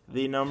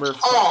 The number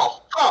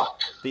Oh, fuck.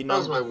 the That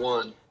was number my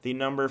one. the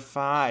number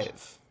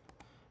 5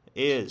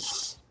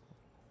 is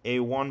a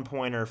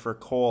 1-pointer for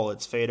Cole.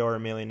 It's Fedor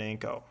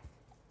Emelianenko.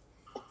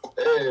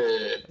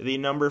 Hey. The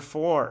number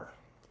 4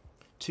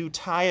 to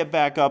tie it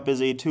back up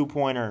is a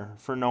 2-pointer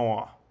for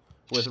Noah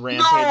with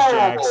Rampage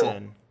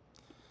Jackson.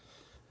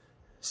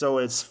 So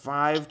it's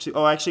 5-2.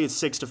 Oh, actually, it's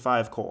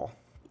 6-5, Cole.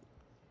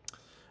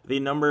 The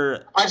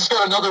number. I just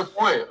got another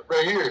point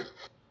right here.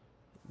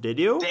 Did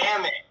you?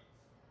 Damn it.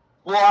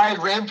 Well, I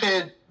had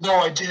Rampage. No,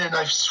 I didn't.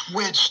 I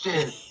switched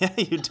it. Yeah,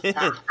 you did.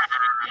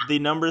 The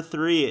number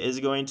 3 is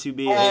going to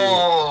be a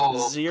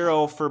Oh.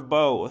 0 for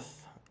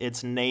both.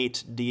 It's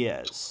Nate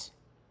Diaz.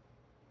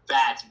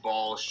 That's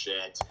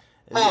bullshit.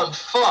 Oh, I'm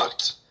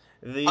fucked.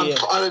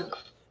 The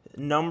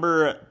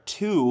number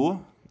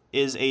 2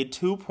 is a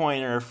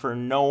 2-pointer for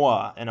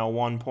Noah and a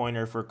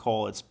 1-pointer for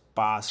Cole. It's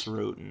Boss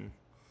Rutan.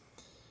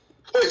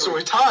 Wait, so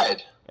we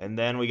tied. And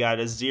then we got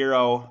a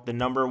 0. The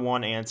number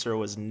 1 answer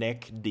was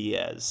Nick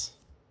Diaz.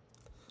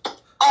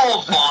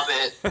 Oh,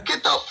 vomit.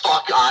 Get the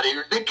fuck out of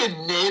here. Nick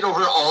and Nate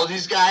over all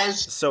these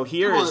guys. So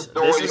here You is have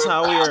no this idea is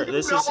how we what are. Do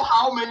This you know is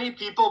how many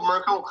people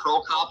Mirko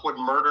Krokop would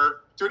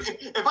murder? Dude,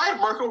 if I had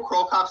Mirko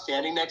Krokop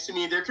standing next to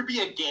me, there could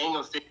be a gang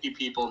of 50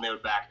 people and they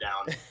would back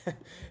down.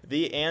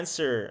 the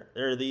answer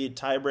or the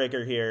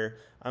tiebreaker here.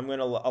 I'm going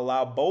to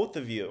allow both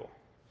of you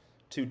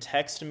to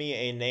text me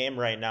a name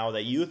right now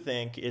that you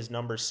think is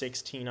number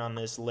 16 on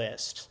this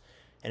list,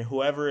 and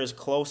whoever is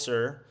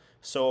closer.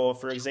 So,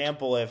 for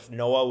example, if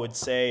Noah would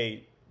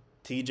say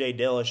TJ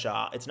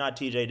Dillashaw, it's not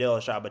TJ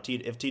Dillashaw, but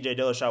if TJ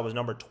Dillashaw was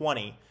number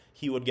 20,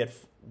 he would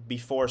be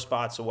 4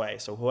 spots away.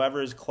 So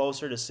whoever is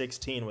closer to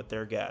 16 with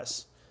their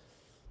guess.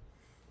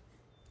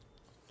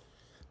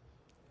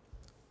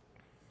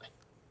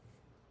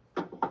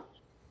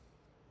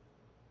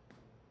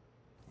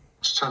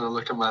 Just trying to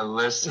look at my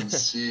list and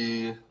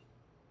see.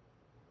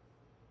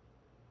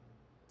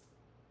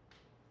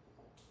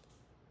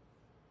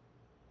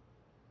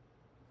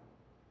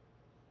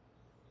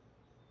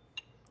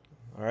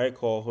 All right,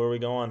 Cole, who are we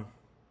going?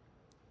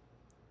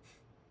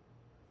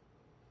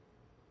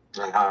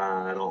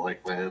 I don't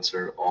like my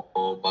answer at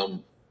all, but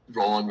I'm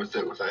rolling with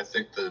it. I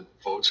think the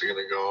votes are going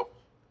to go.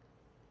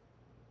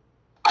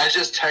 I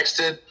just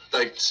texted,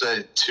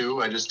 said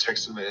 2. I just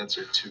texted my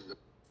answer 2.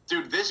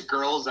 Dude, this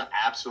girl's an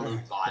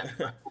absolute vibe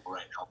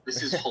right now.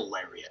 This is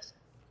hilarious.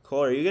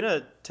 Cole, are you going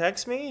to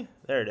text me?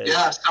 There it is.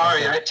 Yeah,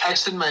 sorry. Okay. I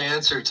texted my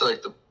answer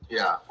to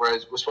where I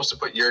was supposed to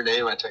put your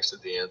name, I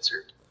texted the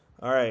answer.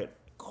 All right,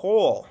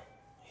 Cole,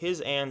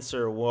 his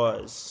answer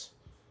was,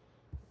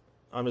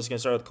 I'm just going to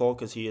start with Cole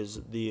because he is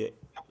the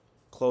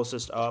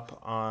closest up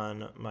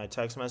on my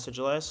text message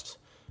list.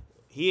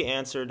 He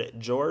answered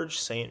George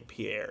St.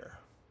 Pierre,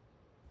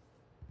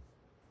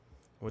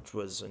 which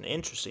was an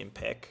interesting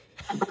pick.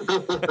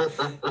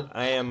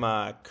 I am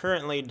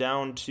currently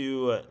down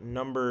to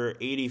number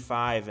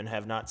 85 and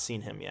have not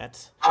seen him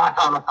yet.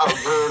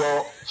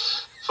 Brutal.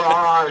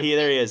 Fuck.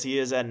 There he is. He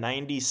is at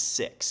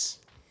 96.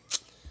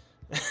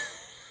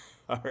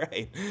 All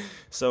right.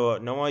 So,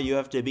 Noah, you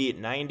have to beat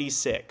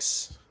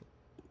 96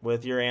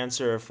 with your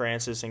answer of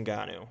Francis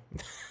Ngannou,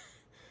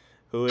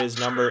 who is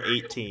number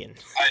 18.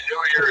 I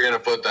knew you were going to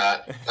put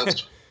that.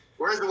 That's...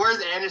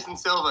 Where's Anderson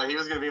Silva? He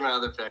was going to be my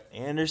other pick.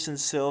 Anderson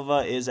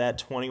Silva is at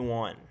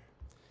 21.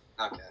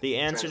 Okay. The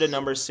answer to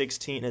number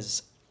 16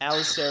 is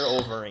Alistair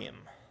Overeem.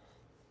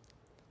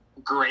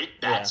 Great.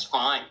 That's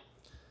fine.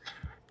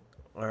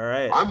 All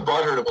right. I'm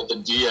buttered about the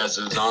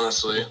Diaz's,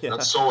 honestly. Yeah.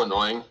 That's so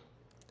annoying.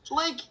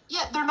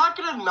 They're not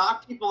going to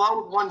knock people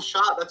out with one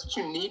shot. That's what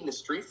you need in a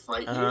street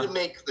fight. You need to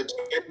make the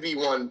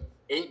 10v1,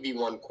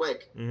 8v1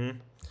 quick. Mm-hmm.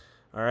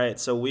 All right,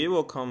 so we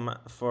will come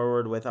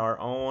forward with our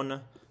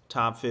own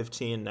top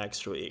 15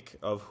 next week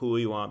of who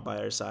we want by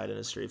our side in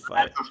a street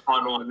fight. That's a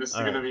fun one. This is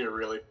All going to right. be a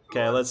really fun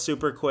Okay, one. let's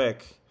super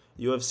quick.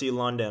 UFC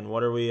London.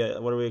 What are we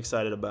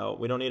excited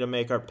about? We don't need to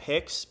make our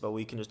picks, but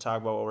we can just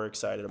talk about what we're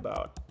excited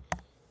about.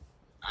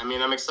 I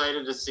mean, I'm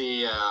excited to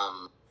see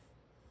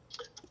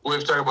We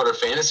have to talk about our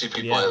fantasy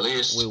people at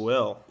least. We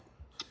will,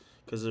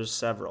 because there's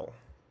several.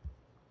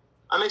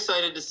 I'm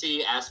excited to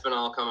see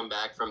Aspinall coming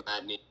back from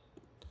that knee.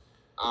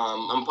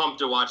 I'm pumped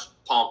to watch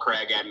Paul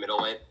Craig at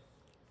middleweight.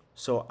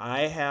 So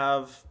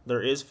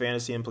there is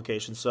fantasy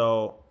implications.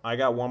 So I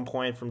got 1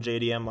 point from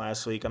JDM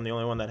last week. I'm the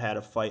only one that had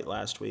a fight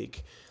last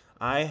week.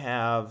 I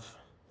have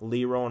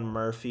Leron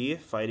Murphy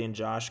fighting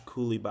Josh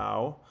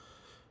Coulibaugh.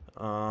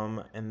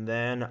 And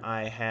then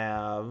I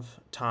have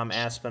Tom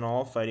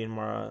Aspinall fighting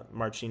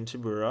Marcin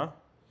Tybura.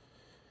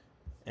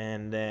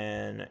 And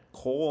then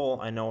Cole,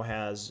 I know,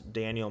 has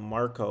Daniel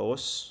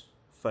Marcos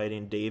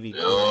fighting Davey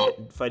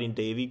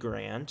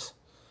Grant.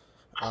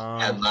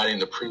 Headlining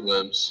the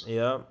prelims.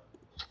 Yep.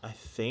 I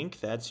think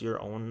that's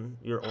your own.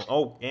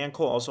 Oh, and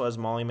Cole also has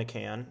Molly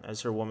McCann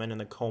as her woman in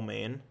the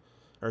co-main,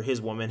 or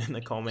his woman in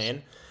the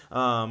co-main.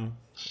 And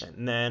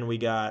then we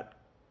got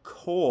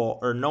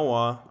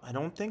Noah. I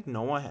don't think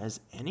Noah has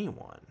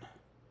anyone.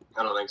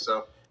 I don't think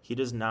so. He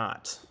does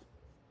not.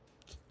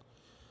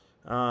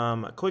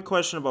 A quick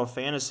question about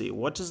fantasy.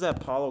 What does that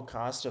Paulo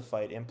Costa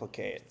fight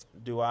implicate?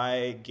 Do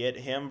I get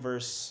him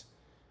versus...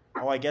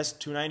 Oh, I guess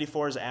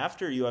 294 is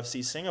after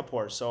UFC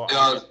Singapore. So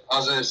yeah, I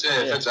was going to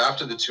say, if it's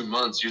after the 2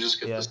 months, you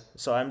just get this.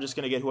 So I'm just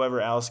going to get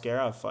whoever Alex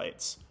Guerra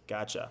fights.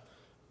 Gotcha.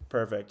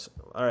 Perfect.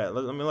 All right,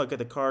 let me look at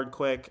the card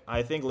quick.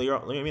 I think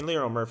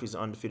Leo Murphy's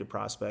an undefeated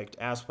prospect.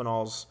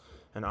 Aspinall's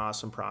an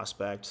awesome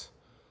prospect.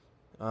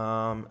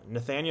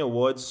 Nathaniel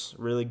Woods,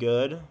 really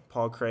good.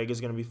 Paul Craig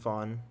is going to be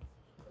fun.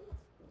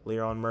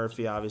 Leron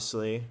Murphy,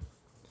 obviously.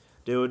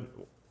 Dude,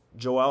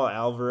 Joel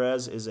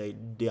Alvarez is a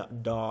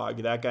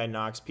dog. That guy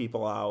knocks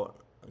people out.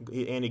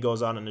 And he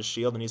goes out on his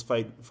shield, and he's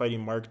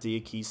fighting Mark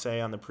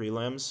Diakise on the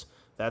prelims.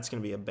 That's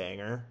going to be a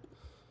banger.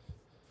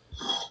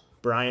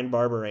 Brian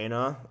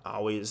Barberena,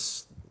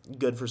 always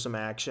good for some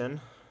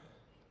action.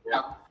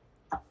 Yeah.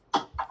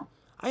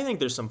 I think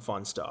there's some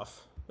fun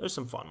stuff. There's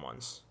some fun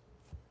ones.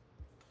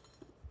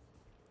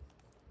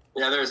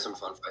 Yeah, there's some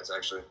fun fights,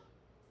 actually.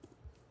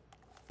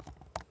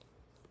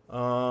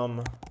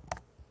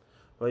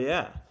 But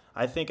yeah,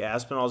 I think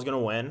Aspinall's going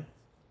to win.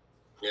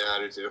 Yeah, I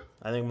do too.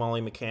 I think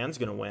Molly McCann's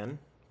going to win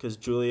because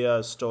Julia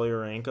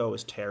Stolyarenko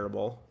is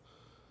terrible.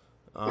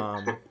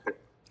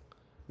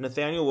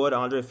 Nathaniel Wood,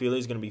 Andre Fili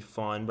is going to be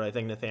fun, but I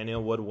think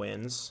Nathaniel Wood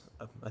wins.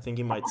 I think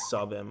he might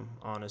sub him,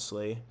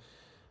 honestly.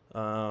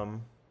 But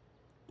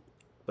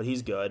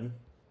he's good.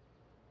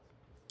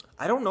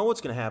 I don't know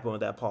what's going to happen with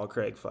that Paul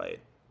Craig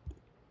fight.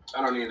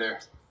 I don't either.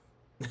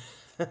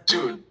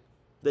 Dude.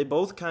 They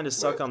both kind of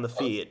suck on the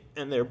feet,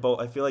 and they're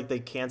both. I feel like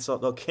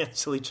they'll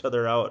cancel each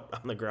other out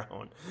on the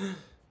ground.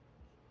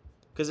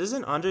 Because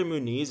isn't Andre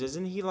Muniz?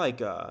 Isn't he like?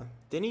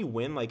 Didn't he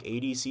win like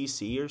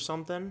ADCC or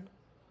something?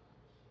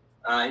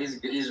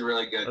 He's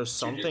really good. Or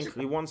something.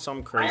 He won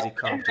some crazy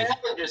competition. Brandon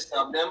Allen just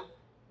subbed him.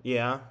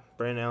 Yeah,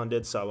 Brandon Allen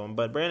did sub him,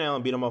 but Brandon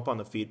Allen beat him up on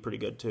the feet pretty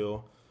good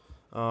too.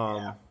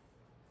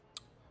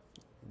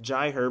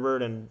 Jai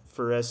Herbert and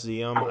Fares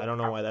Ziam. I don't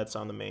know why that's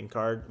on the main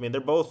card. I mean, they're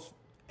both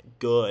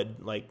good.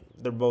 Like,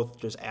 they're both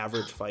just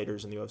average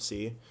fighters in the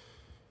UFC.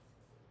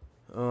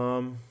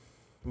 But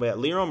yeah,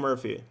 Leron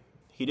Murphy,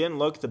 he didn't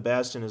look the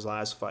best in his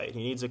last fight.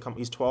 He needs to come.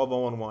 He's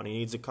 12-0-1. He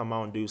needs to come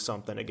out and do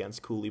something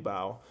against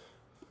Coulibaugh.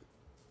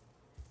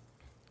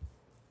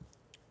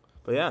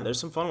 But yeah, there's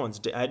some fun ones.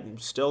 I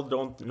still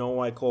don't know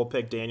why Cole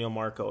picked Daniel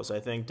Marcos. I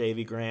think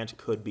Davey Grant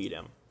could beat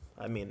him.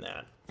 I mean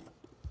that.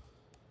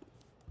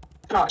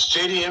 Gosh,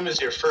 JDM is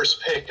your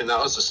first pick, and that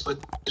was a split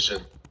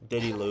decision.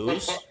 Did he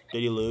lose?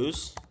 Did he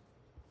lose?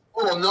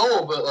 Well,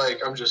 no, but, like,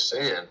 I'm just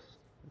saying.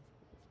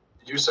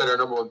 You said our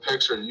number one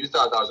picks, and you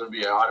thought that was going to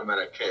be an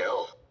automatic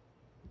KO.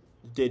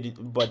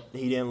 But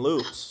he didn't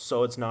lose,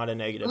 so it's not a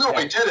negative No,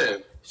 pick. he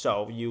didn't.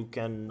 So you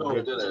can... No,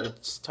 he didn't.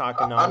 It's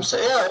talking I'm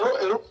nonsense.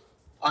 saying,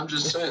 I'm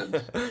just saying.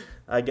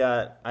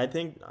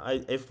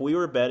 If we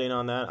were betting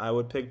on that, I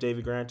would pick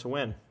Davey Grant to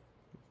win.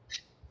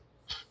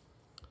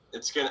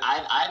 It's good.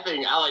 I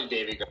think I like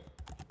Davey Grant.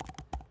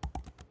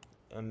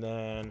 And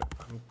then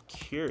I'm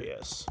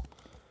curious.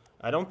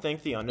 I don't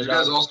think the underdog... You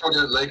guys also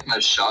didn't like my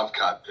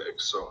Shavkat pick,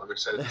 so I'm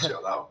excited to see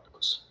how that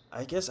goes.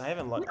 I guess I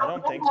haven't looked. I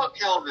don't think... Look,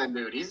 Kelvin,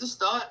 dude. He's a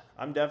stud.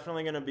 I'm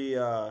definitely going to be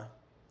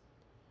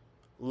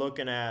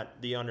looking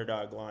at the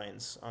underdog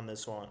lines on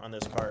this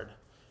card.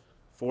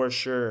 For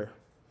sure.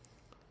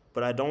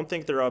 But I don't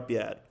think they're up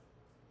yet.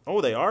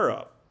 Oh, they are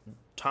up.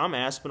 Tom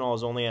Aspinall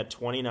is only at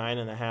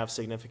 29.5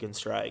 significant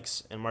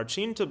strikes, and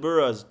Marcin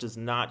Tybura does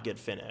not get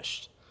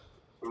finished.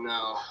 No.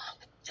 All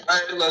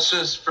right, let's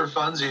just, for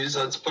funsies,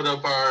 let's put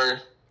up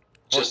our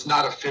just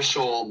not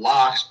official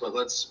locks, but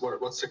what's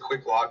the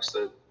quick locks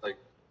that, like,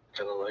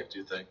 kind of like, do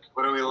you think?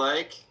 What do we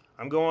like?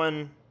 I'm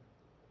going...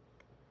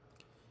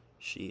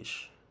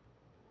 Sheesh,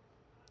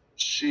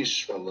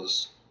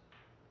 fellas.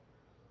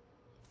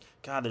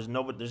 God, there's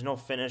no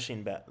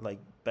finishing bets.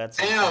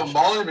 Damn,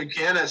 Molly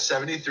McCann at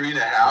 73.5.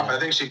 Yeah. I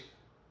think she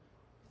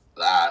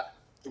that.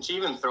 Did she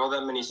even throw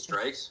that many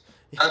strikes?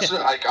 That's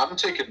like I'm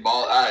taking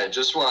Molly.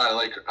 Just what I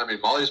like. I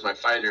mean, Molly's my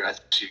fighter. I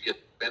think she'd get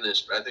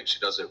finished, but I think she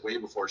does it way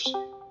before she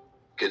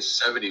gets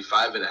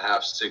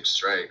 75.5 6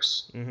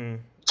 strikes. Mm-hmm.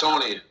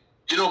 Tony,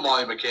 you know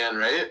Molly McCann,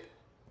 right?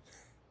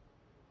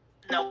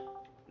 No.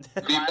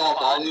 Meatball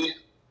Molly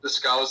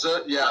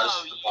Descalza? Yeah.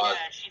 Oh, yeah,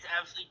 she's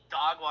absolutely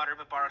dog water,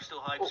 but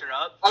Barstool hypes her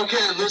up.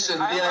 Okay, listen.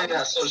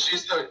 Yeah. So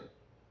she's the.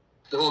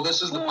 Well,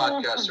 this is the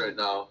podcast right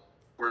now.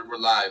 We're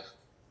live.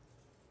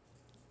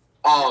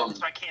 So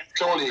I can't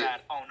say Tony.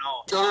 that. Oh,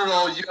 no.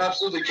 No, you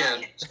absolutely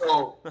can.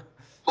 So,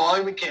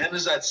 Molly McCann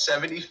is at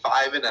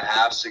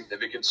 75.5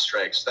 significant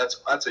strikes.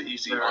 That's an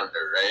easy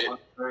under,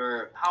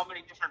 right? How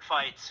many different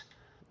fights?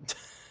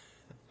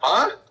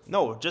 Huh?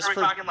 No, just Are we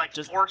for talking like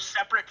just 4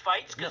 separate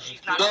fights? Because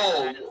she's not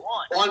No. doing that in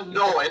one.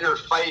 No, in her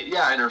fight.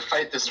 Yeah, in her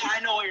fight this Yeah, week. I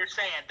know what you're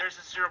saying. There's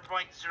a 0.0.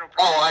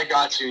 Oh, I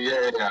got you.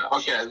 Yeah.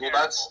 Okay, well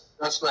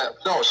that's not.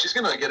 No, she's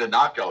gonna get a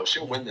knockout.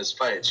 She'll win this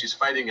fight. She's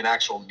fighting an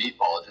actual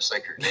meatball, just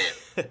like her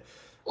name.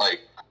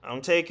 Like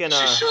I'm taking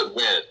she should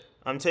win.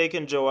 I'm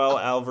taking Joel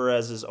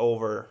Alvarez's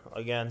over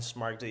against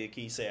Mark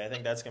Diakise. I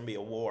think that's gonna be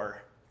a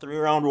war,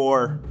 3-round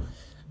war.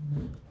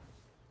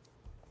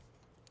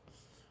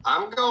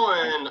 I'm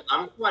going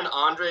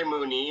Andre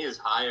Muniz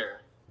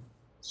higher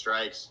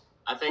strikes.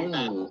 I think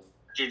that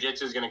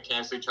jiu-jitsu is going to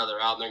cancel each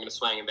other out, and they're going to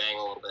swing and bang a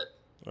little bit.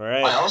 All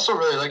right. I also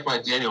really like my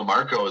Daniel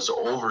Marcos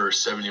over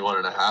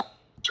 71.5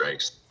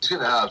 strikes. He's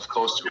gonna have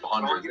close to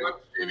 100.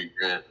 Davey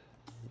Grant.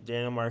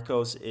 Daniel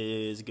Marcos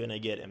is gonna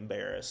get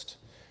embarrassed.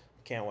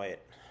 Can't wait.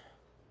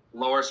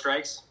 Lower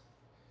strikes?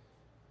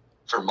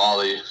 For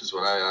Molly is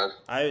what I had.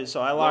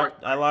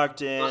 I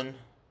locked in.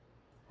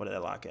 What did I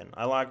lock in?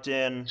 I locked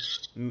in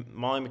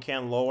Molly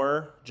McCann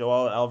lower,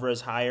 Joel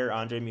Alvarez higher,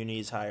 Andre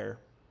Muniz higher.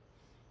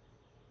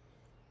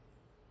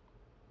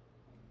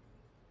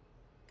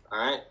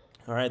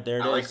 All right, there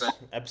it I like is. that.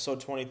 Episode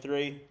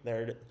 23.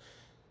 There it is.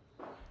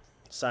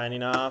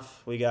 Signing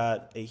off. We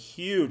got a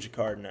huge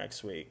card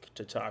next week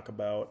to talk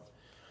about.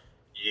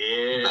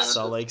 Yeah.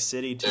 Salt Lake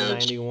City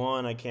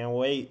 291. I can't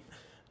wait.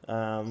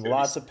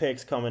 Lots of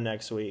picks coming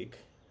next week.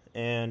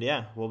 And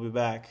yeah, we'll be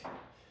back.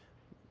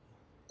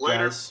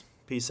 Later. Guys,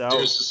 peace out.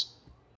 Deuces.